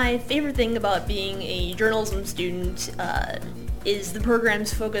 My favorite thing about being a journalism student is the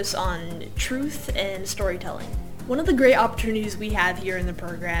program's focus on truth and storytelling. One of the great opportunities we have here in the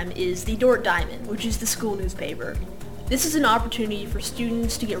program is the Dordt Diamond, which is the school newspaper. This is an opportunity for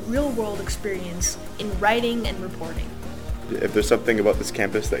students to get real-world experience in writing and reporting. If there's something about this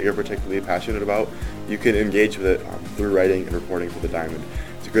campus that you're particularly passionate about, you can engage with it through writing and reporting for the Diamond.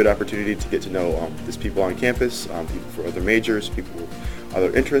 It's a good opportunity to get to know these people on campus, people for other majors, people with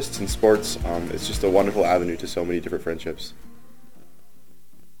other interests in sports. It's just a wonderful avenue to so many different friendships.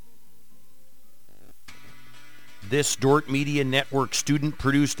 This Dordt Media Network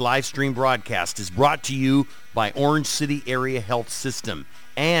student-produced live stream broadcast is brought to you by Orange City Area Health System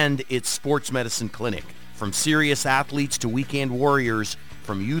and its Sports Medicine Clinic. From serious athletes to weekend warriors,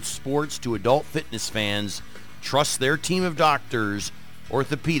 from youth sports to adult fitness fans, trust their team of doctors,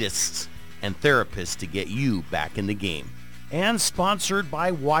 orthopedists, and therapists to get you back in the game. And sponsored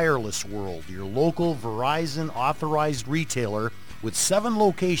by Wireless World, your local Verizon authorized retailer with 7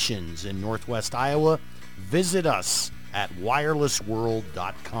 locations in Northwest Iowa. Visit us at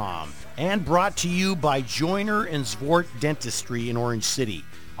wirelessworld.com. And brought to you by Joyner and Zwart Dentistry in Orange City,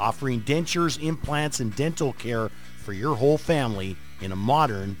 offering dentures, implants, and dental care for your whole family in a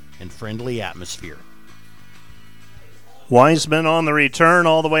modern and friendly atmosphere. Wiseman on the return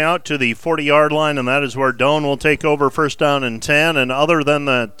all the way out to the 40-yard line, and that is where Doan will take over first down and 10. And other than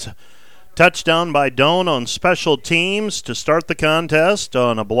that touchdown by Doan on special teams to start the contest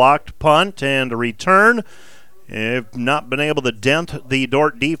on a blocked punt and a return, they've not been able to dent the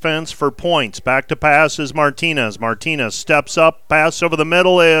Dordt defense for points. Back to pass is Martinez. Martinez steps up. Pass over the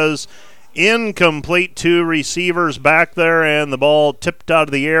middle is incomplete. 2 receivers back there, and the ball tipped out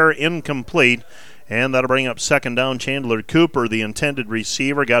of the air, incomplete. And that'll bring up second down. Chandler Cooper, the intended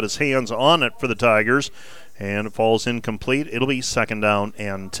receiver, got his hands on it for the Tigers, and it falls incomplete. It'll be second down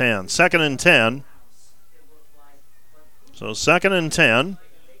and 10. Second and 10. So second and 10.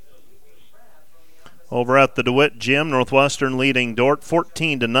 Over at the DeWitt Gym, Northwestern leading Dordt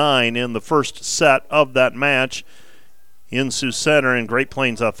 14-9 in the first set of that match in Sioux Center in Great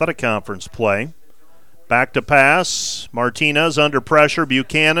Plains Athletic Conference play. Back to pass. Martinez under pressure.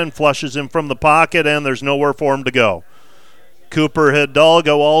 Buchanan flushes him from the pocket, and there's nowhere for him to go. Cooper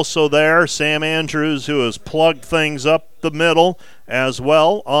Hidalgo also there. Sam Andrews, who has plugged things up the middle as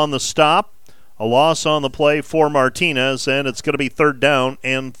well on the stop. A loss on the play for Martinez, and it's going to be third down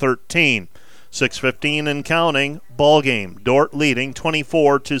and 13. 6:15 and counting, ball game. Dordt leading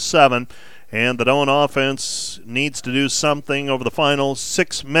 24-7, and the Doan offense needs to do something over the final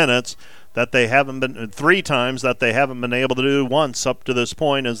 6 minutes that they haven't been, 3 times that they haven't been able to do once up to this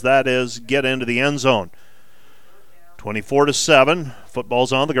point, as that is get into the end zone. 24-7,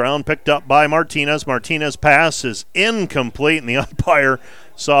 football's on the ground, picked up by Martinez. Martinez pass is incomplete, and the umpire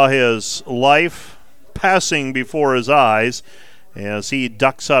saw his life passing before his eyes as he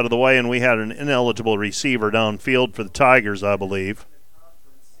ducks out of the way, and we had an ineligible receiver downfield for the Tigers, I believe.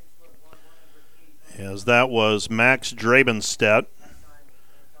 As that was Max Drabenstedt.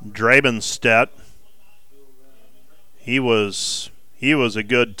 He was a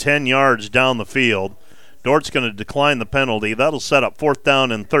good 10 yards down the field. Dordt's going to decline the penalty. That'll set up fourth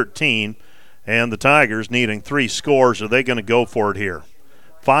down and 13, and the Tigers needing 3 scores. Are they going to go for it here?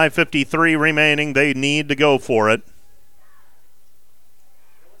 5:53 remaining. They need to go for it.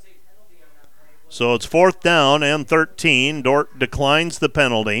 So it's fourth down and 13. Dordt declines the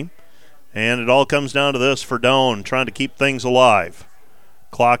penalty, and it all comes down to this for Doan, trying to keep things alive.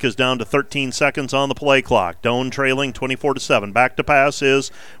 Clock is down to 13 seconds on the play clock. Doan trailing 24-7. Back to pass is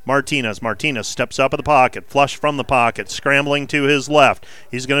Martinez. Martinez steps up in the pocket, flush from the pocket, scrambling to his left.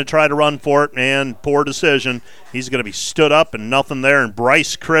 He's going to try to run for it, and poor decision. He's going to be stood up and nothing there, and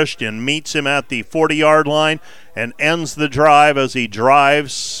Bryce Christian meets him at the 40-yard line and ends the drive as he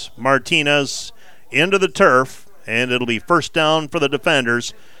drives Martinez into the turf, and it'll be first down for the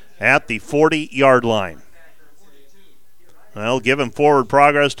defenders at the 40-yard line. Well, give him forward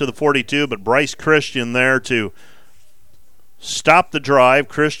progress to the 42, but Bryce Christian there to stop the drive.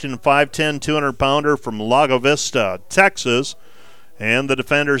 Christian, 5'10", 200-pounder from Lago Vista, Texas. And the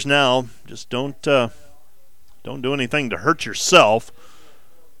defenders now just don't do anything to hurt yourself.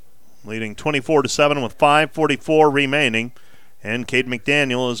 Leading 24-7 with 5:44 remaining. And Cade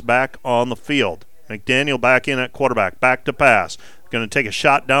McDaniel is back on the field. McDaniel back in at quarterback. Back to pass. Going to take a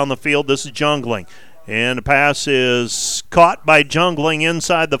shot down the field. This is Jungling. And the pass is caught by Jungling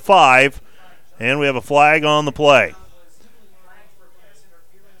inside the 5, and we have a flag on the play.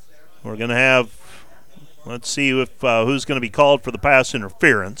 We're going to have, let's see if who's going to be called for the pass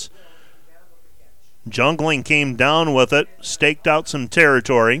interference. Jungling came down with it, staked out some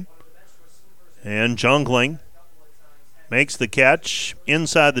territory, and Jungling makes the catch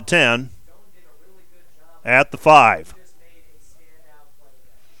inside the 10 at the 5.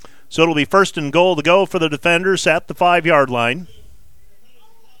 So it'll be first and goal to go for the defenders at the 5-yard line.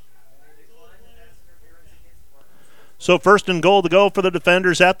 So first and goal to go for the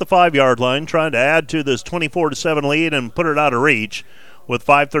defenders at the 5-yard line, trying to add to this 24-7 lead and put it out of reach with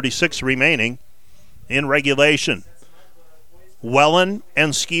 5:36 remaining in regulation. Wellen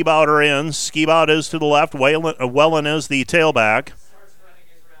and Skibout are in. Skibout is to the left. Wellen is the tailback.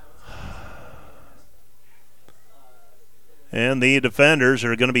 And the defenders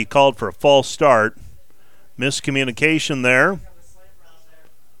are going to be called for a false start. Miscommunication there.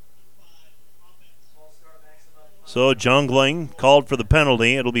 So Jungling called for the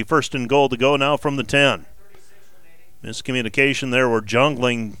penalty. It'll be first and goal to go now from the 10. Miscommunication there where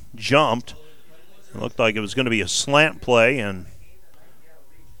Jungling jumped. It looked like it was going to be a slant play, and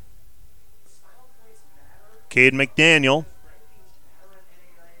Cade McDaniel.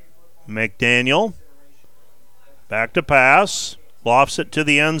 McDaniel back to pass. Lofts it to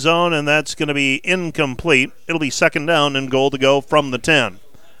the end zone, and that's going to be incomplete. It'll be second down and goal to go from the 10.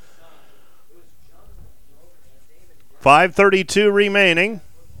 5:32 remaining.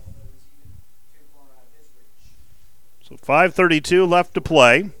 So 5:32 left to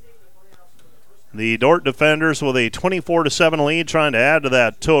play. The Dordt defenders with a 24-7 lead, trying to add to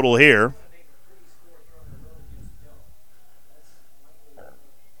that total here.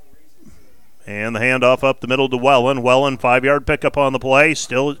 And the handoff up the middle to Welland. Welland, 5-yard pickup on the play,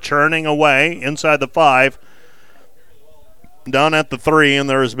 still churning away inside the 5. Down at the 3, and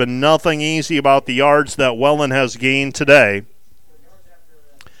there has been nothing easy about the yards that Welland has gained today.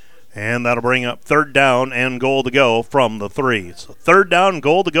 And that'll bring up third down and goal to go from the 3. So third down,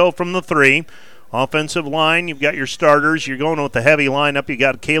 goal to go from the 3. Offensive line, you've got your starters. You're going with the heavy lineup. You've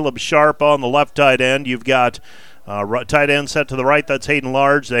got Caleb Sharp on the left tight end. You've got tight end set to the right. That's Hayden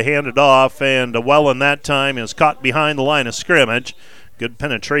Large. They hand it off, and Welland that time is caught behind the line of scrimmage. Good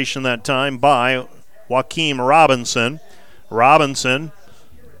penetration that time by Joaquim Robinson. Robinson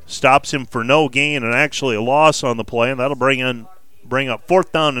stops him for no gain and actually a loss on the play, and that'll bring up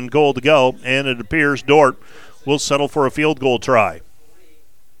fourth down and goal to go, and it appears Dordt will settle for a field goal try.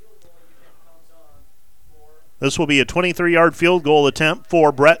 This will be a 23-yard field goal attempt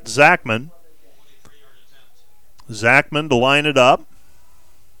for Brett Zachman. Zachman to line it up.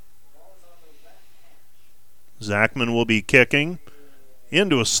 Zachman will be kicking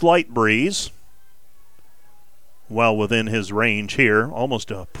into a slight breeze. Well within his range here,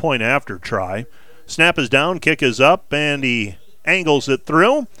 almost a point after try. Snap is down, kick is up, and he angles it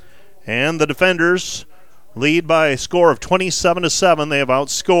through. And the defenders lead by a score of 27-7. They have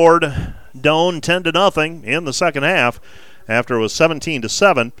outscored Doane 10-0 in the second half after it was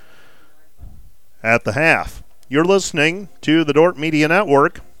 17-7 at the half. You're listening to the Dordt Media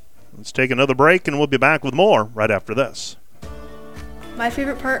Network. Let's take another break, and we'll be back with more right after this. My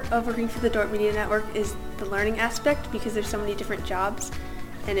favorite part of working for the Dordt Media Network is the learning aspect, because there's so many different jobs,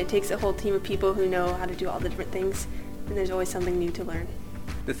 and it takes a whole team of people who know how to do all the different things, and there's always something new to learn.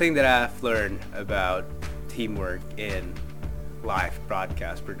 The thing that I've learned about teamwork in live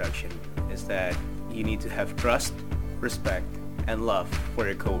broadcast production is that you need to have trust, respect, and love for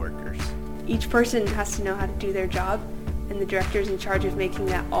your coworkers. Each person has to know how to do their job, and the director is in charge of making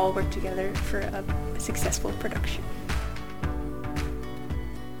that all work together for a successful production.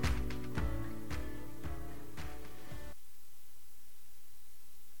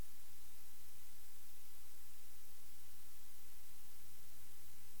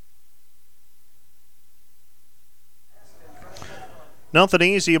 Nothing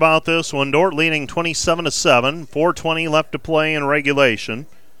easy about this one. Dordt leading 27-7. 4:20 left to play in regulation.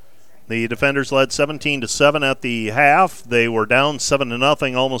 The defenders led 17-7 at the half. They were down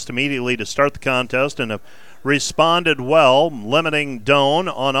 7-0 almost immediately to start the contest and have responded well, limiting Doane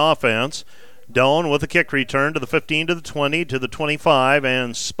on offense. Doane with a kick return to the 15, to the 20, to the 25,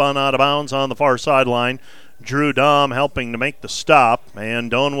 and spun out of bounds on the far sideline. Drew Dahm helping to make the stop, and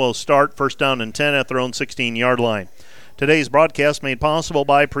Doane will start first down and 10 at their own 16-yard line. Today's broadcast made possible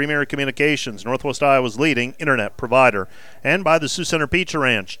by Premier Communications, Northwest Iowa's leading internet provider, and by the Sioux Center Pizza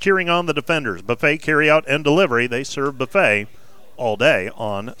Ranch, cheering on the defenders. Buffet, carryout, and delivery. They serve buffet all day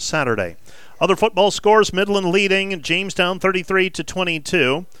on Saturday. Other football scores: Midland leading Jamestown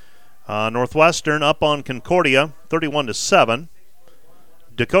 33-22. Northwestern up on Concordia 31-7.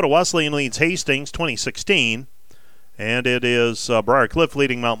 Dakota Wesleyan leads Hastings 2016. And it is Briar Cliff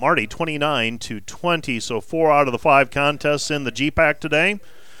leading Mount Marty 29-20. So 4 out of the 5 contests in the GPAC today.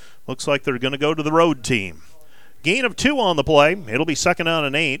 Looks like they're going to go to the road team. Gain of 2 on the play. It'll be second down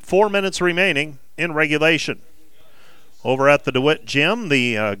and 8. 4 minutes remaining in regulation. Over at the DeWitt Gym,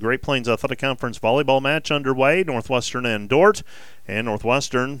 the Great Plains Athletic Conference volleyball match underway. Northwestern and Dordt. And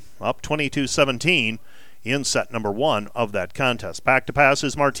Northwestern up 22-17. In set number 1 of that contest. Back to pass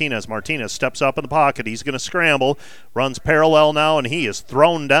is Martinez. Martinez steps up in the pocket. He's going to scramble. Runs parallel now, and he is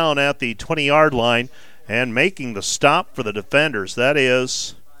thrown down at the 20-yard line and making the stop for the defenders. That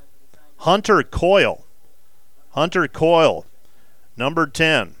is Hunter Coyle. Hunter Coyle, number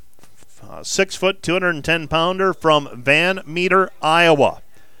 10. 6-foot, 210-pounder from Van Meter, Iowa.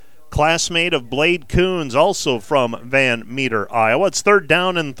 Classmate of Blade Coons, also from Van Meter, Iowa. It's third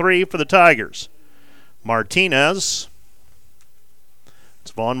down and 3 for the Tigers. Martinez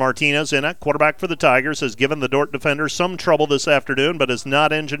It's Vaughn Martinez in at quarterback for the Tigers, has given the Dordt defenders some trouble this afternoon, but has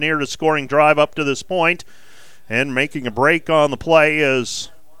not engineered a scoring drive up to this point. And making a break on the play is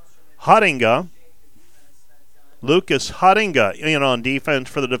Huttinga. Lucas Huttinga in on defense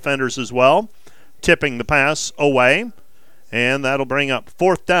for the defenders as well, tipping the pass away. And that'll bring up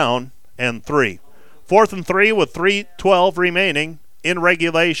 4th down and 3. 4th and 3 with 3:12 remaining in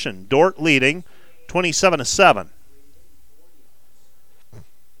regulation. Dordt leading 27-7.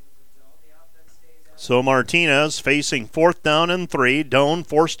 So Martinez facing 4th down and 3. Doan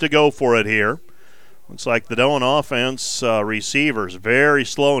forced to go for it here. Looks like the Doan offense receivers very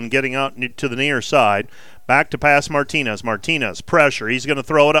slow in getting out to the near side. Back to pass Martinez. Martinez, pressure. He's going to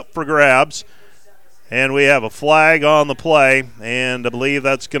throw it up for grabs. And we have a flag on the play, and I believe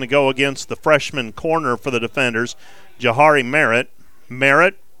that's going to go against the freshman corner for the defenders, Jahari Merritt.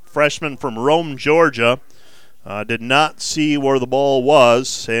 Merritt, freshman from Rome, Georgia, did not see where the ball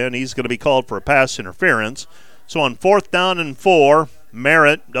was, and he's going to be called for a pass interference. So on 4th down and 4,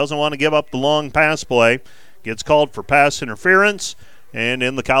 Merritt doesn't want to give up the long pass play, gets called for pass interference, and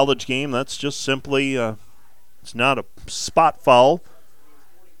in the college game, that's just simply, it's not a spot foul,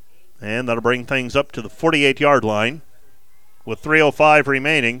 and that'll bring things up to the 48-yard line with 3:05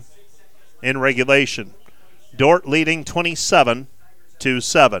 remaining in regulation. Dordt leading 27-7.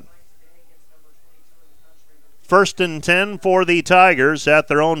 1st and 10 for the Tigers at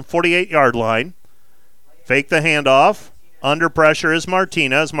their own 48-yard line. Fake the handoff. Under pressure is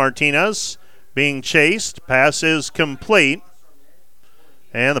Martinez. Martinez being chased. Pass is complete.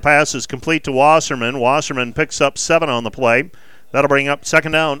 And the pass is complete to Wasserman. Wasserman picks up 7 on the play. That'll bring up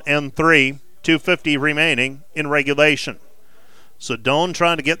 2nd down and 3. 2:50 remaining in regulation. So Doan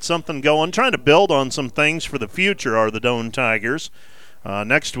trying to get something going, trying to build on some things for the future are the Doan Tigers.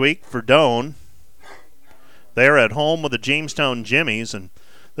 Next week for Doan, they're at home with the Jamestown Jimmies, and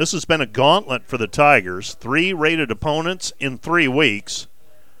this has been a gauntlet for the Tigers. 3 rated opponents in 3 weeks,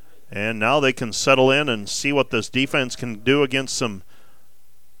 and now they can settle in and see what this defense can do against some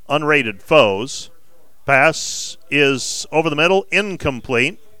unrated foes. Pass is over the middle,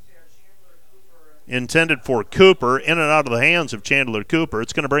 incomplete. Intended for Cooper, in and out of the hands of Chandler Cooper.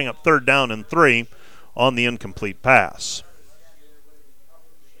 It's going to bring up 3rd down and 3 on the incomplete pass.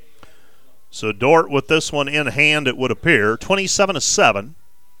 So Dordt with this one in hand, it would appear, 27-7.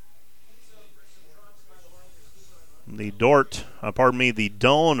 The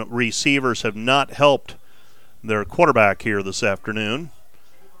Doan receivers have not helped their quarterback here this afternoon.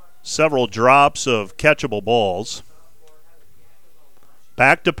 Several drops of catchable balls.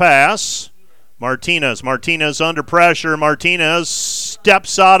 Back to pass. Martinez under pressure. Martinez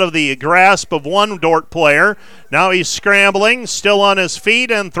steps out of the grasp of one Dordt player. Now he's scrambling, still on his feet,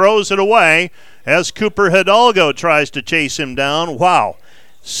 and throws it away as Cooper Hidalgo tries to chase him down. Wow.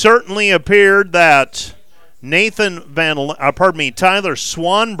 Certainly appeared that Tyler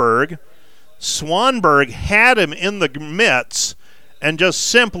Swanberg had him in the mitts and just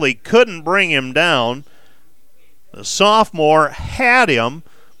simply couldn't bring him down. The sophomore had him,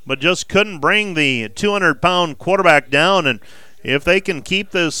 but just couldn't bring the 200-pound quarterback down. And if they can keep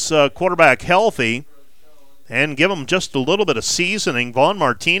this quarterback healthy and give him just a little bit of seasoning, Vaughn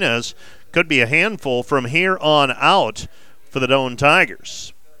Martinez could be a handful from here on out for the Doan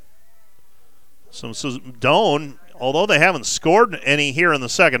Tigers. So Doan, although they haven't scored any here in the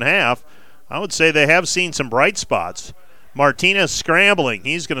second half, I would say they have seen some bright spots. Martinez scrambling.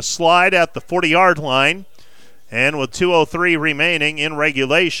 He's going to slide at the 40-yard line. And with 2:03 remaining in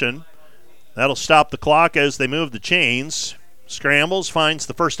regulation, that'll stop the clock as they move the chains. Scrambles, finds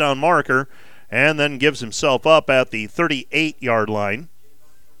the first down marker, and then gives himself up at the 38-yard line.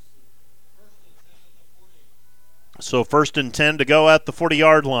 So 1st and 10 to go at the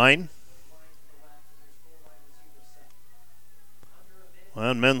 40-yard line.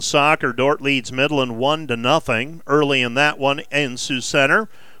 On men's soccer, Dordt leads Midland 1-0 early in that one in Sioux Center.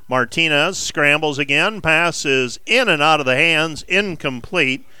 Martinez scrambles again. Pass is in and out of the hands.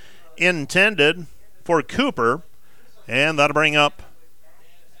 Incomplete. Intended for Cooper. And that'll bring up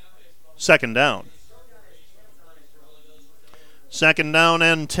 2nd down. 2nd down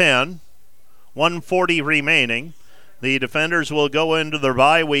and 10. 1:40 remaining. The defenders will go into their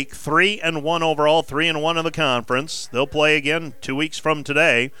bye week 3-1 overall, 3-1 in the conference. They'll play again 2 weeks from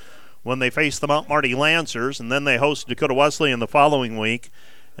today when they face the Mount Marty Lancers, and then they host Dakota Wesleyan the following week.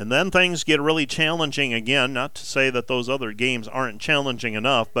 And then things get really challenging again. Not to say that those other games aren't challenging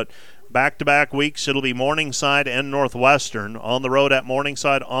enough, but back-to-back weeks, it'll be Morningside and Northwestern. On the road at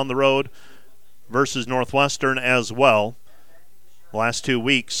Morningside, on the road versus Northwestern as well. Last 2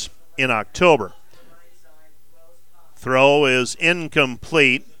 weeks in October. Throw is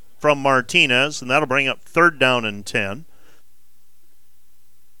incomplete from Martinez, and that'll bring up 3rd down and 10.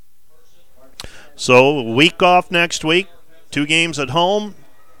 So a week off next week, 2 games at home,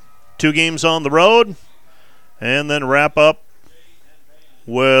 2 games on the road, and then wrap up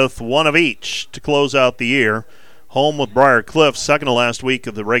with 1 of each to close out the year. Home with Briar Cliff, second to last week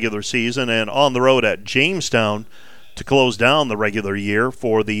of the regular season, and on the road at Jamestown to close down the regular year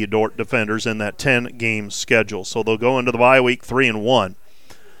for the Dordt Defenders in that 10-game schedule. So they'll go into the bye week 3-1.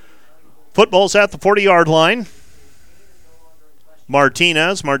 Football's at the 40-yard line.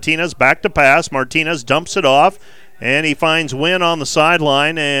 Martinez back to pass. Martinez dumps it off, and he finds Wynn on the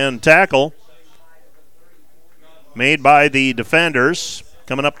sideline, and tackle made by the defenders.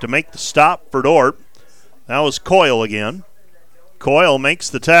 Coming up to make the stop for Dordt. That was Coyle again. Coyle makes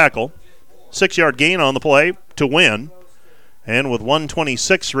the tackle. 6-yard gain on the play to Wynn. And with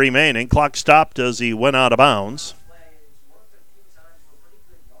 1:26 remaining, clock stopped as he went out of bounds.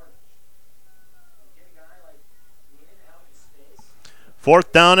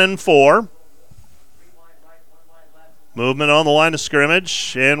 Fourth down and 4. Movement on the line of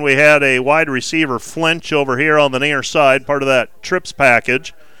scrimmage, and we had a wide receiver flinch over here on the near side, part of that trips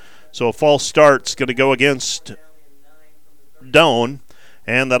package. So a false start's going to go against Doane,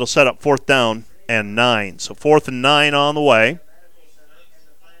 and that'll set up 4th down and 9. So 4th and 9 on the way.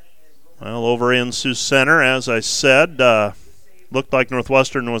 Well, over in Sioux Center, as I said, looked like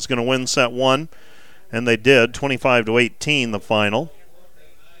Northwestern was going to win set 1, and they did, 25-18 the final.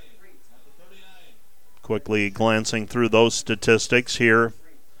 Quickly glancing through those statistics here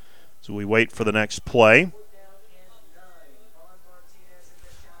as we wait for the next play.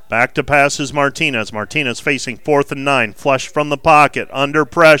 Back to pass is Martinez. Martinez facing 4th and 9. Flush from the pocket. Under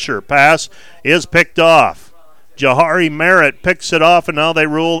pressure. Pass is picked off. Jahari Merritt picks it off, and now they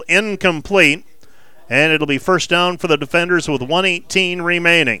rule incomplete. And it'll be 1st down for the defenders with 1:18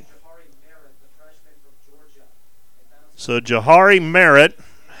 remaining. So Jahari Merritt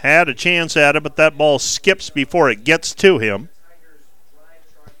had a chance at it, but that ball skips before it gets to him.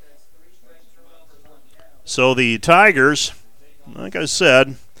 So the Tigers, like I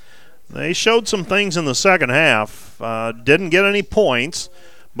said, they showed some things in the second half. Didn't get any points,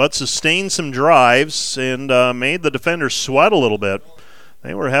 but sustained some drives and made the defenders sweat a little bit.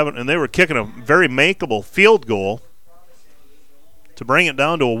 They were kicking a very makeable field goal to bring it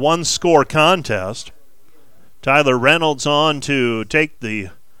down to a 1-score contest. Tyler Reynolds on to take the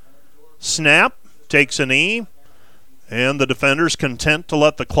snap, takes a knee, and the defenders content to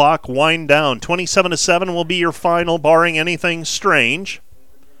let the clock wind down. 27-7 will be your final, barring anything strange.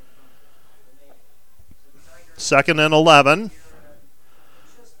 2nd and 11.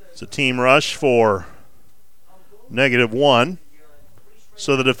 It's a team rush for -1.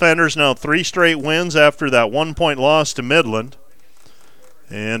 So the defenders now 3 straight wins after that 1-point loss to Midland.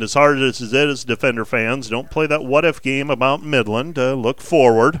 And as hard as it is, Defender fans, don't play that what-if game about Midland. Look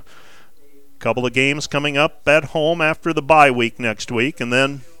forward. Couple of games coming up at home after the bye week next week, and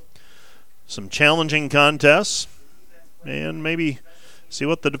then some challenging contests, and maybe see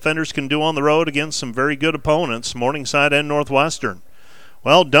what the defenders can do on the road against some very good opponents, Morningside and Northwestern.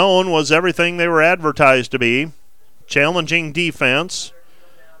 Well, Doane was everything they were advertised to be. Challenging defense,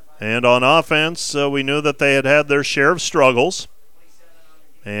 and on offense, we knew that they had their share of struggles.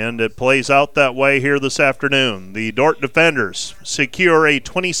 And it plays out that way here this afternoon. The Dordt Defenders secure a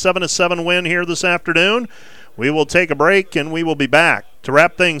 27-7 win here this afternoon. We will take a break, and we will be back to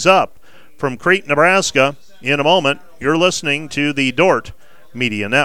wrap things up from Crete, Nebraska in a moment. You're listening to the Dordt Media Network.